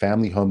be the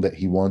family home that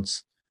he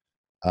wants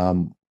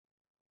um,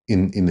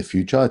 in the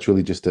future. It's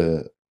really just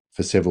for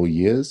several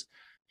years.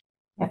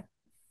 Yeah.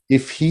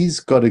 If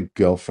he's got a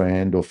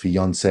girlfriend or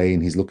fiance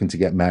and he's looking to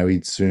get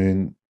married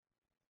soon,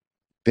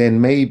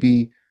 then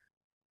maybe,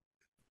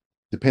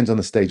 depends on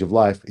the stage of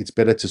life, it's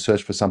better to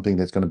search for something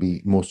that's going to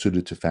be more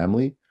suited to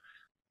family.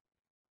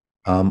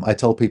 I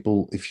tell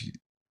people, if you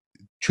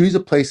choose a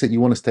place that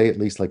you want to stay at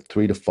least like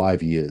 3 to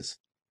 5 years,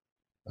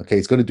 okay,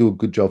 it's got to do a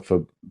good job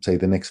for, say,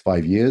 the next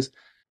 5 years,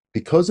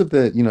 because of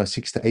the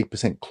 6 to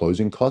 8%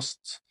 closing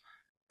costs.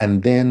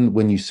 And then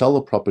when you sell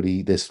a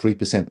property, there's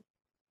 3%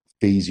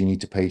 fees you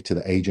need to pay to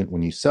the agent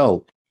when you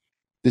sell.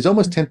 There's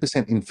almost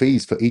 10% in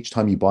fees for each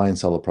time you buy and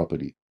sell a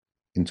property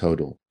in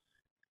total.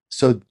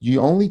 So you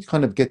only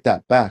kind of get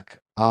that back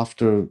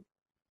after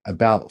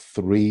about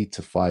 3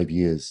 to 5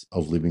 years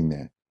of living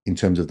there in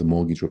terms of the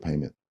mortgage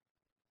repayment.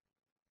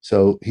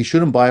 So he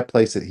shouldn't buy a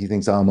place that he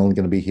thinks, oh, I'm only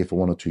going to be here for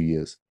 1 or 2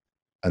 years,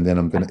 and then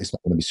it's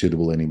not going to be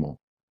suitable anymore.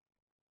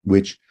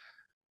 Which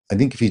I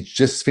think if he's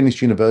just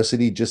finished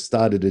university, just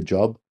started a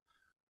job,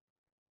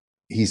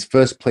 his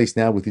first place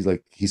now with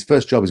his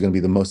first job is going to be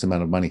the most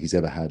amount of money he's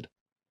ever had,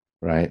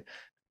 right?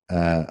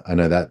 I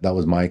know that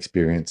was my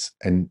experience,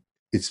 and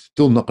it's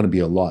still not going to be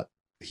a lot.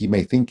 He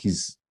may think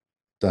he's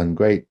done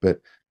great, but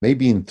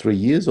maybe in 3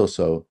 years or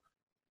so,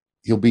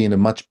 he'll be in a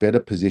much better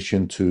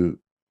position to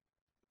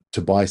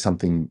buy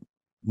something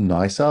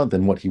nicer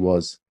than what he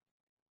was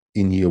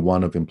in year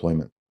one of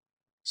employment.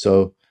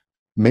 So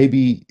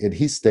maybe at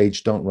his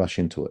stage, don't rush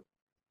into it.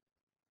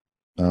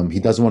 He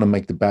doesn't want to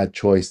make the bad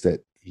choice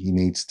that he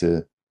needs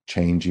to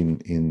change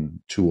in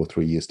 2 or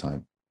 3 years'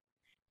 time.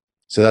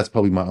 So that's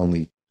probably my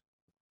only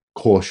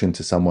caution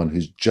to someone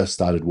who's just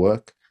started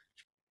work.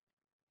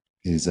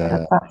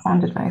 That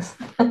sounded nice.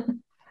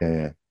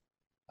 Yeah.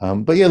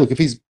 But yeah, look, if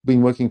he's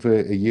been working for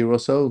a year or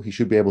so, he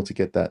should be able to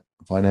get that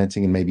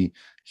financing, and maybe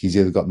he's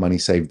either got money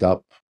saved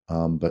up.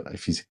 But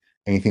if he's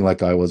anything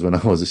like I was when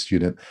I was a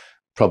student,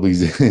 probably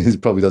he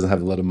probably doesn't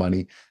have a lot of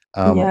money.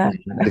 Yeah.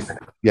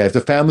 If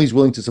the family's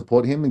willing to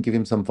support him and give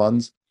him some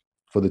funds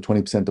for the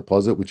 20%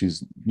 deposit, which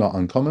is not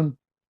uncommon,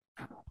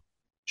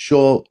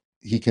 sure,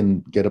 he can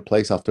get a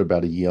place after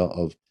about a year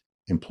of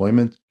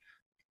employment.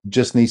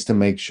 Just needs to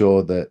make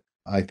sure that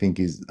I think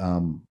is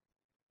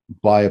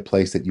buy a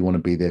place that you want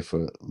to be there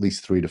for at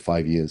least 3 to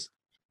 5 years.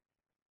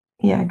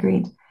 Yeah,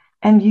 agreed.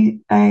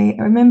 And I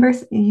remember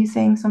you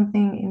saying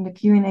something in the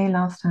Q&A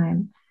last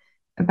time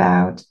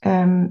about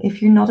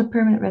if you're not a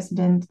permanent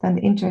resident, then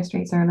the interest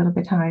rates are a little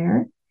bit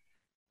higher.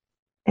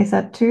 Is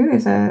that true?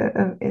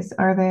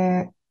 Are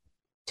there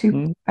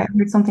two? I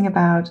heard something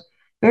about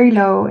very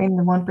low in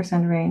the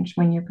 1% range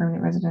when you're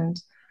permanent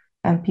resident,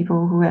 and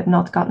people who had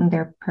not gotten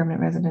their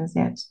permanent residence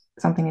yet,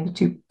 something in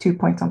the two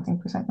point something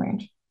percent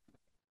range.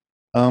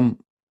 Um,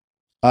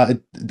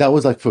 that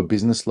was like for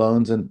business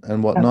loans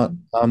and whatnot.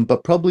 Okay.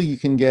 But probably you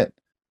can get,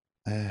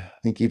 I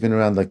think even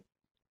around like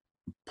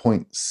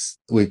points.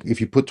 If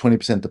you put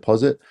 20%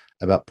 deposit,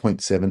 about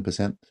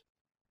 0.7%.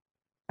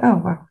 Oh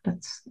wow,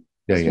 that's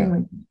Yeah,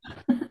 extremely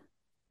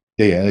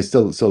yeah. It's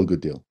still a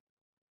good deal.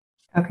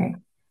 okay.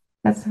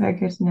 That's very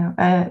good to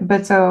know.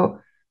 But so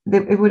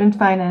it wouldn't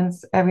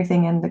finance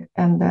everything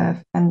and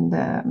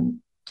the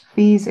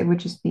fees. It would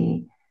just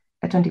be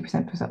a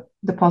 20%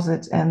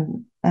 deposit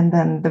and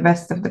then the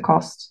rest of the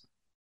cost,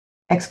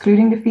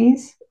 excluding the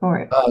fees,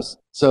 or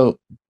So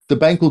the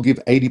bank will give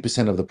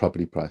 80% of the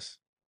property price.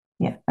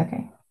 yeah,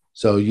 okay.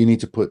 So you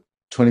need to put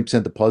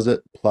 20%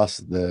 deposit plus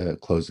the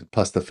closing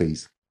plus the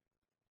fees.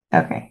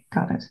 Okay,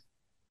 got it.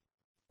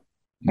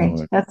 Great.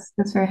 No,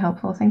 That's very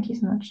helpful. Thank you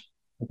so much.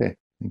 okay,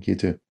 thank you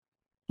too.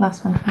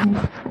 Last one for me.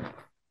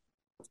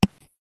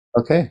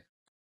 Okay.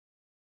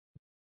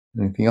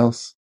 Anything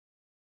else?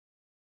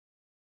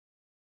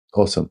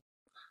 Awesome.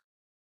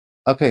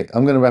 Okay,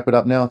 I'm going to wrap it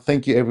up now.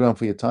 Thank you everyone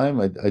for your time.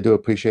 I do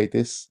appreciate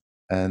this.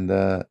 And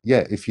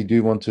yeah, if you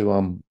do want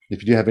to,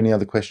 if you do have any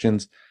other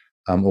questions,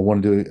 or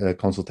want to do a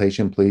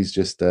consultation, please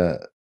just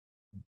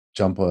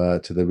jump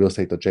to the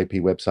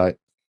realestate.jp website.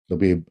 There'll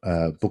be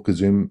book a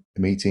Zoom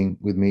meeting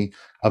with me.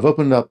 I've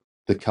opened up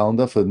the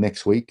calendar for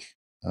next week,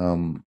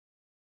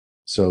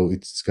 so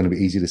it's going to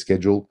be easy to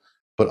schedule.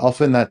 But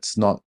often that's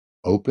not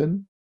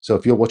open. So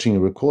if you're watching a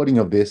recording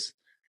of this,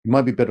 you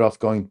might be better off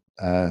going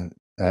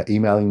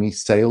emailing me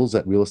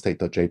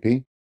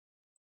sales@realestate.jp,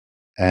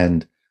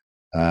 and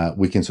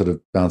we can sort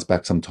of bounce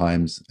back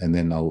sometimes, and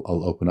then I'll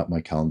open up my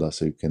calendar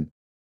so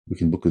we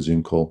can book a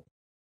Zoom call.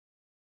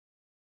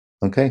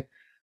 Okay,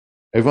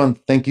 everyone,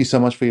 thank you so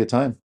much for your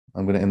time.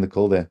 I'm going to end the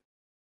call there.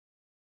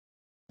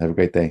 Have a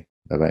great day.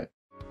 Bye bye.